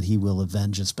talking about he will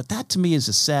avenge us. But that to me is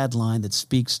a sad line that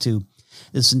speaks to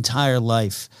this entire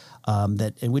life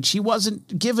that in which he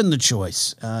wasn't given the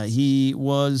choice. He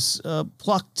was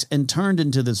plucked and turned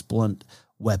into this blunt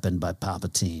weapon by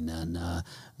Palpatine, and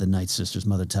the Night Sister's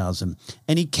mother tells him.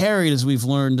 And he carried, as we've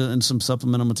learned in some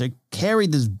supplemental material,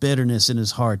 carried this bitterness in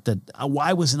his heart that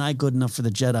why wasn't I good enough for the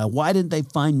Jedi? Why didn't they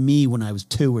find me when I was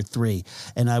 2 or 3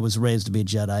 and I was raised to be a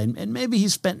Jedi? And maybe he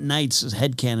spent nights, as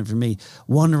headcanon for me,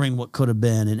 wondering what could have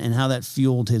been and how that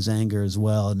fueled his anger as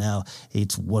well. And now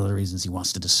it's one of the reasons he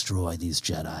wants to destroy these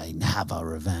Jedi and have our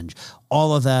revenge.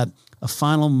 All of that, a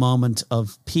final moment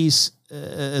of peace,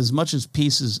 as much as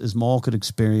peace as Maul could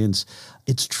experience.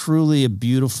 It's truly a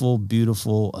beautiful,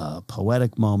 beautiful,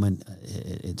 poetic moment.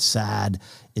 It's sad,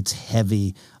 it's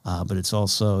heavy, but it's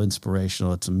also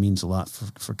inspirational. It means a lot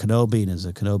for Kenobi, and as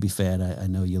a Kenobi fan, I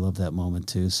know you love that moment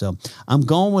too. So I'm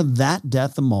going with that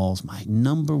death of Maul as my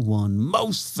number one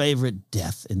most favorite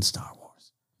death in Star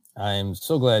Wars. I'm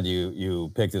so glad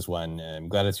you picked this one. I'm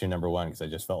glad it's your number one, because I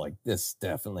just felt like this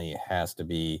definitely has to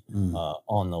be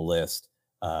on the list.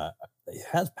 It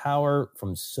has power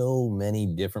from so many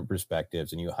different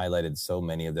perspectives, and you highlighted so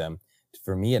many of them.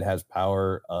 For me, it has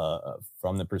power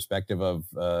from the perspective of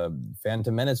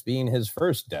Phantom Menace being his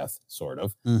first death, sort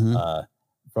of.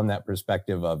 from that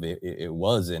perspective of it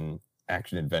was an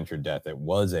action adventure death. It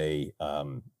was a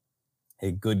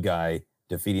good guy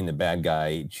defeating the bad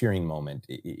guy cheering moment.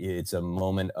 It's a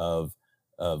moment of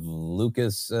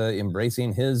Lucas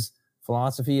embracing his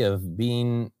philosophy of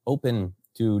being open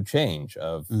to change,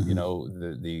 of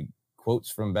the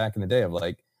quotes from back in the day of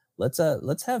like, let's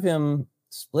have him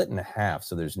split in half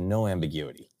so there's no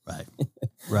ambiguity.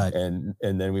 Right. and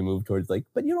then we move towards like,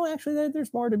 but actually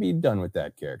there's more to be done with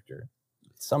that character.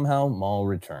 Somehow Maul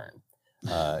returned.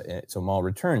 So Maul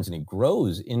returns and he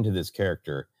grows into this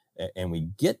character, and we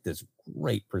get this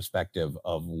great perspective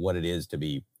of what it is to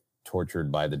be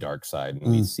tortured by the dark side.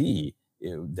 And we see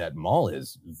that Maul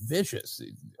is vicious,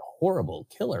 horrible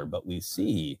killer, but we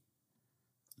see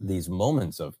these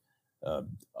moments of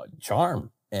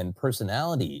charm and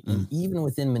personality. And even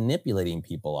within manipulating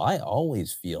people, I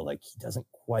always feel like he doesn't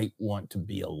quite want to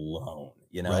be alone,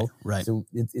 Right. So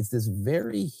it's this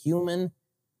very human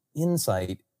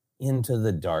insight into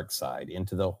the dark side,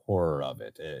 into the horror of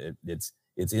it.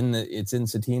 It's in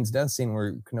Satine's death scene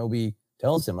where Kenobi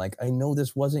tells him, like, I know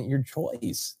this wasn't your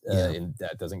choice. And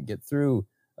that doesn't get through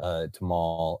to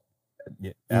Maul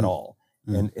at all.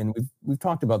 And we've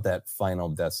talked about that final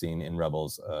death scene in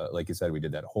Rebels. Like you said, we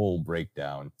did that whole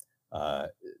breakdown.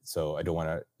 So I don't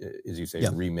want to, as you say,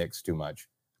 remix too much.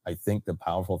 I think the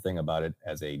powerful thing about it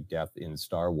as a death in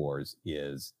Star Wars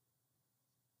is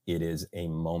it is a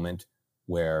moment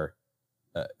where,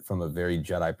 from a very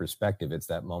Jedi perspective, it's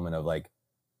that moment of like,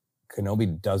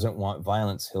 Kenobi doesn't want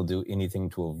violence. He'll do anything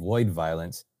to avoid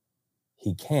violence.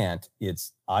 He can't.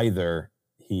 It's either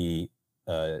he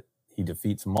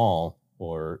defeats Maul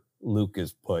or Luke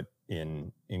is put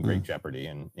in great jeopardy,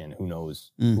 and who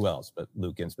knows who else, but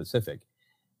Luke in specific.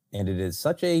 And it is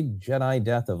such a Jedi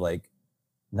death of like,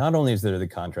 not only is there the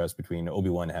contrast between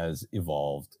Obi-Wan has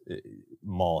evolved,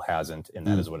 Maul hasn't, and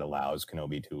that is what allows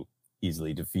Kenobi to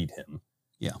easily defeat him.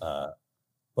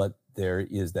 But there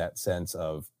is that sense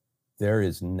of there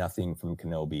is nothing from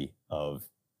Kenobi of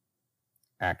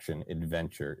action,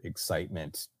 adventure,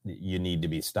 excitement. You need to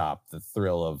be stopped. The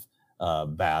thrill of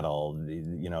battle.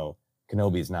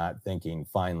 Kenobi's not thinking,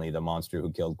 finally, the monster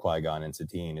who killed Qui-Gon and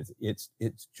Satine. It's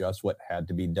just what had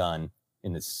to be done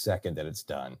in the second that it's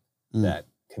done. That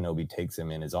Kenobi takes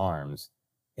him in his arms,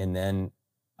 and then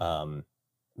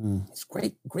it's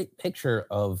great picture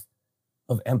of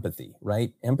empathy,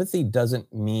 right? Empathy doesn't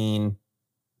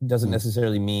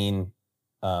necessarily mean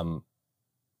the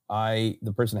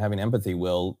person having empathy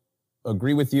will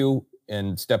agree with you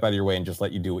and step out of your way and just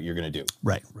let you do what you're going to do.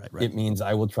 Right. It means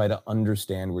I will try to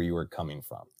understand where you are coming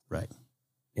from. Right.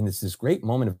 And it's this great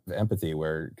moment of empathy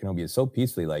where Kenobi is so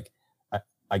peacefully like,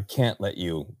 I can't let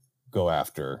you go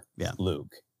after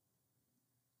Luke,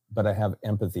 but I have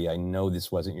empathy. I know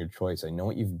this wasn't your choice. I know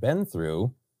what you've been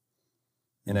through.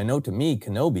 And I know, to me,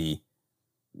 Kenobi,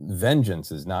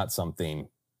 vengeance is not something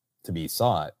to be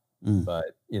sought,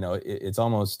 but it's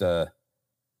almost a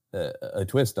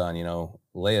twist on,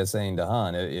 Leia saying to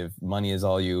Han, if money is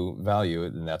all you value,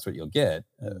 then that's what you'll get,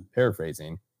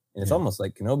 paraphrasing. And it's almost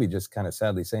like Kenobi just kind of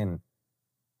sadly saying,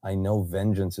 I know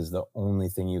vengeance is the only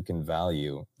thing you can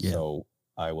value. So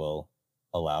I will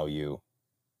allow you,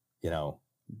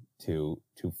 to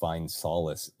find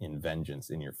solace in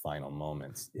vengeance in your final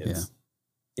moments.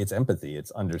 It's empathy.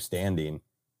 It's understanding,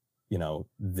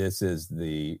 this is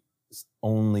the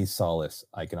only solace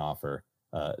I can offer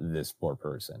this poor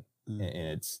person.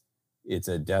 And it's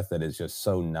a death that is just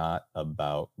so not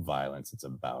about violence. It's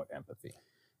about empathy.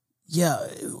 Yeah.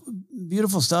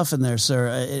 Beautiful stuff in there, sir.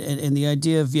 And the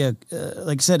idea of,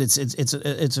 like I said, it's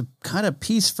a kind of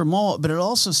piece for Maul, but it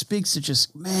also speaks to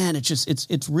just, man,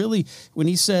 it's really, when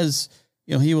he says,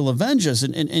 he will avenge us.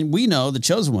 And we know the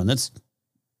chosen one, that's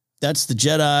the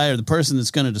Jedi or the person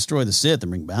that's going to destroy the Sith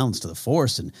and bring balance to the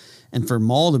Force. And for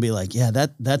Maul to be like,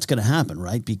 that's going to happen,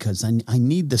 right? Because I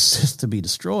need the Sith to be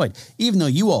destroyed. Even though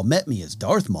you all met me as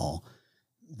Darth Maul,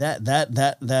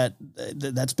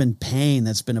 that's been pain.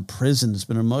 That's been a prison. It's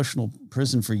been an emotional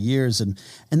prison for years. And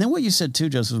then what you said too,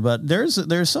 Joseph, about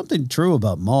there's something true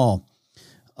about Maul,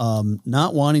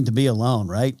 not wanting to be alone,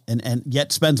 right? And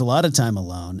yet spends a lot of time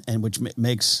alone, and which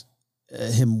makes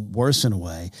him worse in a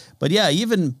way. But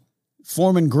even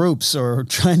forming groups or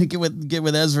trying to get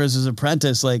with Ezra as his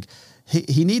apprentice, like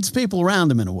he needs people around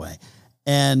him in a way.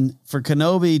 And for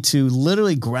Kenobi to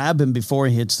literally grab him before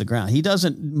he hits the ground,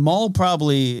 Maul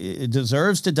probably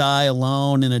deserves to die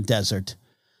alone in a desert,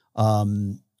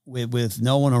 with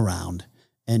no one around,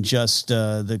 and just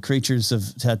the creatures of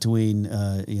Tatooine,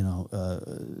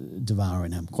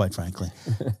 devouring him, quite frankly,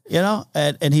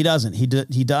 and he doesn't. He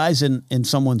dies in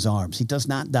someone's arms. He does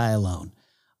not die alone.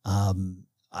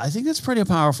 I think that's pretty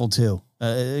powerful too.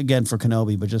 Again, for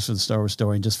Kenobi, but just for the Star Wars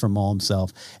story and just for Maul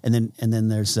himself. And then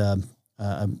there's a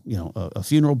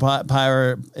funeral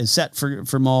pyre is set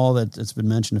for Maul that's been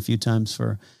mentioned a few times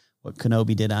for what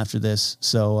Kenobi did after this.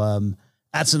 So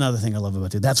that's another thing I love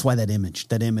about it. That's why that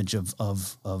image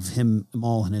of him,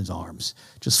 Maul in his arms,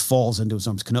 just falls into his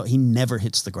arms. Kenobi, he never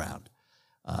hits the ground.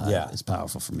 It's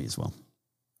powerful for me as well.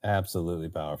 Absolutely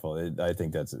powerful. I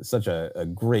think that's such a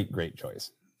great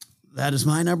choice. That is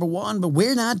my number one, but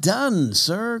we're not done,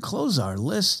 sir. Close our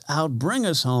list out. Bring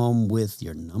us home with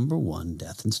your number one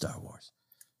death in Star Wars.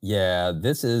 Yeah,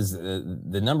 this is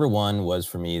the number one was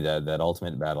for me that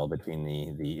ultimate battle between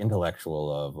the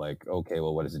intellectual of like, okay,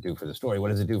 well, what does it do for the story? What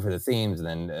does it do for the themes?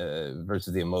 And then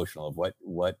versus the emotional of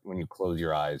what when you close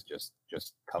your eyes just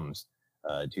comes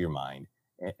to your mind.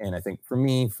 And I think for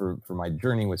me, for my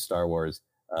journey with Star Wars,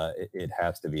 it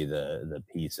has to be the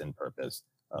peace and purpose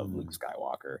of Luke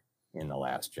Skywalker in The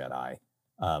Last Jedi.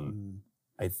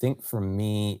 I think for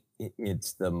me,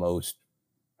 it's the most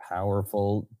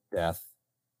powerful death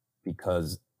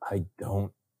because I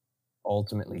don't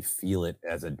ultimately feel it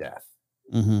as a death.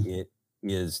 It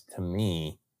is, to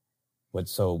me,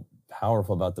 what's so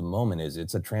powerful about the moment is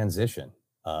it's a transition.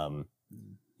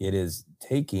 It is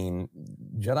taking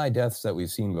Jedi deaths that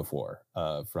we've seen before,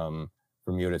 from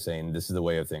Yoda saying, this is the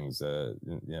way of things,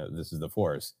 this is the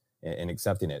Force, and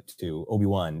accepting it, to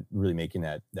Obi-Wan really making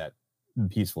that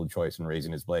peaceful choice and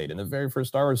raising his blade in the very first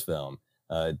Star Wars film,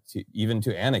 to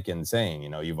Anakin saying,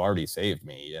 you've already saved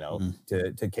me,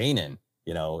 to Kanan,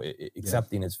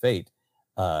 accepting his fate.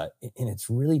 And it's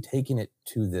really taking it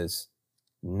to this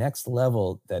next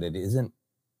level that it isn't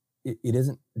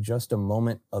just a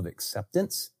moment of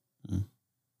acceptance.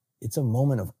 It's a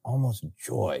moment of almost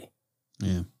joy.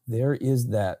 Yeah.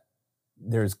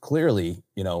 There's clearly,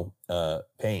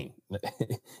 pain.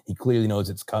 He clearly knows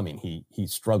it's coming. He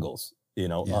struggles,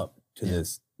 up to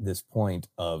this point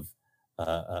of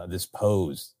this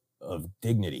pose of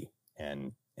dignity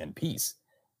and peace.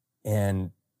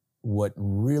 And what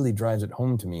really drives it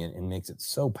home to me and makes it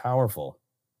so powerful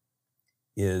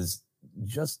is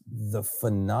just the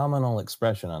phenomenal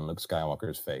expression on Luke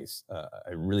Skywalker's face.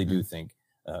 I really do think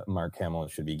Mark Hamill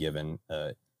should be given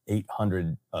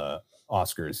 800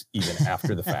 Oscars even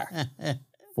after the fact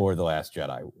for The Last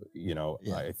Jedi.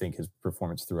 I think his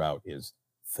performance throughout is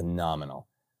phenomenal.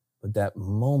 But that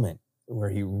moment where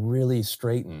he really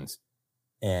straightens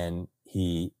and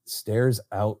he stares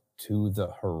out to the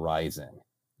horizon.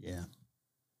 Yeah.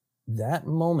 That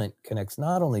moment connects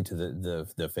not only to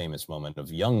the famous moment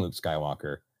of young Luke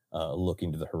Skywalker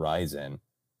looking to the horizon.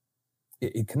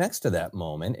 It connects to that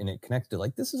moment, and it connects to,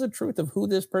 like, this is a truth of who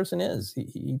this person is.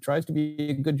 He tries to be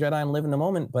a good Jedi and live in the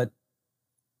moment, but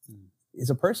as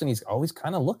a person, he's always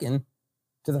kind of looking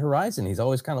to the horizon. He's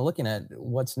always kind of looking at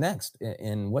what's next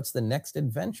and what's the next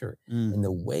adventure. And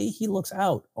the way he looks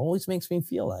out always makes me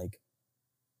feel like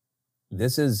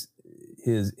this is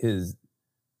his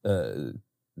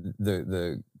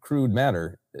the crude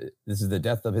matter. This is the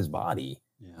death of his body.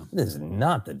 Yeah. This is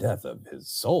not the death of his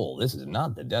soul. This is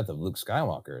not the death of Luke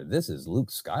Skywalker. This is Luke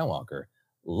Skywalker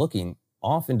looking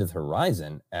off into the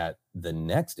horizon at the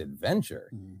next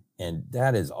adventure. And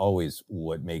that is always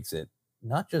what makes it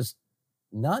not just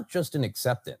an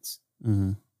acceptance,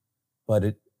 but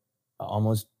it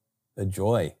almost a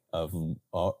joy of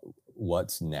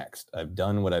what's next. I've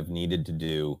done what I've needed to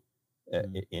do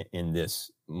in this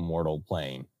mortal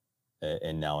plane,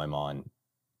 and now I'm on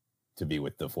to be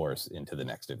with the Force into the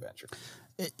next adventure.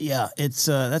 It's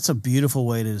that's a beautiful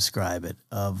way to describe it.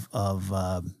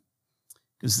 Because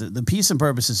the peace and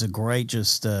purpose is a great,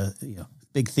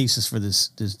 big thesis for this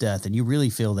death, and you really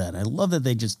feel that. I love that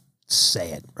they just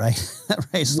say it, right?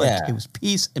 It's like it was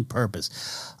peace and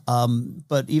purpose.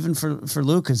 But even for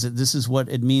Luke, because this is what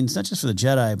it means, not just for the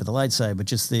Jedi, but the light side, but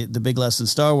just the big lesson in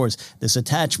Star Wars, this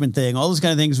attachment thing, all those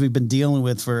kind of things we've been dealing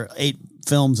with for 8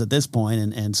 films at this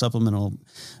point, and supplemental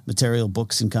material,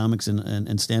 books and comics and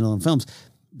standalone films.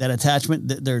 That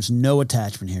attachment, there's no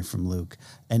attachment here from Luke,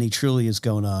 and he truly is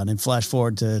going on. And flash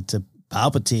forward to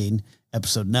Palpatine,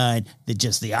 Episode 9,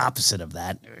 just the opposite of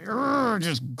that,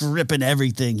 just gripping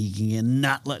everything he can get,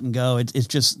 not letting go.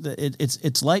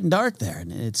 It's light and dark there,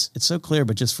 and it's so clear.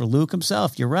 But just for Luke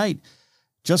himself, you're right.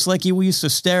 Just like we used to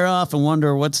stare off and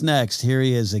wonder what's next, here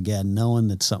he is again, knowing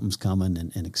that something's coming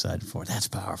and excited for it. That's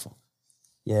powerful.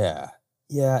 Yeah,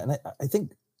 and I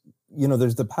think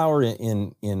there's the power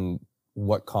in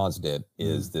what caused it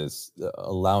is this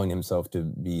allowing himself to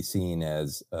be seen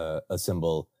as a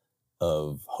symbol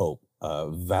of hope,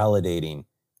 validating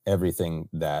everything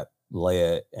that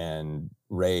Leia and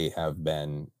Rey have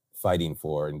been fighting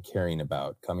for and caring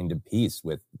about, coming to peace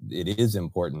with. It is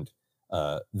important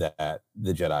that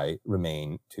the Jedi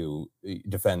remain to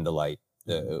defend the light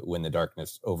when the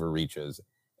darkness overreaches,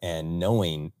 and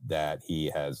knowing that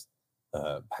he has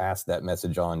passed that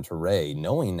message on to Rey,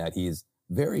 knowing that he's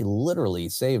very literally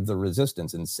saved the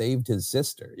Resistance and saved his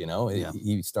sister.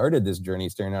 He started this journey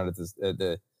staring out at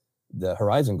the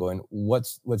horizon, going,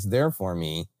 "What's there for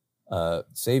me?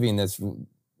 Saving this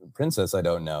princess I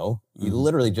don't know." He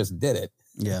literally just did it.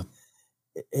 Yeah,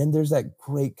 and there's that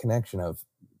great connection of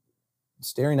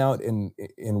staring out and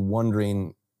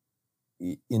wondering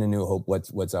in A New Hope,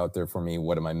 what's out there for me?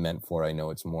 What am I meant for? I know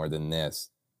it's more than this.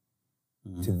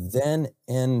 To then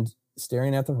end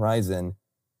staring at the horizon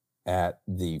at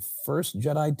the first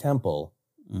Jedi temple,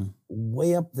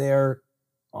 way up there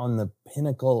on the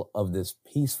pinnacle of this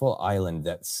peaceful island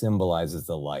that symbolizes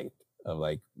the light of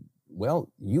like, well,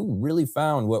 you really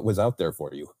found what was out there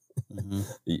for you,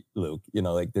 Luke.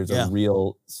 There's a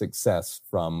real success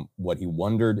from what he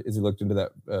wondered as he looked into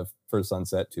that first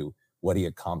sunset to what he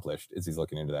accomplished as he's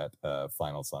looking into that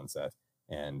final sunset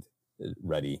and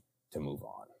ready to move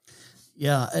on.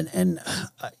 Yeah, and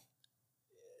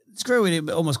it's a great way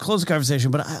to almost close the conversation,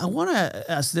 but I want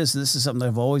to ask this. This is something that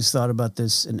I've always thought about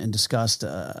this and discussed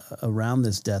around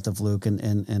this death of Luke,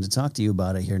 and to talk to you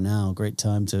about it here now. Great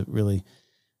time to really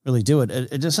do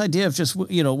it. This idea of just,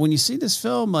 when you see this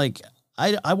film, like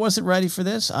I wasn't ready for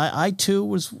this. I too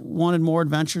wanted more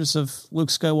adventures of Luke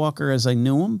Skywalker as I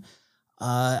knew him.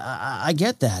 I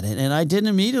get that. And I didn't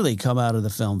immediately come out of the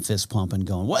film fist pumping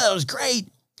going, well, it was great.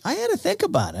 I had to think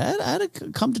about it. I had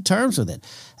to come to terms with it.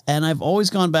 And I've always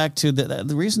gone back to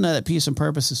the reason that Peace and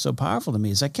Purpose is so powerful to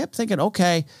me is I kept thinking,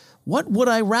 okay, what would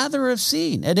I rather have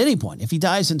seen at any point? If he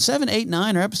dies in 7, 8,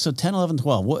 9, or episode 10, 11,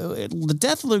 12, the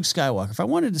death of Luke Skywalker, if I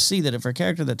wanted to see that for a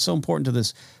character that's so important to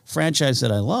this franchise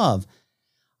that I love,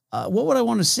 what would I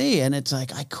want to see? And it's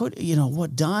like, I could,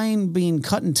 dying, being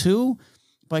cut in two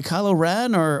by Kylo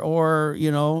Ren or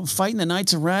fighting the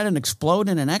Knights of Ren and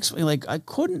exploding an X-Wing. Like, I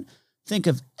couldn't think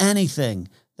of anything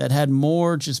that had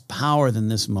more just power than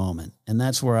this moment. And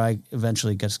that's where I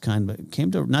eventually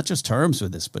came to not just terms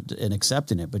with this, but in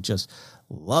accepting it, but just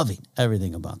loving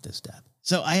everything about this death.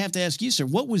 So I have to ask you, sir,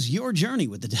 what was your journey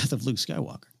with the death of Luke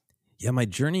Skywalker? Yeah, my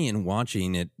journey in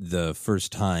watching it the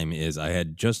first time is I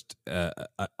had just,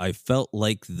 I felt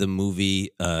like the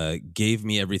movie gave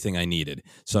me everything I needed.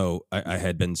 So I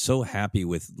had been so happy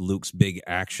with Luke's big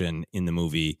action in the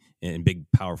movie and big,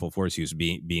 powerful force use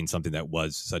being something that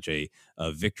was such a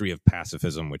victory of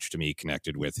pacifism, which to me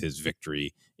connected with his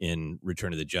victory in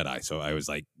Return of the Jedi. So I was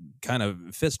like kind of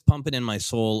fist pumping in my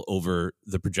soul over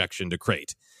the projection to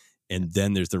Crate. And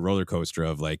then there's the roller coaster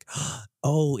of like,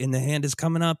 oh, and the hand is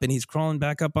coming up and he's crawling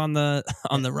back up on the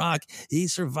rock. He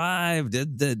survived.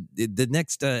 The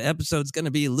next episode's going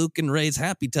to be Luke and Rey's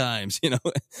happy times,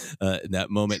 that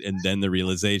moment. And then the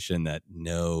realization that,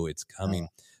 no, it's coming.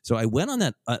 So I went on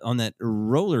that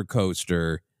roller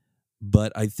coaster,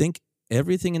 but I think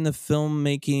everything in the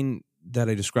filmmaking that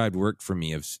I described worked for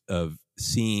me of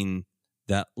seeing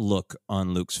that look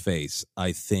on Luke's face.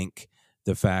 I think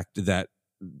the fact that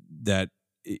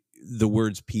the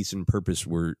words peace and purpose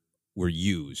were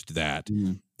used, that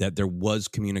there was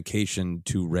communication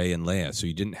to Rey and Leia, so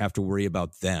you didn't have to worry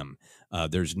about them.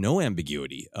 There's no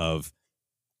ambiguity of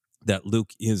that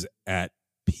Luke is at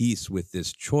peace with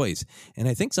this choice. And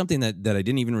I think something that I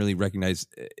didn't even really recognize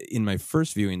in my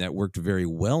first viewing that worked very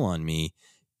well on me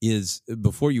is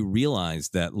before you realize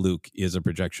that Luke is a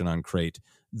projection on Crate,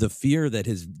 the fear that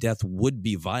his death would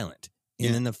be violent.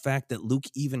 And then the fact that Luke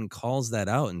even calls that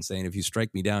out and saying, if you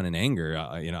strike me down in anger,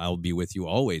 I'll be with you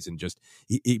always. And just,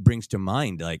 he brings to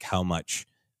mind like how much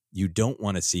you don't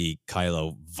want to see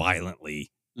Kylo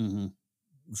violently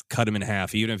cut him in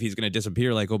half, even if he's going to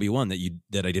disappear like Obi-Wan,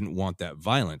 that I didn't want that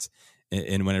violence.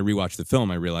 And when I rewatched the film,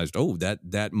 I realized,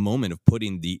 that moment of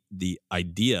putting the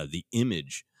idea, the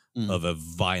image of a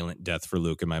violent death for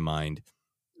Luke in my mind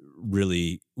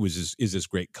really is this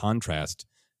great contrast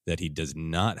that he does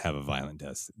not have a violent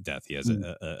death. He has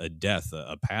a death,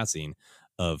 a passing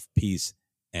of peace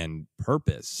and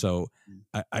purpose. So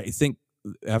I think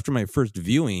after my first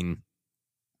viewing,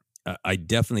 I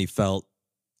definitely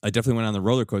went on the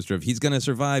roller coaster of he's going to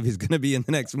survive, he's going to be in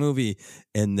the next movie,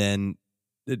 and then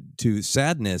to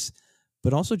sadness,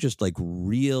 but also just like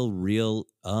real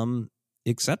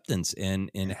acceptance and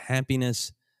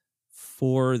happiness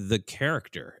for the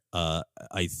character.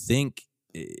 I think,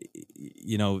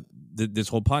 this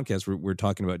whole podcast we're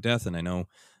talking about death, and I know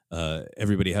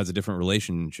everybody has a different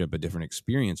relationship, a different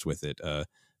experience with it,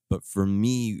 but for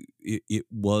me it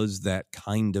was that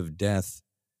kind of death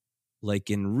like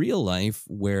in real life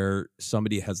where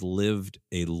somebody has lived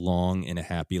a long and a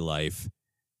happy life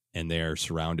and they're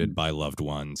surrounded by loved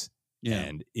ones. Yeah.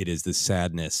 And it is the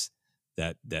sadness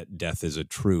that death is a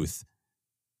truth.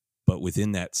 But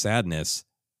within that sadness,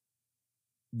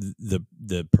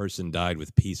 the person died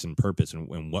with peace and purpose.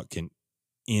 And what can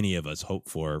any of us hope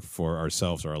for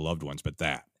ourselves or our loved ones but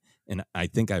that? And I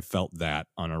think I felt that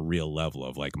on a real level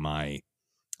of like my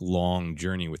long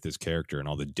journey with this character and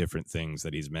all the different things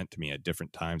that he's meant to me at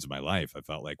different times of my life. I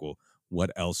felt like, well,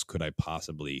 what else could I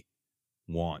possibly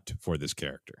want for this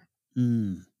character?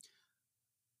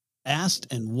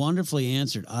 Asked and wonderfully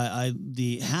answered.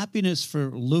 The happiness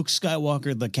for Luke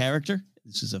Skywalker, the character.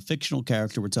 This is a fictional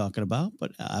character we're talking about,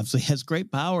 but obviously has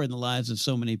great power in the lives of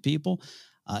so many people.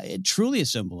 It truly a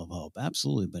symbol of hope,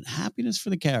 absolutely. But happiness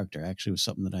for the character actually was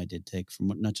something that I did take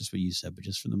from not just what you said, but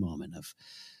just from the moment of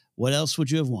what else would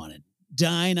you have wanted?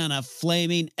 Dying on a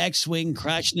flaming X-Wing,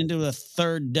 crashing into a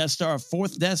third Death Star, a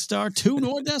fourth Death Star, two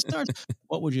more Death Stars?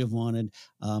 What would you have wanted?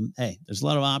 Hey, there's a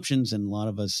lot of options, and a lot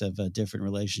of us have a different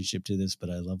relationship to this, but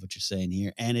I love what you're saying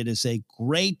here. And it is a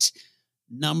great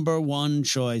number one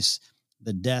choice,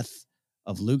 the death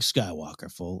of Luke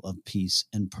Skywalker, full of peace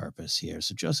and purpose here.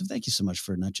 So, Joseph, thank you so much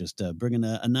for not just bringing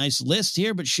a nice list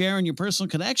here, but sharing your personal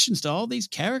connections to all these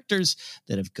characters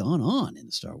that have gone on in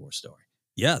the Star Wars story.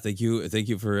 Yeah, thank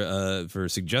you for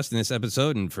suggesting this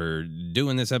episode and for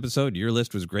doing this episode. Your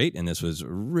list was great, and this was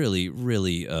really,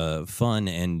 really fun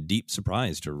and deep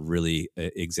surprise to really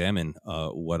examine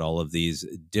what all of these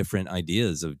different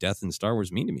ideas of death in Star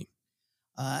Wars mean to me.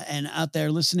 And out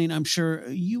there listening, I'm sure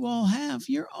you all have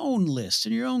your own list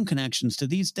and your own connections to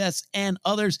these deaths and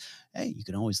others. Hey, you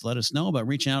can always let us know by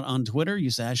reaching out on Twitter.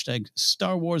 Use the hashtag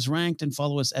Star Wars Ranked and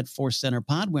follow us at Force Center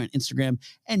Pod. We're on Instagram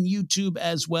and YouTube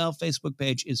as well. Facebook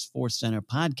page is Force Center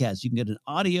Podcast. You can get an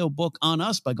audio book on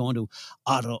us by going to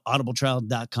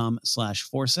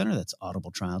audibletrial.com/Force Center. That's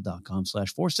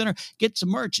audibletrial.com/Force Center. Get some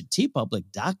merch at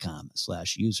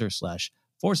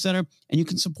tpublic.com/user/Force Center, and you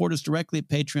can support us directly at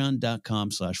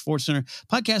patreon.com/Force Center.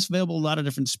 Podcast available a lot of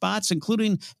different spots,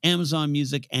 including Amazon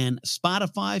Music and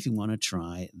Spotify, if you want to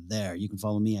try there. You can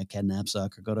follow me at Ken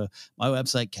Napzok or go to my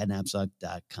website,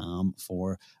 kennapzok.com,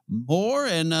 for more.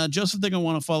 And Joseph, they're going to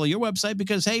want to follow your website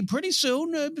because, hey, pretty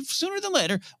soon, sooner than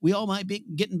later, we all might be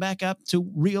getting back up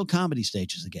to real comedy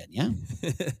stages again, yeah?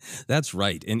 That's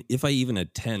right. And if I even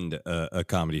attend a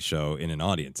comedy show in an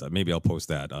audience, maybe I'll post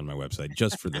that on my website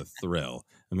just for the thrill.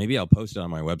 And maybe I'll post it on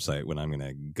my website when I'm going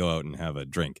to go out and have a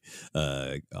drink.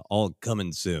 All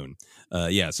coming soon.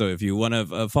 So if you want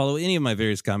to follow any of my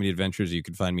various comedy adventures, you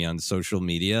can find me on social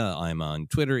media. I'm on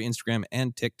Twitter, Instagram,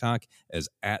 and TikTok as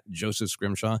 @Joseph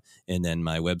Scrimshaw. And then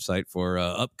my website for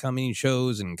upcoming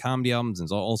shows and comedy albums and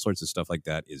all sorts of stuff like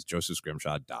that is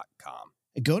josephscrimshaw.com.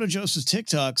 Go to Joseph's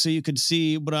TikTok so you could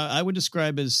see what I would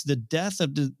describe as the death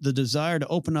of the desire to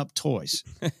open up toys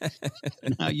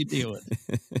and how you deal with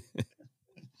it.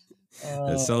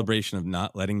 A celebration of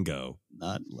not letting go.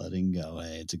 Not letting go.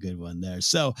 Hey, it's a good one there.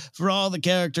 So for all the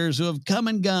characters who have come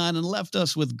and gone and left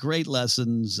us with great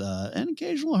lessons and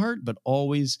occasional hurt, but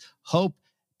always hope,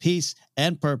 peace,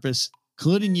 and purpose,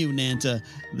 including you, Nanta,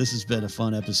 this has been a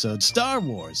fun episode. Star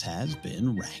Wars has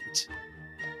been ranked.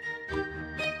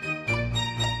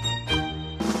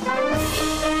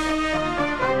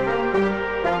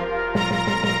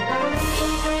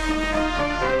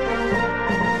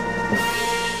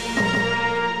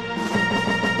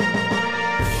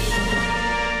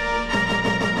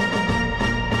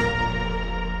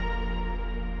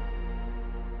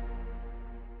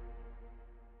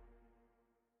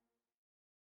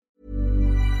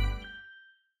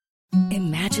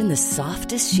 Imagine the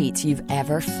softest sheets you've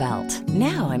ever felt.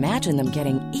 Now imagine them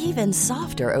getting even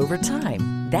softer over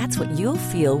time. That's what you'll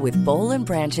feel with Boll &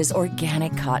 Branch's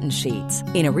organic cotton sheets.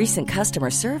 In a recent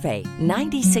customer survey,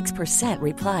 96%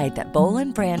 replied that Boll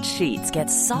 & Branch sheets get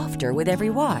softer with every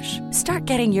wash. Start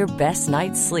getting your best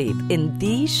night's sleep in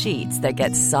these sheets that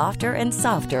get softer and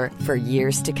softer for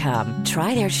years to come.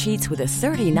 Try their sheets with a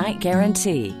 30-night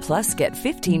guarantee. Plus, get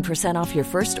 15% off your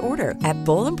first order at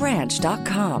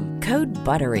bollandbranch.com. Code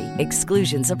BUTTERY.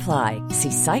 Exclusions apply.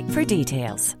 See site for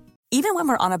details. Even when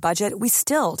we're on a budget, we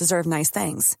still deserve nice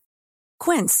things.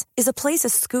 Quince is a place to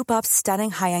scoop up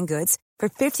stunning high-end goods for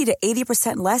 50 to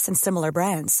 80% less than similar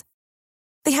brands.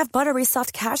 They have buttery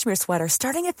soft cashmere sweaters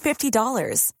starting at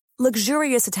 $50,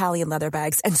 luxurious Italian leather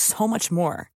bags, and so much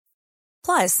more.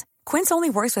 Plus, Quince only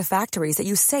works with factories that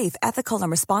use safe, ethical, and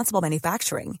responsible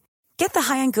manufacturing. Get the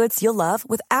high-end goods you'll love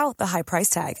without the high price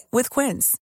tag with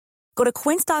Quince. Go to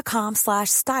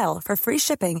quince.com/style for free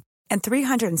shipping and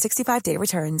 365-day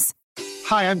returns.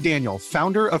 Hi, I'm Daniel,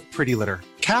 founder of Pretty Litter.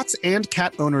 Cats and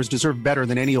cat owners deserve better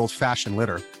than any old-fashioned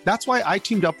litter. That's why I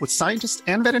teamed up with scientists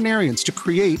and veterinarians to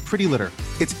create Pretty Litter.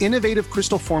 Its innovative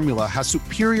crystal formula has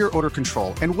superior odor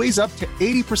control and weighs up to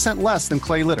 80% less than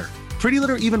clay litter. Pretty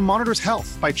Litter even monitors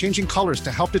health by changing colors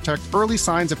to help detect early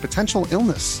signs of potential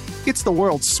illness. It's the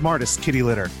world's smartest kitty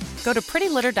litter. Go to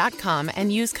prettylitter.com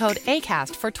and use code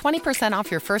ACAST for 20%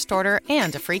 off your first order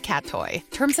and a free cat toy.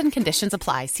 Terms and conditions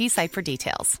apply. See site for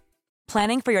details.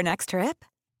 Planning for your next trip?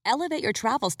 Elevate your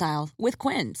travel style with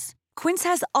Quince. Quince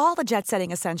has all the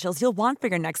jet-setting essentials you'll want for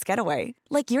your next getaway,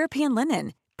 like European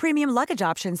linen, premium luggage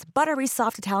options, buttery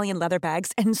soft Italian leather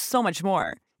bags, and so much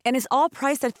more. And is all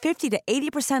priced at 50 to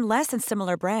 80% less than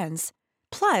similar brands.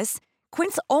 Plus,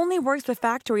 Quince only works with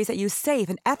factories that use safe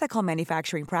and ethical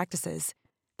manufacturing practices.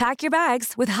 Pack your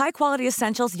bags with high-quality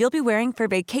essentials you'll be wearing for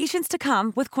vacations to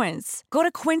come with Quince. Go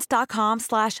to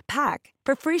quince.com/pack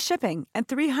for free shipping and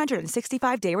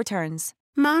 365-day returns.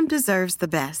 Mom deserves the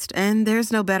best, and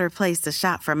there's no better place to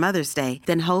shop for Mother's Day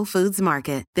than Whole Foods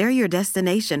Market. They're your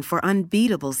destination for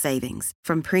unbeatable savings,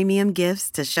 from premium gifts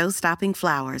to show-stopping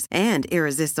flowers and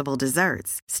irresistible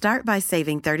desserts. Start by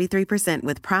saving 33%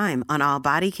 with Prime on all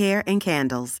body care and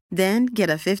candles. Then get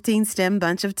a 15-stem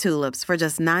bunch of tulips for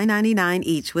just $9.99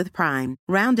 each with Prime.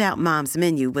 Round out Mom's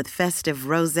menu with festive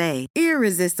rosé,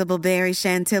 irresistible berry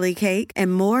chantilly cake,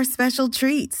 and more special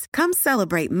treats. Come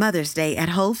celebrate Mother's Day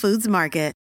at Whole Foods Market.